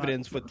off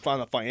dividends on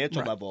a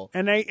financial level.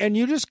 And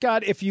you just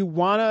got, if you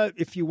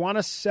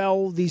wanna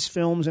sell these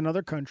films in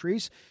other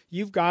countries,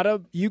 you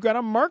gotta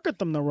market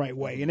them the right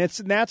way, and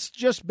that's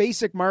just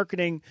basic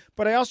marketing.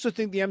 But I also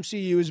think the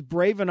MCU is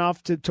brave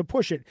enough to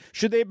push it.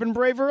 Should they have been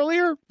brave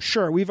earlier?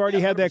 Sure, we've already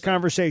had that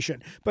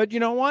conversation. But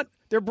you know what?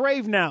 They're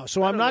brave now,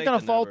 so I'm not going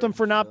to fault them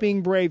for not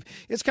being brave.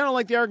 It's kind of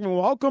like the argument,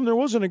 well, how come there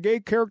wasn't a gay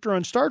character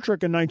on Star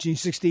Trek in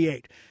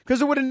 1968? Because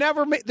it would have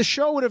never the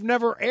show would have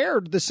never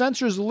aired. The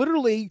censors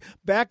literally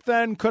back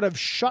then could have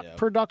shut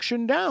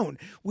production down.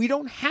 We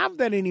don't have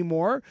that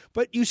anymore,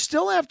 but you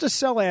still have to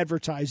sell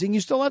advertising. You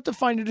still have to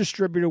find a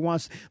distributor who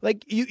wants,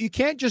 like, you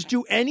can't just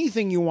do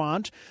anything you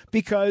want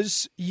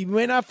because you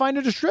may not find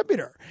a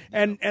distributor.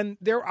 And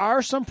there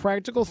are some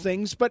practical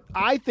things, but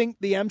I think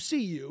the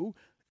MCU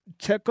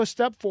took a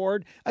step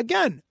forward.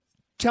 Again,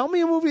 tell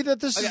me a movie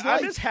that this is like.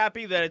 I'm just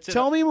happy that it's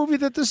Tell me a movie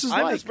that this is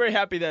like. I'm just very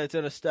happy that it's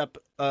in a step.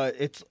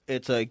 It's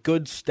a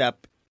good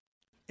step.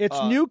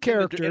 It's new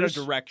characters. In a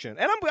direction.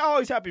 And I'm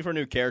always happy for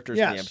new characters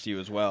in the MCU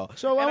as well.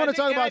 So I want to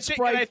talk about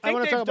Sprite. I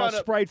want to talk about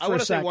Sprite for a second. I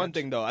want to say one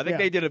thing, though. I think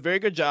they did a very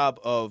good job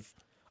of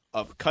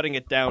cutting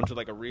it down to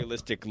like a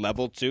realistic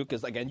level too,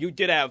 because again, you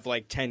did have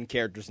like 10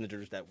 characters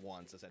introduced at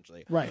once,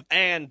 essentially, right?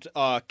 And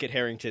Kit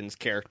Harington's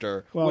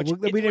character. Well, we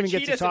didn't even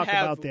get to talk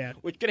about that.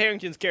 Which Kit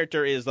Harington's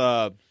character is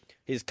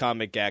his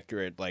comic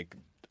accurate, like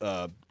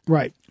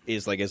right.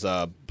 Is like his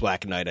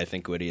Black Knight, I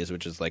think what he is,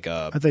 which is like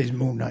a. I think he's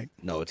Moon Knight.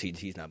 No,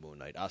 he's not Moon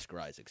Knight. Oscar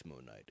Isaac's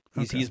Moon Knight.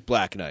 He's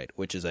Black Knight,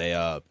 which is a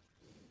I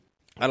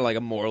don't know, like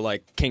a more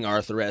like King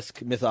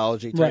Arthur-esque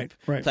mythology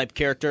type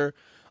character.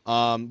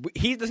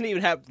 He doesn't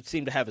even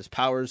seem to have his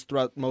powers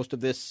throughout most of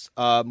this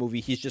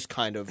movie. He's just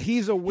kind of he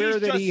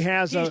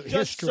has a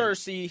history.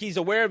 Cersei. He's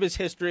aware of his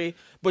history,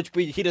 which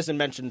he doesn't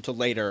mention until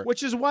later.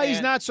 Which is why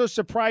he's not so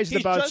surprised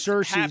about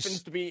Cersei. He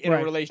happens to be in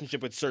a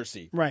relationship with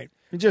Cersei. Right.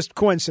 Just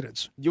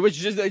coincidence.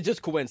 Which is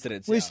just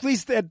coincidence. At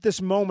least at this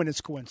moment,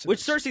 it's coincidence. Which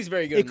Cersei's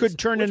very good. It could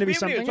turn into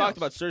something else. We talked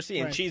about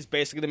Cersei, and she's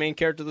basically the main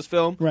character of this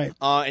film. Right.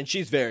 And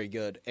she's very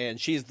good, and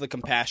she's the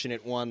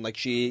compassionate one. Like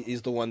she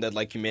is the one that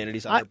like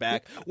humanity's on her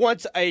back.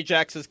 Once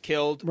Ajax is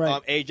killed,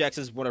 Ajax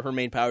is one of her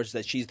main powers is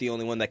that she's the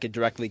only one that can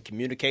directly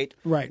communicate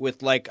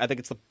with like I think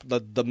it's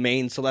the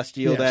main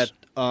celestial that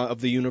of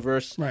the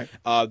universe. Right.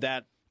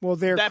 That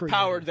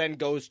power then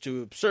goes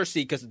to Cersei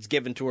because it's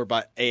given to her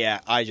by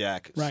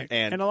Ajax. Right.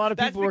 And a lot of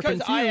people were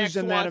confused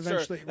in that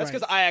eventually. That's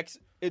because Ajax,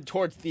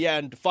 towards the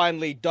end,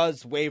 finally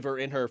does waver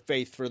in her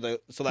faith for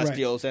the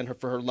Celestials and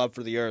for her love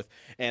for the Earth.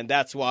 And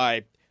that's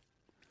why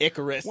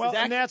Icarus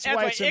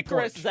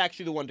Icarus is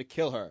actually the one to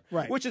kill her.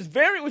 Right. Which is a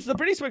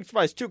pretty big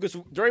surprise, too, because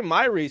during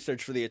my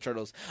research for the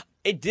Eternals,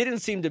 it didn't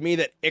seem to me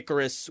that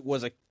Icarus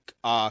was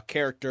a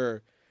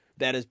character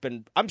that has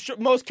been... I'm sure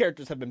most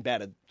characters have been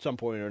bad at some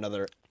point or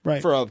another. Right.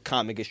 For a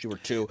comic issue or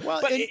two. Well,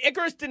 but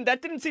Icarus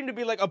didn't seem to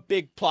be like a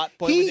big plot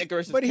point with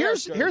Icarus. But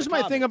here's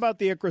my thing about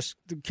the Icarus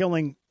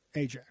killing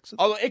Ajax.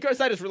 Although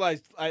Icarus, I just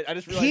realized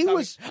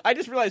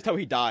how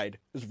he died. It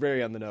was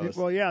very on the nose.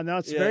 Well, yeah, no,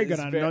 it's very good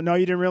on it. No,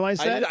 you didn't realize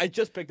that? I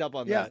just picked up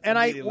on that. And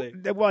I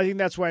think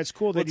that's why it's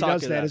cool that he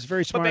does that. It's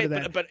very smart of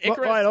that. But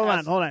Icarus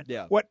hold on.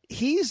 Yeah.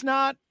 He's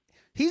not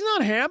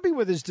happy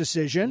with his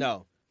decision.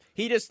 No.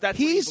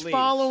 He's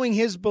following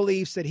his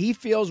beliefs that he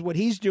feels what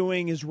he's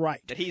doing is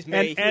right. That he's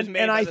made, and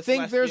I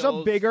think there's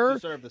a bigger,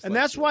 and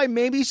that's why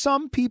maybe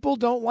some people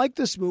don't like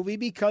this movie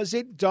because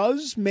it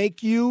does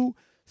make you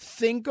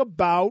think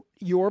about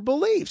your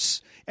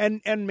beliefs.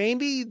 And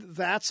maybe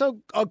that's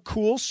a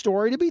cool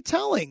story to be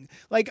telling.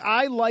 Like,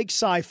 I like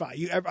sci-fi.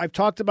 I've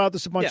talked about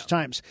this a bunch of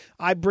times.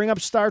 I bring up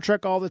Star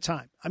Trek all the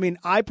time. I mean,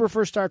 I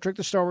prefer Star Trek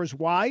to Star Wars.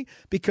 Why?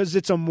 Because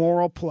it's a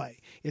moral play.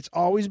 It's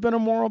always been a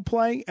moral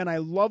play, and I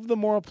love the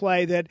moral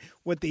play that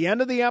at the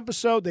end of the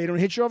episode, they don't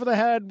hit you over the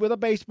head with a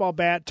baseball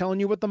bat telling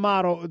you what the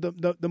motto,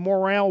 the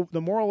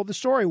moral of the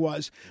story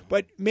was.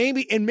 But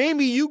maybe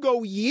you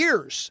go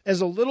years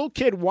as a little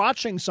kid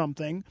watching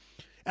something,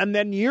 and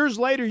then years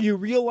later you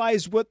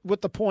realize what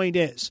the point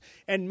is.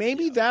 And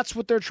maybe that's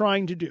what they're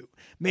trying to do.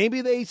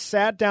 Maybe they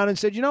sat down and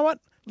said, you know what?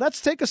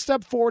 Let's take a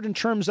step forward in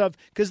terms of,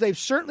 because they've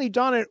certainly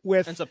done it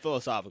with. It's a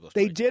philosophical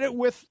story. They did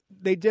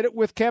it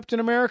with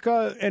Captain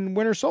America and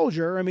Winter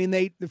Soldier. I mean,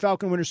 the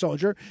Falcon Winter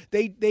Soldier.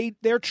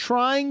 They're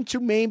trying to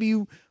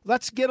maybe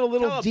let's get a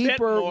little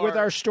deeper with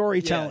our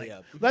storytelling.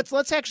 Yeah.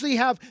 Let's actually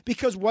have,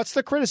 because what's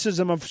the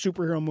criticism of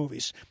superhero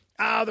movies?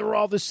 They're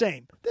all the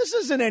same. This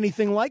isn't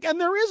anything like, and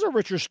there is a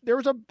richer.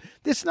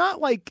 It's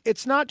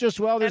not just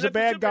there's a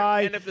bad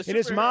guy, and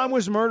his mom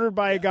was murdered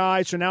by a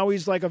guy, so now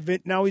he's like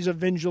he's a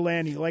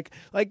vigilante. Like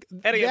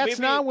that's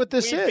not what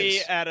this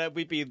is.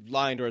 We'd be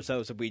lying to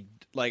ourselves if we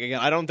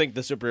again. I don't think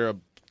the superhero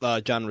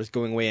genre is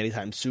going away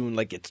anytime soon.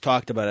 Like, it's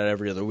talked about it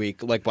every other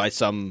week, like by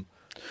some.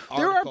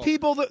 There are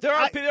people that there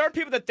are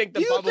people that think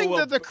the bubble will. Do you think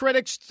that the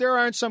critics? There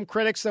aren't some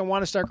critics that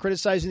want to start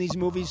criticizing these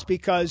movies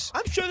because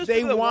I'm sure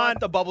they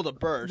want the bubble to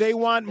burst. They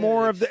want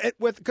more of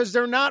because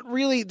they're not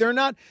really. They're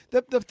not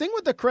the thing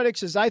with the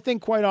critics is I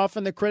think quite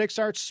often the critics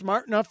aren't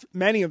smart enough.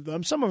 Many of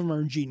them, some of them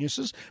are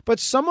geniuses, but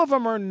some of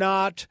them are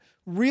not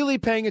really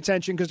paying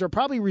attention because they're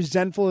probably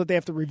resentful that they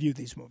have to review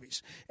these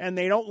movies and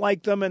they don't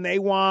like them and they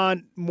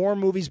want more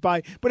movies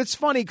by. But it's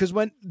funny because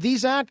when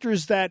these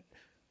actors that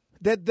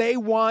they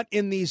want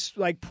in these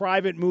like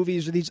private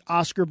movies or these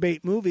Oscar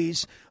bait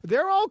movies,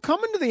 they're all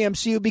coming to the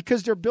MCU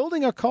because they're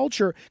building a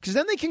culture, because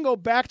then they can go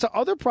back to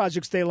other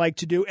projects they like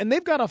to do, and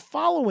they've got a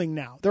following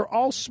now. They're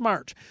all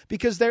smart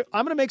because I'm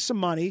going to make some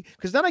money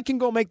because then I can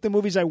go make the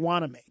movies I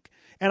want to make.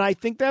 And I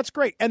think that's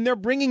great. And they're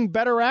bringing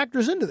better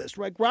actors into this.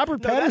 Like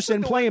Robert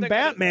Pattinson playing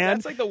Batman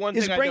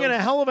is bringing a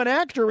hell of an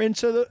actor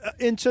into the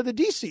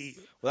DC.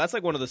 Well, that's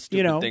like one of the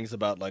stupid things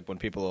about like when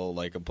people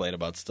like complain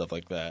about stuff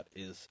like that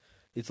is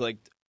it's like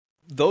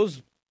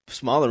those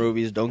smaller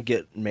movies don't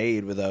get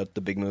made without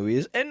the big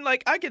movies, and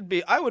like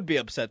I would be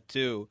upset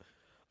too.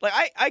 Like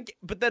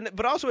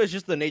but also it's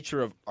just the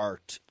nature of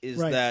art is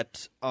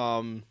that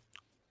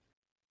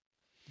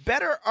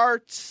better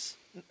art's,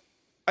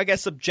 I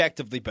guess,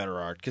 subjectively better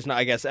art, because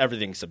I guess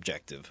everything's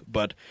subjective.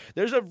 But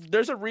there's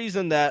a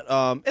reason that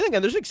and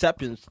again there's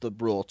exceptions to the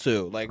rule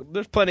too. Like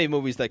there's plenty of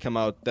movies that come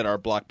out that are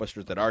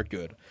blockbusters that aren't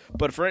good,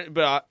 but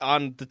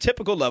on the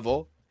typical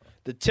level,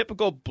 the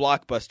typical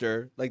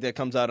blockbuster, like that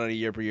comes out on a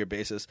year-per-year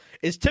basis,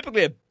 is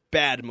typically a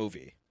bad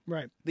movie.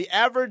 Right. The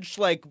average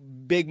like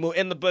big movie,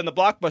 and the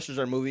blockbusters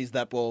are movies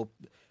that will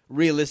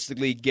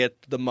realistically get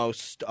the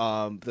most,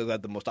 they'll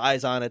have the most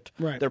eyes on it.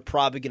 Right. They're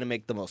probably going to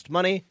make the most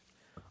money.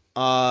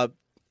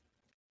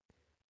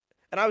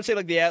 And I would say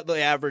like the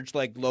average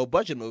like low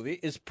budget movie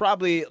is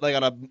probably like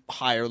on a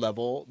higher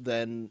level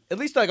than, at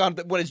least like on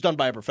when it's done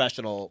by a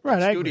professional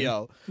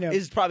studio,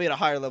 is probably at a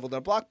higher level than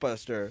a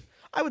blockbuster.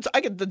 I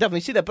could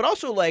definitely see that, but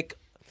also like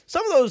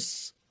some of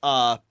those,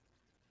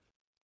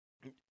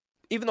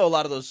 even though a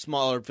lot of those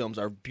smaller films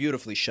are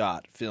beautifully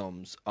shot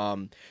films,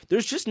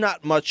 there's just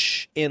not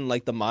much in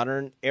like the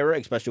modern era,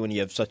 especially when you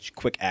have such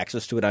quick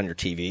access to it on your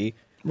TV.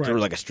 Right.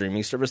 Through like a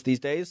streaming service these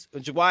days,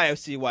 which is why I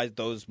see why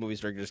those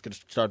movies are just going to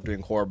start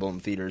doing horrible in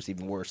theaters,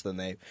 even worse than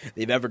they've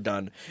ever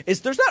done. Is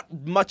there's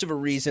not much of a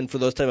reason for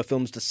those type of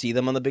films to see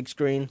them on the big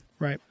screen,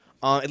 right?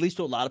 At least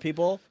to a lot of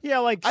people. Yeah,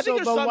 like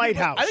The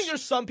Lighthouse. I think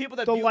there's some people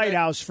that The view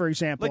Lighthouse, for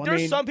example. Like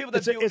there's some people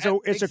that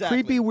it's a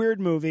creepy, weird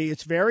movie.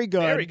 It's very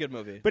good. Very good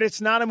movie. But it's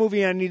not a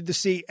movie I need to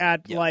see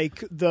at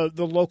like the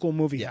local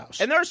movie house.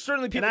 And there are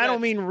certainly people. And I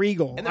don't mean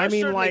Regal. I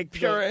mean like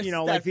purists,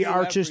 like the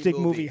artistic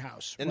movie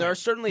house. And there are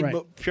certainly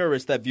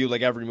purists that view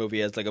like every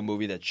movie as like a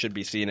movie that should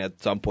be seen at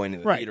some point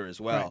in the theater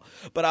as well.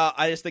 Right. But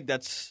I just think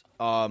that's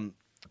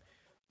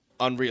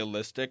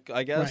unrealistic,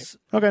 I guess.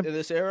 Right. Okay. In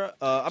this era,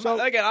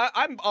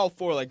 I'm all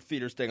for like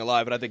theater staying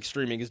alive, and I think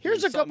streaming is.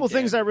 Here's a couple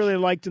things I really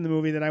liked in the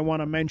movie that I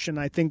want to mention.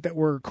 I think that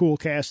were cool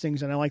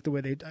castings, and I like the way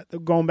they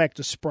going back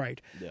to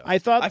Sprite. Yeah. I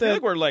feel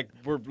like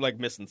we're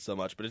missing so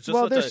much, but it's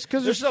just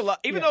there's a lot.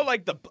 Even though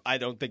like I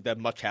don't think that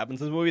much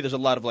happens in the movie. There's a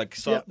lot of like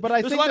but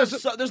I think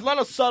there's a lot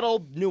of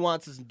subtle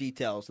nuances and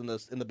details in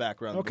the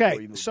background.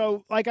 Okay,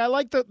 so like I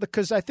like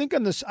because I think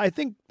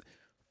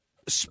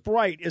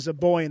Sprite is a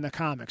boy in the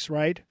comics,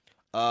 right?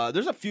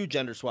 There's a few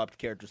gender swapped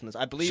characters in this.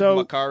 I believe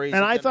Makari's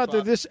and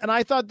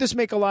I thought this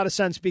make a lot of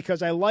sense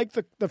because I like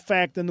the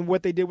fact and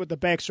what they did with the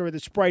backstory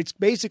that Sprite's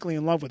basically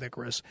in love with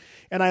Icarus,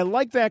 and I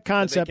like that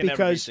concept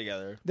because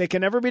they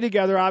can never be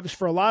together, obviously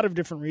for a lot of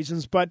different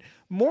reasons. But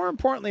more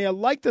importantly, I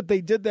like that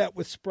they did that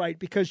with Sprite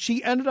because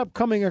she ended up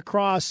coming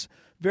across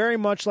very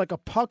much like a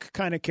Puck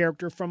kind of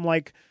character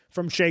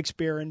from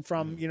Shakespeare and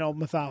from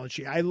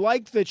mythology. I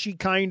liked that she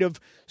kind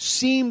of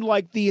seemed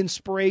like the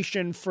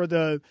inspiration for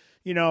the.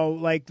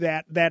 Like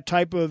that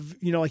type of,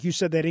 like you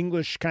said, that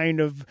English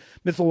kind of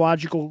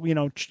mythological,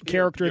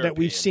 character that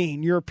we've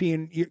seen,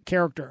 European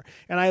character.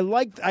 And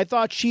I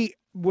thought she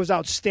was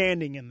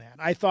outstanding in that.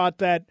 I thought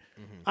that,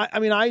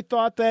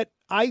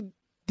 I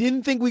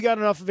didn't think we got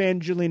enough of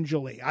Angelina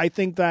Jolie. I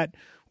think that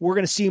we're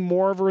going to see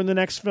more of her in the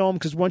next film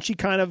because once she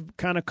kind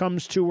of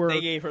comes to her,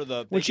 they gave her into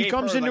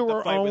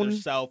her fight own with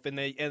herself, and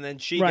then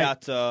she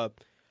got to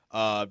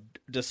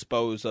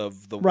dispose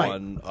of the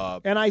one,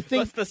 and I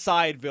think that's the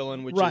side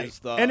villain, which is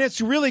the, and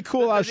it's really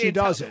cool how she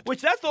does it.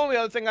 Which that's the only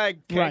other thing I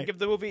can give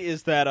the movie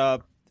is that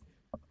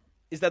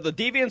the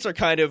deviants are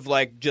kind of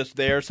like just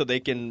there so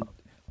they can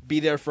be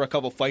there for a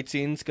couple fight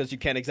scenes because you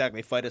can't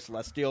exactly fight a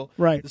Celestial,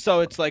 right? So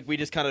it's like we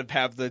just kind of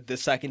have the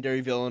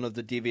secondary villain of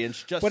the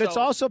deviants, it's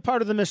also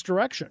part of the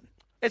misdirection.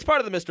 It's part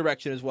of the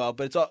misdirection as well,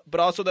 but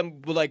also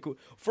them like,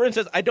 for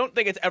instance, I don't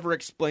think it's ever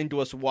explained to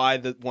us why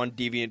the one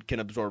deviant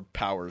can absorb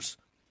powers.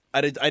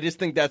 I just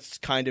think that's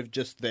kind of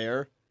just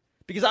there.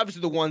 Because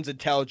obviously the one's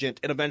intelligent,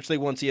 and eventually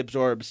once he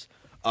absorbs...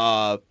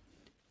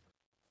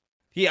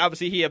 He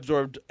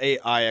absorbed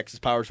Ix's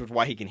powers, which is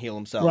why he can heal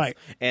himself. Right.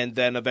 And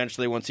then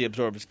eventually once he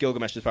absorbs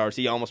Gilgamesh's powers,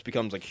 he almost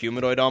becomes like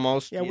humanoid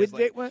almost. Yeah,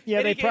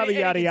 they probably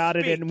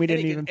yada-yada'd it, and we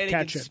didn't even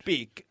catch it.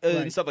 Speak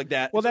and stuff like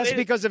that. Well, that's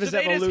because of his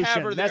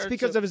evolution. That's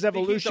because of his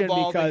evolution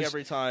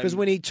because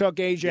when he took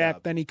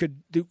Ajax, then he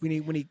could do... When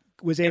he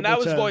was able to... And that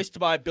was voiced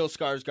by Bill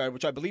Skarsgård,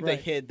 which I believe they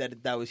hid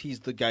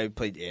he's the guy who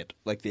played It,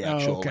 like the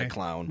actual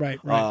clown.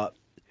 Right.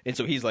 And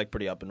so he's like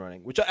pretty up and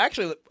running. Which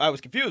actually I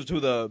was confused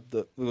who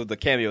the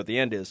cameo at the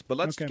end is. But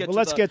let's get to that.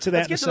 Let's get to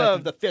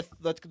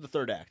the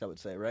third act. I would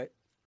say, right?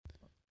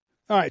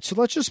 All right. So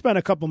let's just spend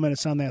a couple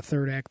minutes on that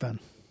third act then.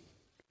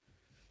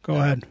 Go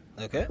ahead.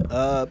 Okay.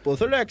 Well,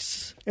 third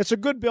act's it's a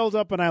good build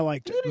up, and I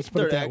liked it. Let's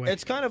put it that way.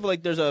 It's kind of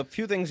like there's a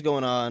few things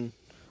going on.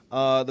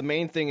 The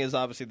main thing is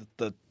obviously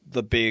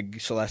the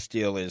big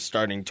Celestial is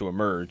starting to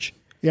emerge.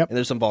 Yep. And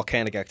there's some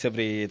volcanic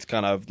activity. It's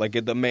kind of like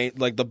the main,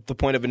 like the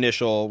point of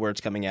initial where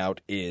it's coming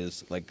out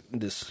is like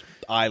this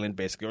island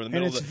basically, or the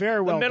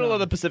middle,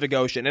 of the Pacific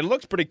Ocean. And it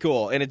looks pretty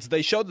cool. And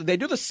they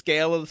do the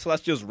scale of the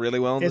Celestials really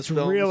well in this film.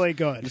 It's really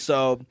good.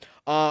 So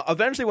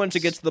eventually, once it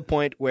gets to the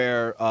point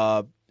where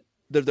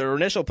their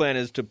initial plan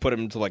is to put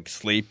him to like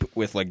sleep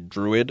with like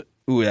Druid,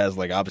 who has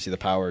like obviously the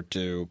power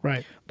to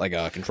like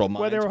control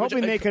minds. Well, they were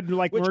hoping they could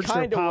like merge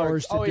their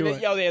powers to do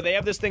it. Yeah, they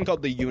have this thing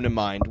called the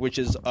Unimind, which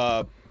is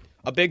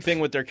a big thing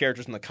with their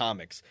characters in the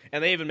comics,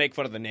 and they even make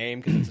fun of the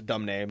name because it's a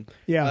dumb name.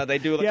 Yeah, they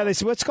do. They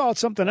say let's call it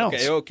something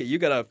else. Okay, you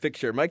gotta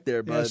fix your mic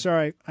there, bud. Yeah,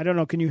 sorry, I don't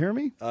know. Can you hear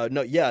me?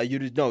 No, yeah, you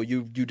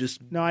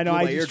just. No, I know.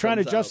 I was trying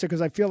to adjust it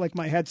because I feel like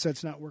my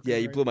headset's not working. Yeah,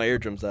 you blew my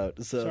eardrums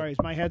out. So. Sorry, is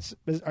my headset?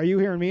 Are you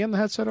hearing me in the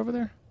headset over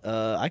there?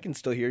 I can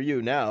still hear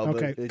you now.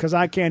 Okay, because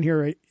I can't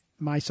hear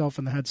myself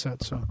in the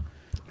headset. So.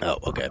 Oh,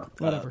 okay.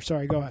 Whatever.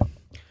 Sorry. Go ahead.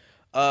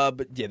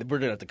 But yeah, we're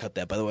gonna have to cut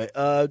that. By the way,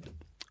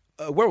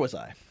 where was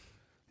I?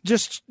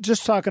 Just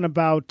talking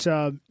about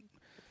the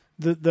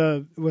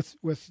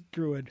with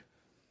Druid.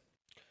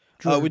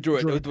 With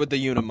Druid with the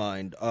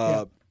Unimind.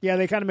 Yeah,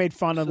 they kind of made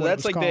fun of. So what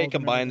that's it was like they called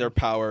combine their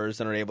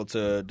powers and are able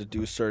to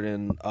do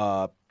certain.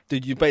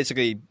 You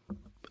basically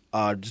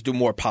just do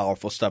more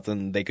powerful stuff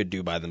than they could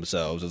do by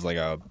themselves. It's like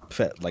a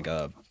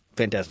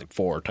Fantastic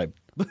Four type.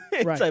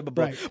 Type of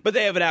book. Right. But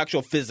they have an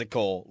actual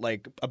physical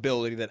like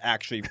ability that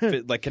actually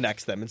like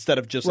connects them instead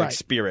of just like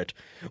spirit,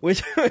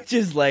 which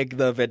is like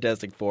the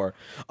Fantastic Four,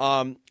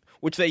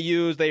 which they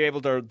use. They're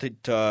able to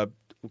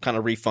kind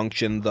of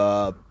refunction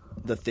the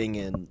thing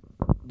in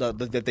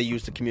that they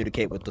use to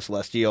communicate with the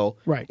Celestial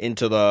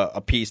into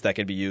a piece that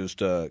can be used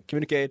to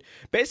communicate.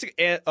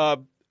 Basically,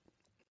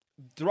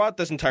 throughout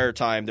this entire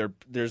time,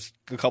 there's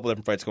a couple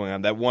different fights going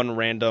on. That one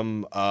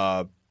random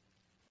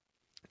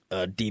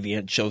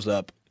deviant shows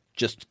up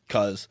just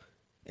because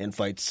and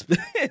fights.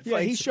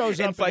 He shows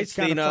up and fights it's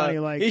kind of funny.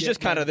 Like, he's just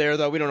kind of there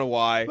though. We don't know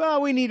why.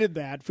 Well, we needed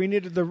that. We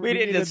needed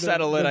to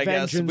settle it. I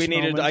guess we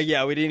needed.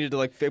 We needed to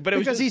like. But it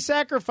was because he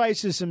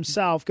sacrifices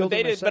himself.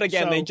 But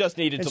again, they just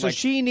needed to. So like,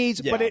 she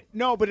needs. Yeah.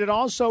 But it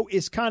also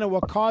is kind of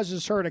what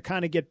causes her to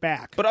kind of get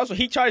back. But also,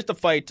 he tries to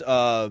fight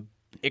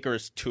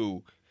Icarus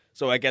too.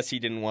 So I guess he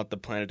didn't want the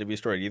planet to be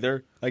destroyed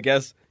either. I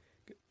guess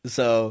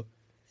so.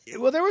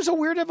 Well, there was a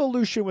weird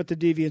evolution with the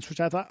Deviants, which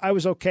I thought I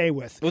was okay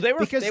with. Well, they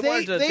weren't just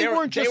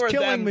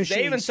killing machines.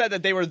 They even said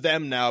that they were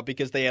them now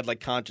because they had like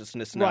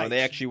consciousness now. Right.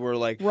 They actually were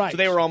like, right. So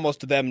they were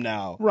almost them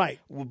now, right?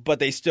 But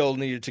they still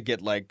needed to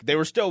get like they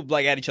were still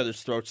like at each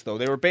other's throats though.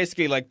 They were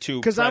basically like two.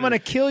 Because I'm going to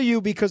kill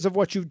you because of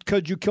what you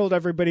killed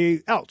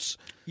everybody else.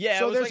 Yeah,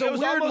 so there's a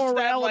weird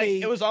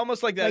morality. It was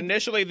almost like that.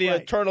 Initially, the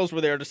Eternals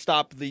were there to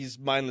stop these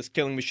mindless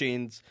killing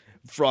machines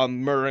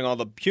from murdering all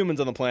the humans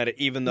on the planet,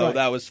 even though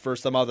that was for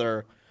some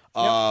other.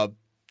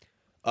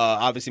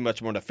 Obviously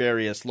much more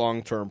nefarious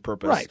long-term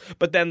purpose. Right.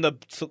 But then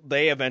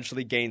they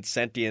eventually gained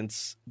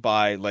sentience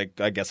by,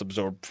 like, I guess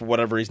absorb, for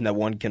whatever reason that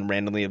one can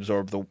randomly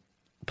absorb the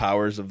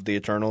powers of the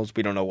Eternals.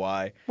 We don't know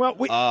why. Well,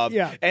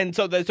 And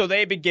so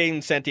they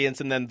began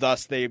sentience, and then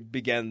thus they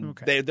began.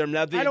 Okay. They're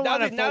now. I don't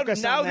want to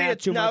focus on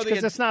that too much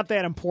because it's not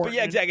that important. But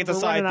yeah, exactly. It's a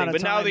side thing.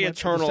 But now the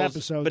Eternals.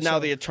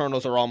 The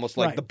Eternals are almost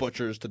like the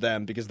butchers to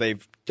them because they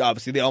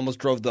almost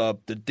drove the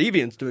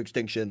Deviants to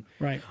extinction.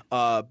 Right.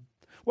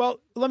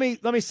 Well, let me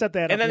set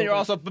that up. And then you're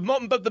also,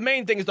 but the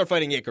main thing is they're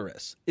fighting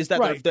Icarus. Is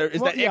that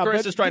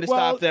Icarus is trying to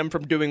stop them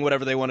from doing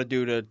whatever they want to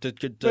do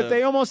to But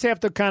they almost have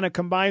to kind of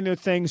combine their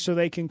things so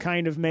they can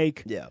kind of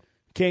make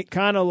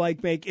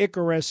make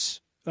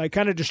Icarus. Like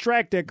kind of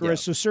distract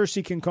Icarus so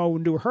Cersei can go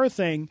and do her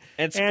thing.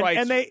 We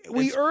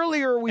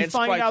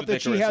find out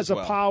that she has a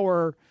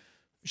power.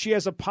 She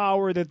has a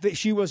power that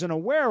she wasn't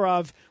aware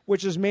of,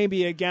 which is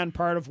maybe again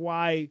part of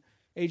why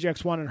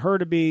Ajax wanted her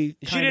to be.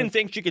 She didn't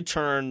think she could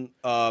turn.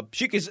 Her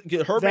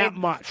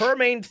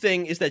main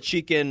thing is that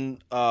she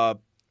can kind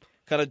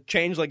of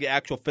change like the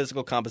actual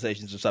physical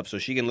compositions of stuff. So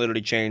she can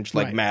literally change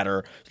like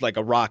matter, like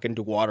a rock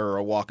into water or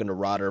a walk into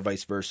rot or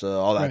vice versa,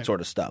 all that sort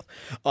of stuff.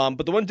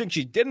 But the one thing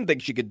she didn't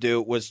think she could do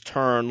was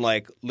turn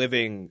like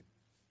living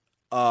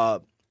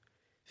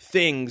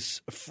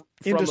things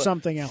into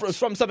something else,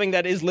 from something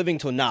that is living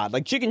to not.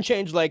 Like she can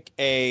change like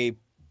a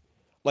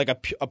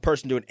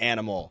person to an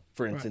animal,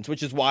 for instance,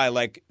 which is why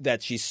like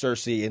that she's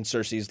Cersei, and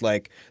Cersei's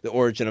like the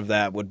origin of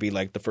that would be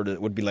like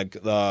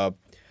the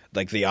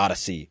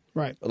Odyssey,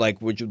 right?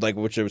 Which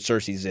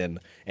Cersei's in,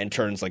 and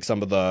turns like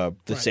some of the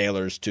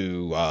sailors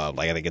to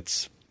like I think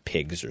it's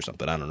pigs or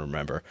something. I don't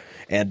remember.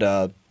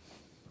 And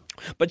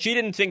but she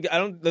didn't think.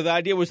 The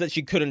idea was that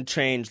she couldn't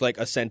change like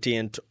a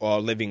sentient or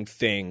living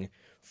thing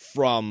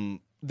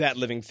from that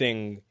living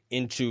thing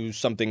into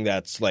something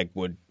that's like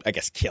would I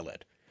guess kill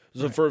it.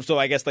 So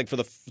I guess like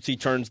she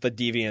turns the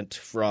deviant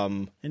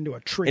from into a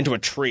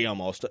tree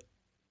almost.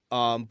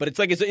 But it's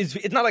like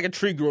it's not like a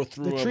tree grow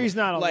through. The tree's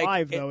not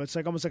alive though. It's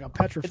like almost like a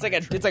petrified.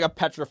 It's like a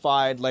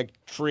petrified like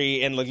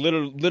tree, and like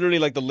literally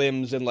like the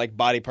limbs and like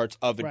body parts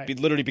of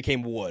it literally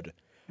became wood.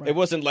 Right. It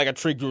wasn't like a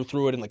tree grew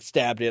through it and like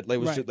stabbed it. Like,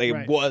 it was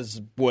it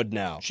was wood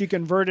now. She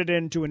converted it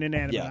into an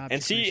inanimate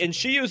object. And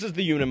she uses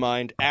the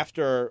Unimind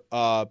after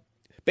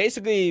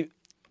basically.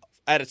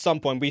 At some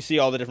point, we see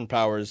all the different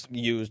powers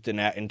used in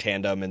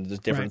tandem, and there's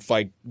different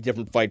fight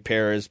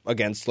pairs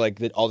against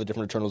like all the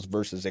different Eternals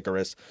versus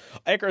Icarus.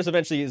 Icarus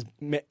eventually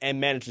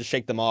managed to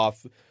shake them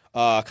off.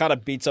 Kind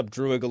of beats up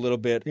Druig a little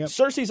bit. Yep.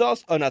 Cersei's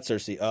also not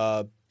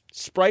Cersei.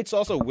 Sprite's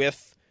also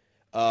with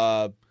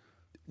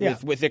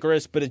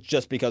Icarus, but it's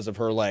just because of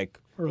her like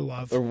her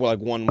love or like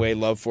one way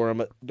love for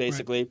him,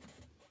 basically. Right.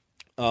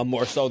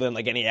 More so than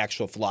like any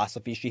actual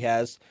philosophy she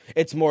has.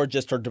 It's more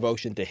just her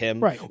devotion to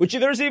him. Right. Which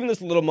there's even this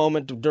little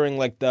moment during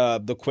like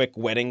the quick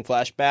wedding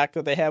flashback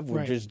that they have,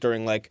 which is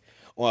during like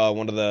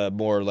one of the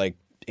more like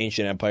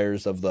ancient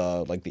empires of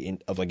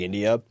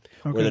India,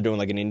 where they're doing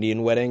like an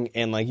Indian wedding,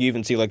 and like you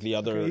even see like the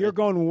other. Okay, you're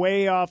going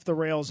way off the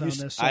rails on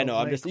this. So, I know.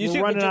 like,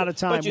 We're running out of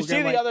time. But you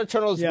see the other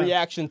turtles'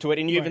 reaction to it,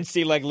 and you even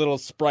see like little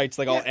sprites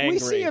like all angry. We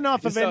see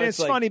enough of it. And it's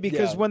like, funny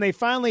because when they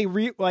finally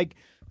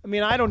I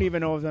mean, I don't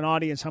even know of an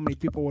audience how many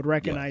people would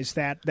recognize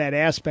that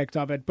aspect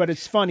of it. But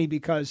it's funny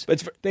because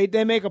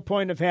they make a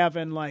point of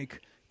having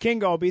like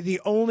Kingo be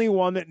the only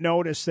one that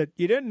noticed that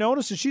you didn't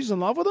notice that she's in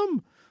love with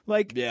him.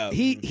 Like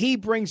he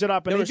brings it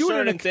up, and they do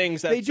it in a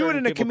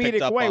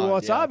comedic way. Well,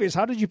 it's obvious.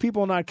 How did you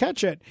people not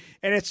catch it?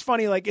 And it's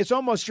funny, like it's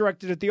almost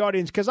directed at the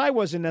audience because I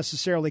wasn't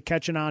necessarily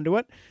catching on to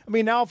it. I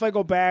mean, now if I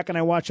go back and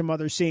I watch some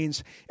other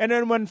scenes, and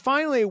then when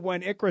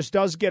Icarus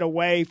does get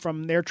away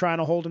from, they're trying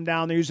to hold him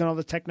down. They're using all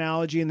the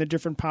technology and the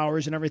different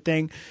powers and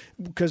everything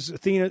because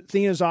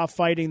Athena's off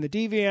fighting the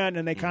Deviant,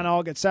 and they kind of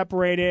all get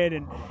separated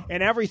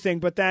and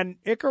everything. But then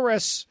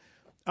Icarus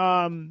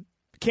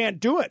can't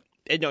do it.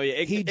 No,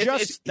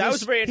 that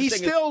was very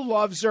interesting. He still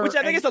loves her, which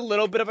I think is a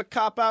little bit of a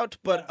cop out,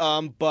 but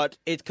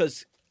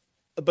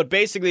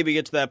basically we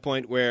get to that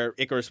point where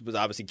Icarus was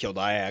obviously killed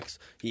Ajax.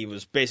 He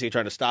was basically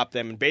trying to stop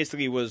them, and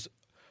basically was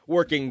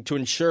working to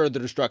ensure the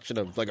destruction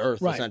of like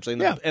Earth, essentially,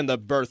 and the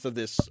birth of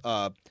this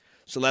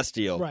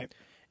Celestial. Right.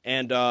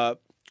 And but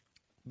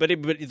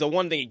the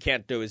one thing he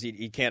can't do is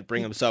he can't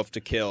bring himself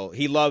to kill.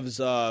 He loves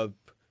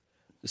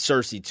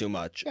Cersei too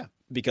much. Yeah.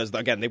 Because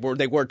again, they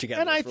were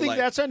together, and I think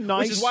that's a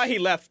nice. Which is why he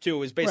left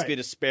too, is basically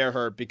to spare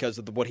her because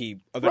of what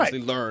he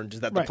eventually learned is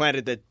that the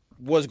planet that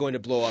was going to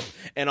blow up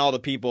and all the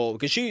people,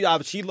 because she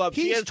loves. She has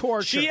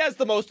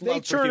the most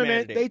love for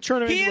humanity. They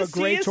turn him into a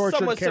great tortured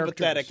somewhat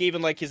character. Sympathetic,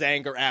 even like his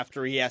anger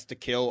after he has to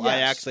kill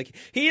Ajax. Like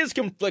he is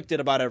conflicted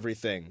about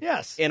everything.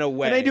 Yes, in a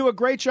way, and they do a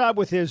great job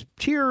with his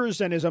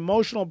tears and his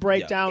emotional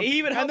breakdown.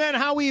 Yeah. Then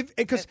how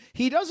because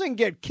he doesn't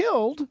get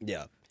killed.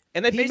 Yeah.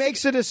 And then he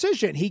makes a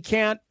decision. He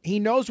can't. He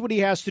knows what he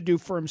has to do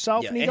for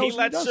himself, and he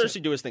lets Cersei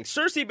do his thing.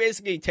 Cersei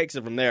basically takes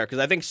it from there because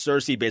I think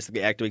Cersei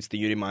basically activates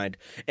the Unimind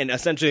and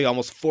essentially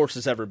almost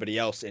forces everybody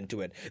else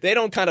into it. They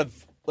don't kind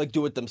of like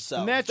do it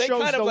themselves. And that they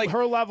shows kind of,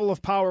 her level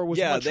of power was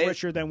much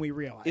richer than we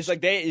realized. It's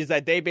like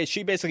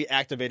she basically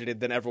activated it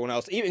than everyone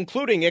else,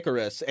 including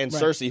Icarus and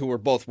Cersei, who were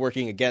both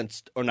working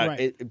against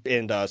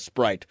and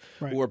Sprite,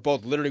 who were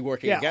both literally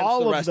working against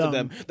the rest of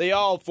them. They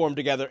all formed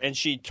together, and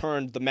she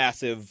turned the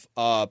massive.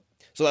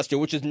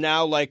 Celestial, which is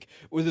now like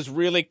with this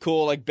really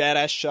cool like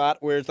badass shot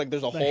where it's like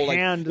there's a whole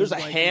there's a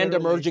hand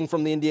emerging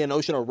from the Indian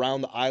Ocean around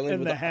the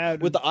island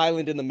with the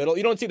island in the middle.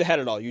 You don't see the head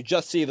at all. You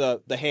just see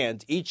the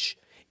hands. Each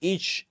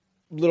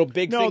little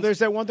big thing. No, there's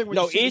that one thing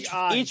where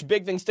each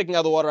big thing sticking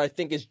out of the water I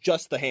think is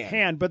just the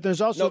hand. But there's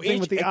also a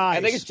thing with the eyes.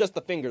 I think it's just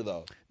the finger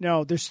though.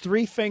 No, there's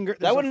 3 fingers.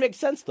 That wouldn't make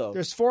sense though.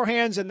 There's 4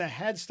 hands and the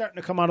head's starting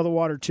to come out of the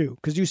water too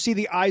because you see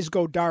the eyes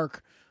go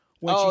dark.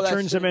 When she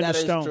turns him into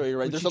stone. True, you're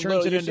right. There's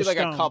you see like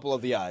a couple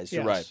of the eyes.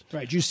 You're right.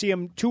 Right. You see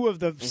him 2 of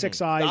the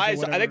 6 eyes. The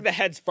eyes. I think the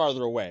head's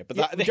farther away, but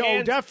the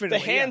hands, definitely.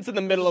 The hands in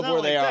the middle of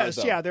where they are.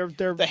 Yeah, they're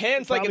the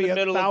hands like in the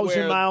middle of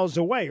 1,000 miles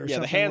away or something.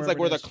 Yeah, the hands like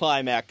where the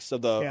climax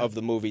of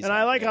the movies. And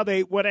I like how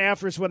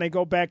when they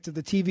go back to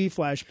the TV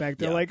flashback,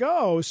 they're like,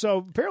 oh, so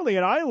apparently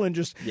an island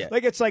just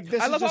like it's like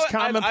this is just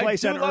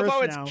commonplace on Earth now. I love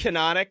how it's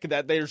canonic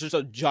that there's just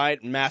a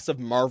giant, massive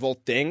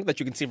Marvel thing that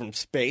you can see from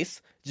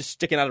space. Just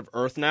sticking out of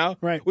Earth now,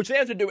 right? Which they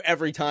have to do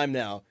every time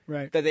now,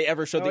 right? That they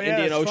ever showed the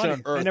Indian Ocean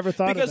on Earth. I never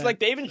thought because of that. Like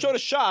they even showed a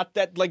shot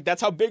that like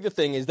that's how big the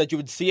thing is that you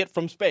would see it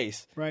from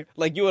space, right?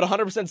 Like you would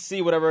 100%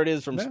 see whatever it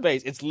is from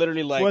space. It's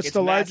literally like it's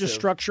the largest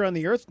structure on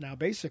the Earth now,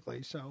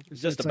 basically. So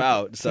it's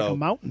about like a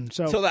mountain.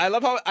 So I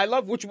love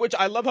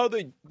how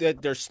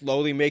they're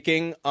slowly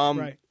making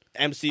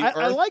MC Earth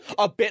I like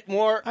a bit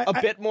more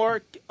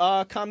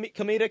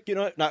comedic, you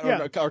know,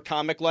 or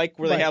comic like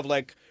where they have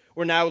like.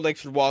 We're now like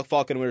for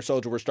Falcon and Winter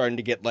Soldier, we're starting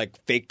to get like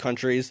fake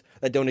countries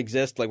that don't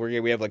exist. Like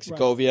we have like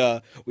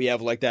Sokovia, we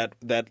have like that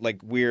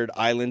like weird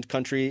island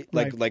country,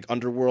 like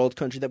underworld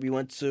country that we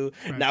went to.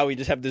 Right. Now we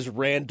just have this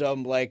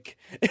random like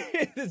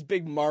this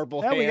big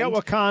marble hand. We got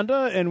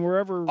Wakanda and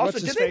wherever. Also,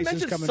 did they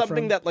mention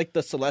something that like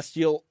the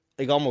Celestial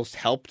like almost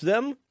helped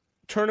them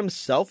turn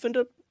himself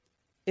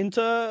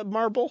into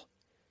marble?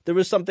 There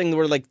was something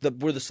where like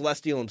where the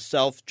Celestial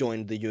himself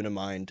joined the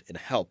Unimind and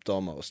helped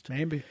almost.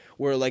 Maybe.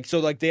 Where like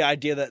the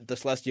idea that the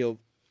Celestial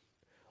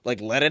like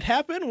let it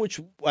happen,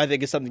 which I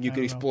think is something you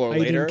could explore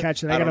later. I didn't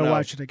catch it. I gotta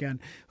watch it again.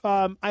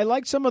 I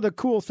like some of the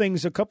cool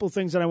things. A couple of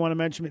things that I want to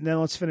mention, and then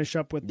let's finish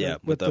up with the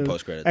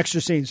post credits extra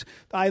scenes.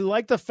 I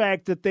like the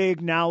fact that they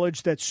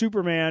acknowledge that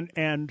Superman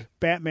and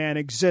Batman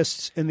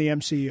exists in the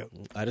MCU.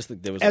 I just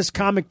think there was as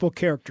comic book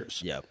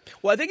characters. Yeah.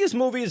 Well, I think this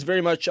movie is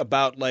very much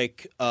about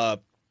like.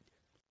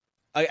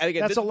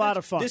 That's a lot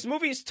of fun. This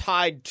movie is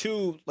tied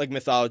to like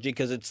mythology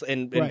because it's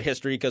in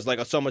history because like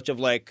so much of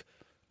like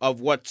of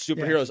what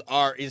superheroes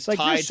are is It's like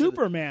tied you're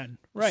Superman,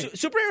 right?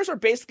 Superheroes are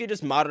basically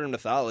just modern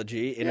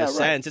mythology in a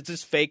sense. It's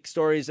just fake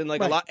stories and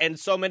like a lot, and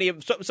so many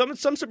of some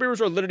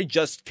superheroes are literally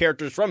just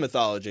characters from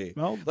mythology.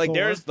 Well, like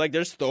Thor.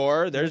 there's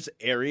Thor, there's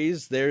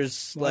Ares,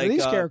 there's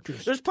these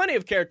characters. There's plenty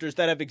of characters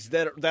that have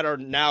that are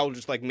now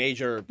just like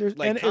major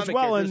like and comic as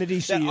well in the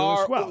characters DCU that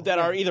are, as well. that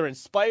are either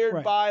inspired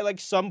Right. by like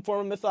some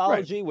form of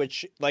mythology,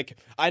 which like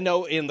I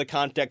know in the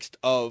context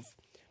of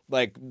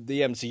like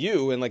the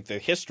MCU and like the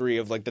history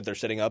of like that they're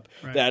setting up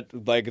that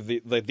like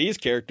these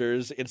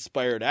characters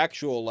inspired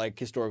actual like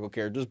historical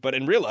characters, but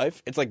in real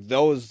life it's like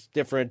those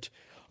different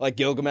like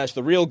Gilgamesh,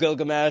 the real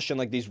Gilgamesh, and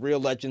like these real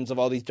legends of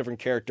all these different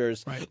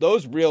characters. Right.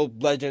 Those real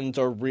legends,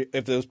 or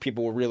if those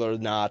people were real or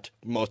not,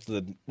 most of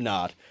them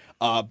not,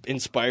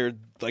 inspired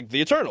like the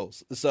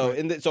Eternals. So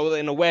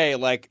in a way,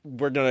 like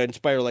we're gonna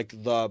inspire like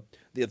the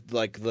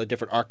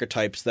different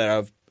archetypes that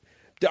have.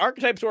 The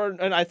archetypes were,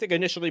 and I think,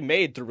 initially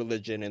made through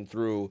religion and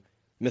through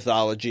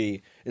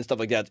mythology and stuff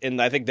like that.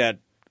 And I think that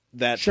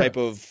type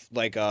of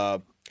like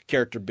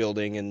character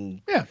building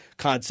and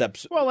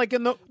concepts. Well, like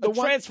in the one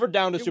transferred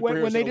down to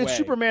superheroes when they in a did way.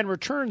 Superman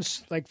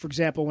Returns, like for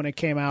example, when it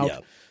came out,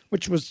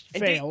 which was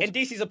failed. And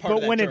DC's a part but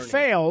of that when journey. it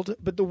failed,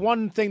 but the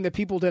one thing that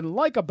people didn't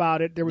like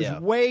about it, there was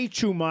way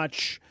too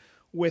much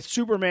with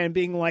Superman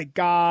being like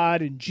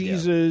God and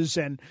Jesus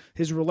and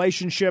his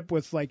relationship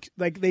with like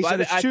they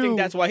said I think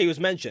that's why he was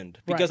mentioned,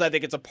 because I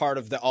think it's a part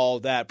of all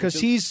that.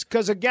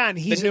 Because again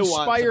he's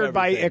inspired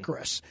by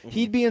Icarus. Mm-hmm.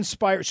 He'd be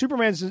inspired.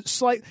 Superman's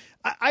slight.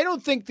 I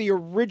don't think the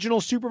original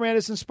Superman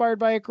is inspired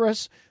by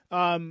Icarus,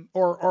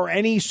 or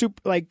any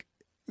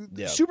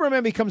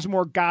Superman becomes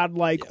more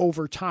godlike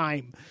over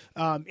time.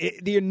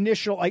 The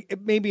initial,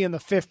 like maybe in the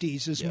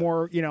 50s, is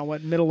more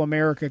what Middle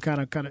America kind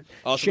of.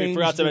 Also, we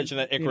forgot to mention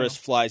that Icarus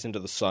flies into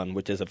the sun,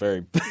 which is a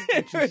very,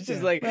 which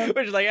is like,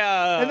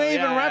 and they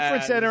even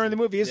reference that in the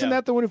movie. Isn't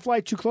that the one who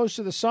flies too close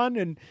to the sun?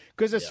 And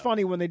because it's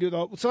funny when they do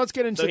the. So let's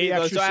get into the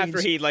extra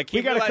after scenes.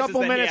 we got a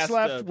couple minutes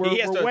left.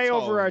 We're way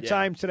over our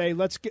time today.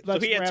 Let's so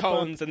he wrap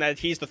atones, up. and that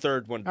he's the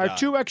third one. Our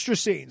two extra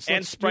scenes.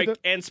 And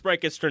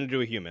Sprite gets turned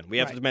into a human. We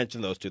have to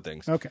mention those two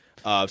things. Okay.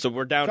 So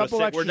we're down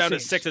to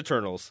 6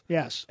 Eternals.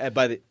 Yes.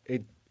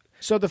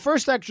 So the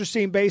first extra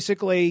scene,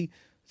 basically,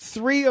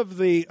 3 of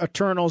the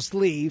Eternals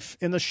leave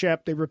in the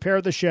ship. They repair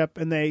the ship,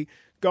 and they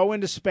go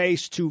into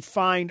space to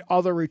find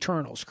other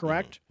Eternals,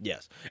 correct? Mm-hmm.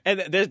 Yes. And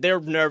they're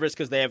nervous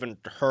because they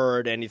haven't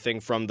heard anything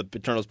from the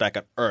Eternals back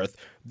on Earth.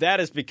 That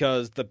is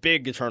because the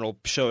big Eternal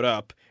showed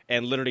up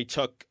and literally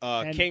took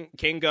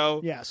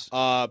Kingo,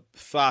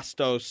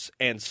 Phastos,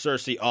 and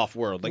Cersei off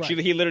world. Like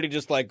he literally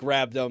just like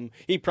grabbed them.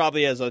 He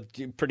probably has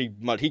pretty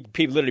much.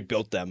 He literally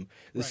built them,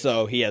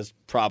 so he has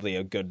probably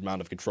a good amount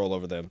of control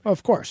over them.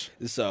 Of course.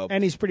 So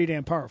and he's pretty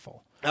damn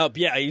powerful.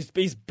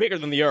 He's bigger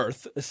than the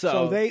Earth.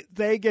 So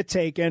they get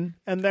taken,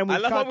 and then I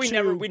love how we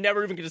never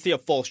even get to see a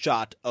full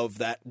shot of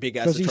that big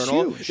ass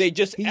Eternal. Huge. They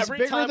just he's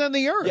bigger than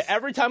the Earth. Yeah,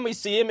 every time we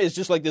see him is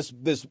just like this.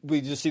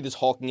 We just see this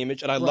hulking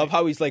image, and I love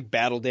how he's like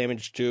battle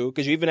damaged too.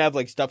 Because you even have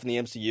like stuff in the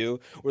MCU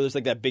where there's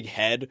like that big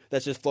head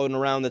that's just floating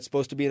around that's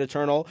supposed to be an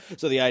Eternal.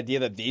 So the idea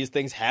that these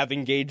things have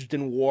engaged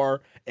in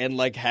war and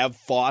like have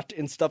fought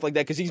and stuff like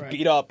that, because he's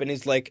beat up and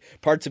he's like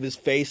parts of his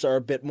face are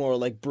a bit more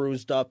like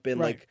bruised up and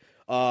like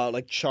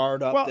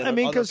charred up. Well, I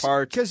mean, because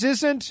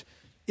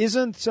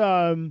isn't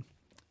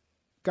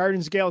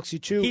Guardians of the Galaxy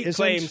 2? He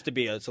claims to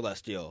be a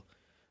Celestial.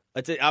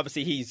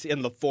 Obviously, he's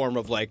in the form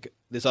of like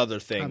this other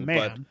thing,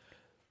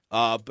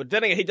 but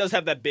then again, he does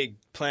have that big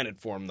planet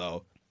form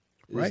though,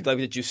 like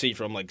that you see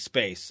from like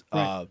space.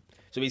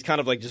 So he's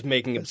kind of like just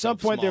making himself.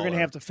 At some point, smaller. they're going to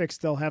have to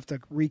they'll have to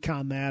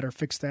recon that or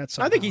fix that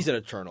somehow. I think he's an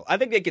Eternal. I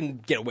think they can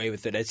get away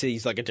with it. I'd say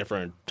he's like a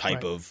different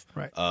type of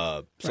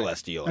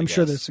Celestial. I'm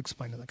sure that's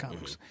explained in the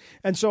comics. Mm-hmm.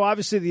 And so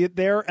obviously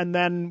and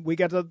then we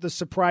get the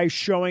surprise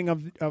showing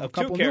of a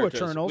couple new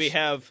Eternals. We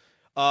have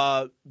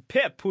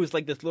Pip, who's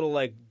like this little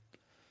like.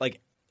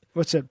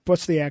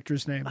 What's the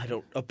actor's name? I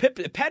don't know.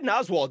 Patton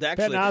Oswalt,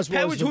 actually. Patton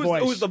Oswalt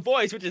who's the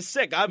voice, which is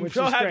sick. I'm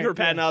so happy for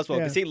Patton Oswalt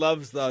because he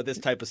loves this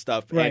type of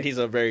stuff, and he's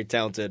a very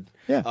talented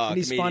and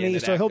he's funny,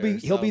 so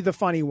he'll be the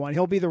funny one.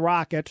 He'll be the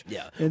Rocket.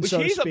 Yeah, he's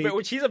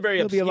a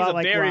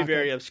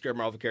very obscure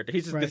Marvel character.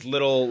 He's just this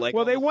little like.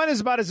 Well, one is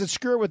about as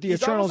obscure with the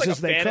Eternals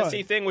as they could.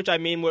 Fantasy thing, which I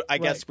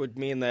guess would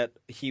mean that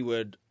he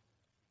would.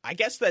 I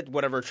guess that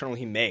whatever Eternal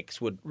he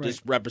makes would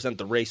just represent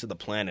the race of the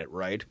planet,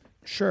 right?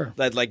 Sure.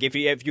 That like if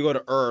you go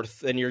to Earth,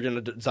 then you're going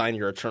to design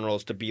your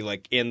Eternals to be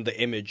like in the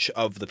image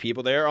of the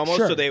people there, almost.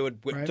 Sure. So they would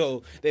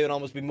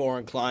almost be more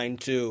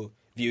inclined to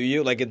view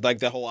you like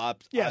the whole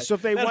so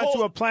if they went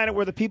to a planet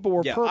where the people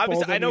were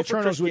purple, then the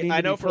Eternals would need to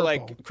be purple. For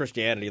like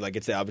Christianity, like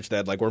it's obviously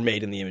that like we're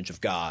made in the image of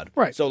God,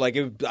 right? So like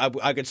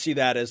I could see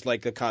that as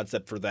like the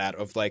concept for that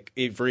of like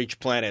for each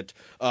planet,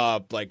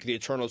 like the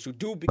Eternals who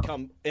do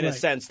become in a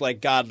sense like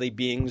godly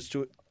beings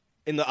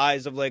in the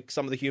eyes of like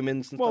some of the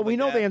humans. And well, stuff we like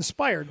know that. they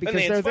inspired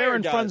because they're there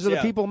in front of the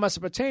people of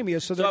Mesopotamia,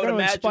 so they're going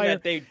to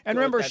inspire. And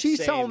remember, she's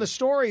telling the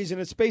stories,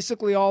 and it's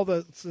basically all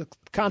the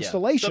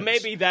constellations. So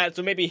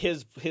maybe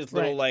his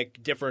little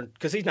like different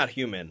because he's not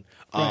human.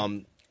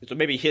 So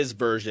maybe his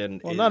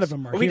version. Well, is, none of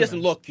them are. Well, he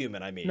doesn't look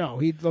human. I mean, no,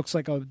 he looks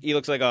like a. He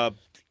looks like a.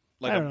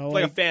 I don't know,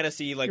 like a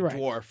fantasy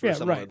dwarf or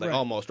something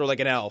almost, or like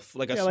an elf,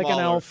 like a smaller, like an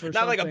elf or not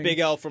something. like a big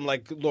elf from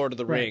like Lord of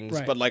the Rings,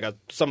 right. but like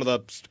some of the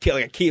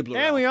like a Keebler.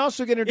 And we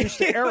also get introduced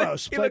to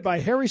Eros, played by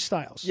Harry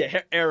Styles.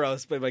 Yeah,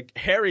 Eros, played by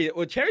Harry.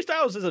 Which Harry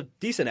Styles is a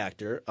decent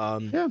actor.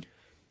 Yeah.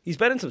 He's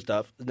been in some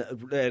stuff,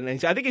 and I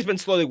think he's been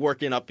slowly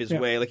working up his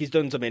way. Like he's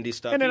done some indie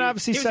stuff, and then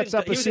obviously sets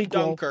up a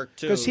sequel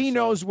because he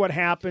knows what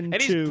happened.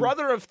 And he's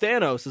brother of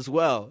Thanos as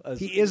well.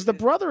 He is the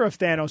brother of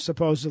Thanos,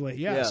 supposedly.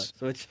 Yes.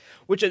 Yeah.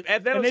 So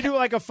and they do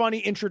like a funny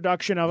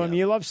introduction of him.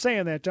 You love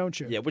saying that, don't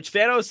you? Yeah. Which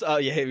Thanos?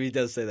 Yeah, he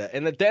does say that.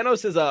 And the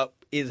Thanos has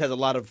a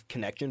lot of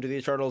connection to the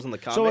Eternals in the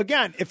comics. So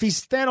again, if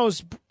he's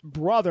Thanos'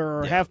 brother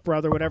or half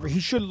brother, whatever,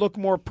 he should look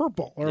more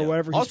purple or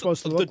whatever he's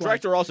supposed to look like. The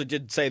director also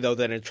did say though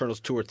that in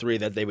Eternals 2 or 3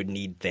 that they would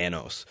need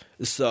Thanos.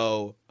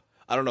 So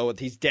I don't know what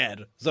he's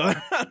dead. So I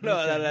don't know.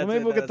 Well,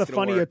 maybe we'll get the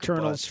funny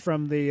Eternals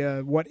from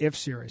the What If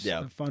series.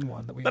 Yeah, the fun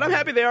one that we. But I'm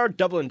happy they are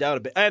doubling down a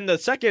bit. And the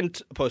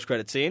second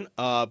post-credit scene,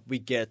 we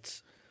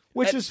get.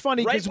 Which is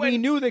funny because we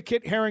knew that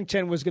Kit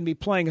Harington was going to be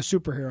playing a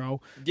superhero.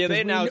 Yeah, they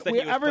announced that he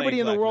was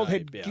everybody in the world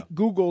Knight, had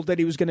Googled that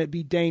he was going to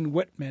be Dane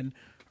Whitman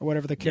or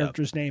whatever the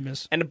character's name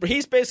is. And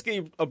he's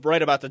basically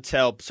right about to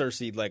tell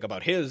Cersei like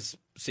about his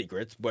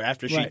secrets, where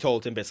after she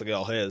told him basically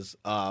all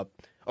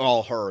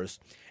hers.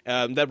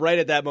 That right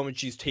at that moment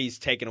he's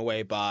taken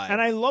away by. And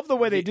I love the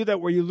way they do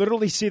that, where you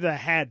literally see the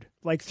head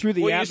like through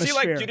the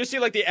atmosphere. You just see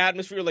like the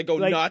atmosphere like go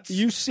nuts.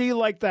 You see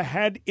like the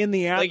head in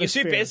the atmosphere. Like you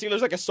see basically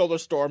there's like a solar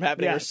storm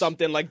happening or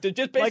something. Like just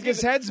basically like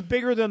his head's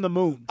bigger than the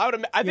moon. I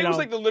think it was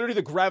like literally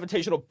the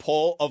gravitational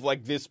pull of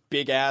like this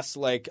big ass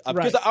like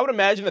because I would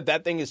imagine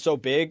that thing is so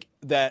big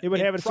that it would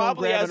have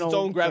probably has its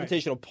own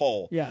gravitational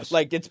pull. Yes,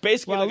 like it's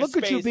basically like look a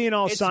space, at you being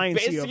all sciencey.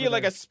 It's basically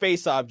like a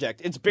space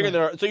object. It's bigger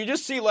than so you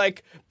just see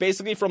like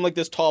basically from like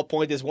this tall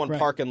point, there's one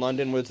park in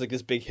London where it's like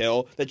this big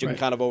hill that you can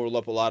kind of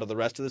overlook a lot of the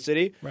rest of the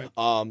city. Right.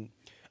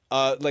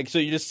 Like so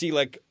you just see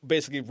like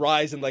basically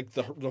rise in like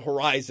the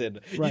horizon.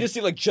 You just see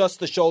like just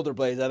the shoulder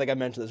blades. I think I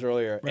mentioned this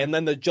earlier, and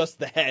then just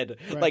the head,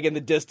 like in the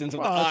distance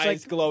with the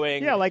eyes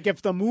glowing. Yeah, like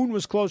if the moon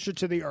was closer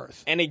to the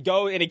Earth. And he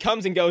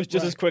comes and goes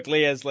just as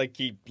quickly as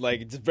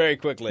just very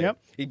quickly. Yep.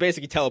 He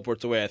basically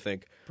teleports away, I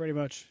think. Pretty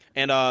much.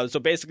 And so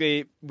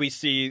basically we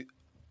see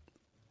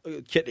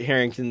Kit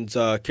Harington's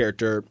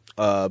character,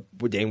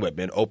 Dane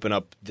Whitman, open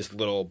up this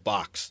little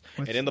box.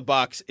 And in the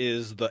box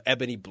is the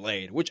Ebony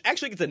Blade, which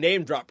actually gets a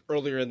name drop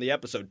earlier in the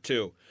episode,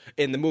 too.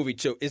 In the movie,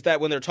 too. Is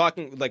that when they're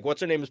talking, like, what's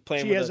her name is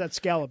playing with She has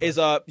Excalibur.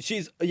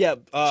 She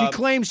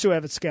claims to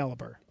have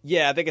Excalibur.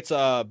 Yeah, I think it's,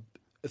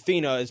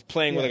 Athena is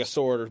playing with like a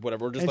sword or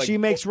whatever. Just and like, she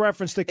makes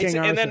reference to King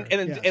Arthur.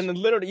 And then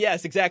literally,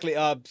 yes, exactly.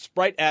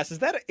 Sprite asks, is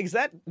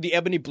that the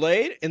Ebony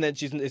Blade? And then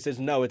it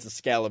says, no, it's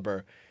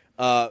Excalibur.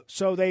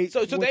 So they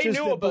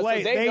know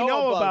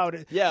about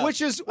it. Yeah,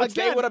 which is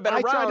again, they would have been I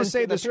tried to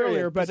say this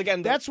earlier, but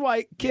again, that's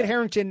why Kit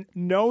Harington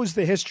knows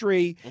the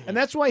history, and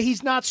that's why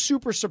he's not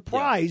super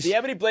surprised. The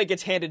Ebony Blade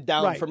gets handed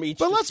down from each.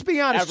 But let's be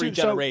honest, every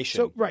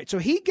generation. So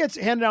he gets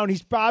handed down.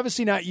 He's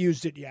obviously not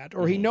used it yet,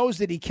 or he knows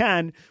that he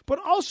can. But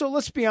also,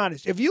 let's be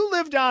honest: if you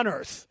lived on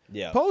Earth.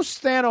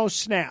 Post Thanos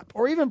snap,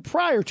 or even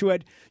prior to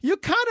it, you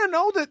kind of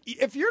know that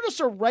if you're just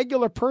a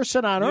regular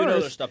person on Earth,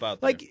 there's stuff out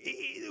there. Like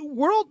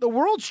the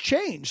world's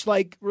changed,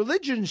 like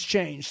religion's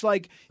changed.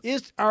 Like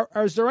is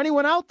there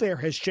anyone out there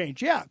has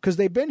changed? Yeah, because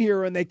they've been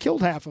here and they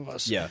killed half of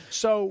us. Yeah.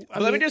 So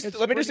let me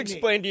just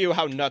explain to you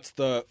how nuts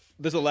this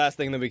is the last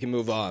thing that we can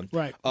move on.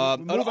 Right.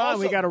 Move on.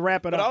 We got to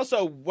wrap it up. But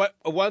also,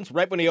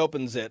 right when he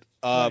opens it,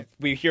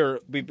 we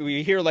hear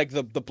like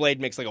the blade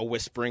makes like a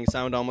whispering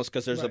sound almost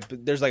because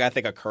there's like I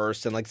think a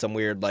curse and like some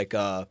weird like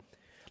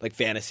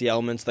fantasy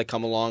elements that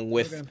come along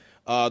with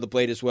the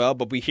blade as well.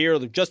 But we hear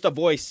just a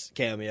voice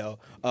cameo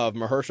of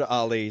Mahershala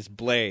Ali's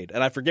blade,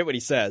 and I forget what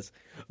he says,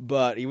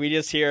 but we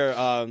just hear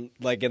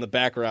like in the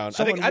background.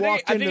 I think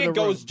it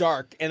goes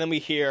dark, and then we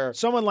hear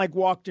someone like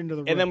walked into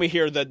the room, and then we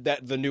hear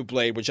the new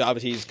blade, which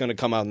obviously is going to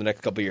come out in the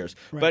next couple of years.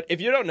 Right. But if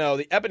you don't know,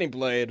 the Ebony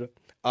Blade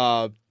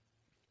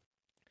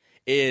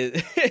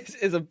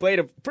is a blade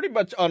of pretty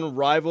much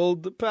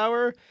unrivaled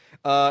power.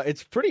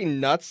 It's pretty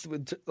nuts.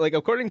 Like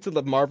according to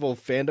the Marvel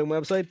fandom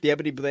website, the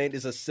Ebony Blade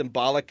is a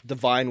symbolic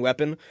divine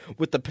weapon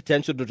with the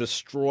potential to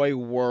destroy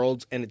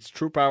worlds, and its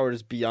true power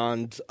is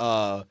beyond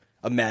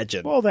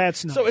imagine. Well,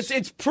 that's nice. So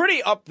it's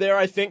pretty up there,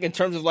 I think, in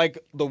terms of like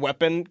the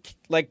weapon,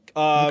 like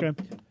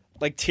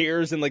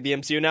tiers in like the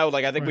MCU now.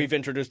 Like I think we've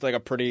introduced like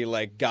a pretty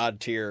like god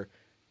tier,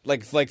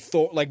 like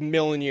Thor, like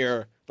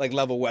Mjolnir like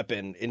level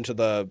weapon into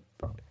the.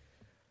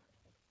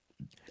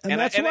 And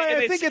that's why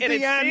I think at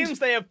the end, seems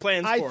they have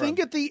plans. I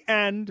think at the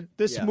end,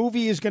 this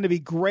movie is going to be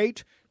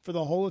great for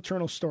the whole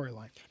Eternal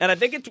storyline. And I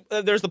think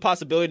there's the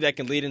possibility that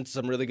can lead into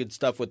some really good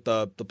stuff with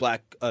the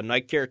Black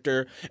Knight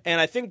character.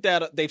 And I think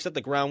that they've set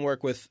the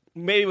groundwork with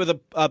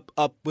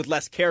with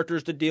less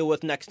characters to deal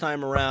with next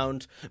time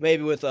around.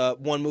 Maybe with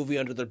one movie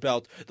under their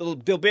belt, they'll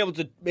be able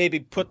to maybe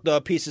put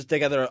the pieces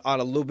together on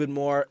a little bit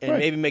more, and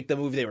maybe make the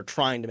movie they were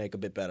trying to make a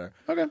bit better.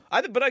 Okay.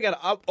 But again,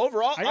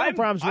 overall, I have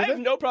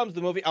no problems with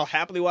the movie. I'll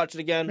happily watch it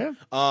again.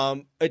 Yeah.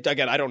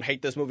 Again, I don't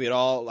hate this movie at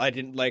all. I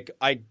didn't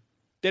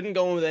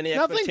go in with any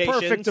expectations.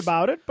 Nothing perfect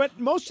about it, but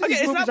most of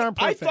these movies aren't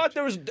perfect. I thought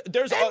there's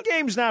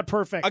Endgame's not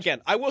perfect.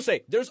 Again, I will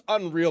say there was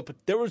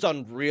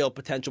unreal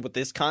potential with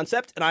this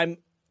concept,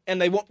 and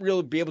they won't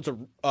really be able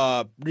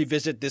to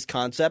revisit this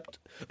concept,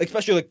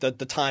 especially like the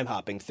time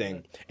hopping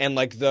thing and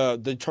like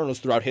the Eternals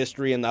throughout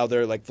history and now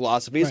their like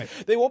philosophies. Right.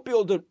 They won't be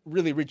able to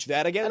really reach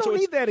that again. I don't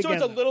need that again.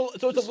 So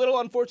it's a little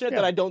unfortunate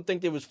that I don't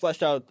think it was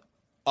fleshed out.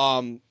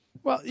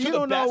 Well, you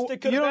don't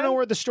know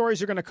where the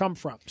stories are going to come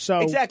from. So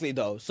exactly,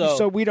 though.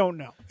 So we don't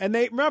know. And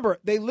they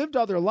lived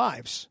other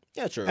lives.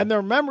 Yeah, true. And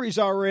their memories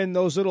are in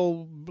those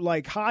little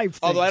like hive things.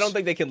 Although I don't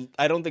think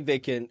they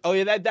can. Oh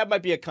yeah, that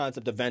might be a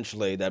concept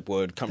eventually that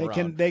would come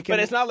around. But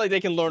it's not like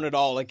they can learn it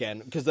all again,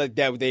 because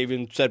they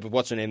even said with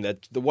what's her name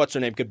that the what's her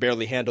name could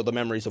barely handle the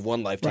memories of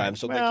one lifetime, right.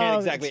 So they can't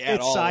exactly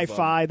add all. It's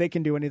sci-fi. They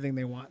can do anything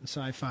they want in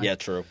sci-fi. Yeah,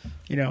 true.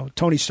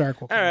 Tony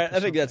Stark will. All right, I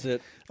think that's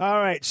it. All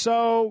right,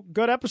 so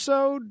good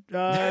episode.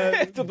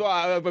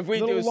 If we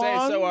do say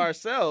so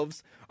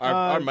ourselves,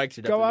 our mics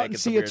are definitely go out and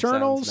see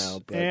Eternals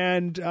now,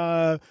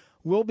 and.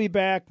 We'll be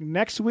back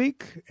next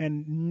week,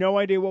 and no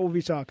idea what we'll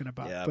be talking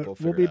about. Yeah,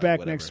 but we'll be back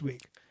next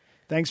week.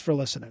 Thanks for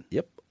listening.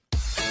 Yep.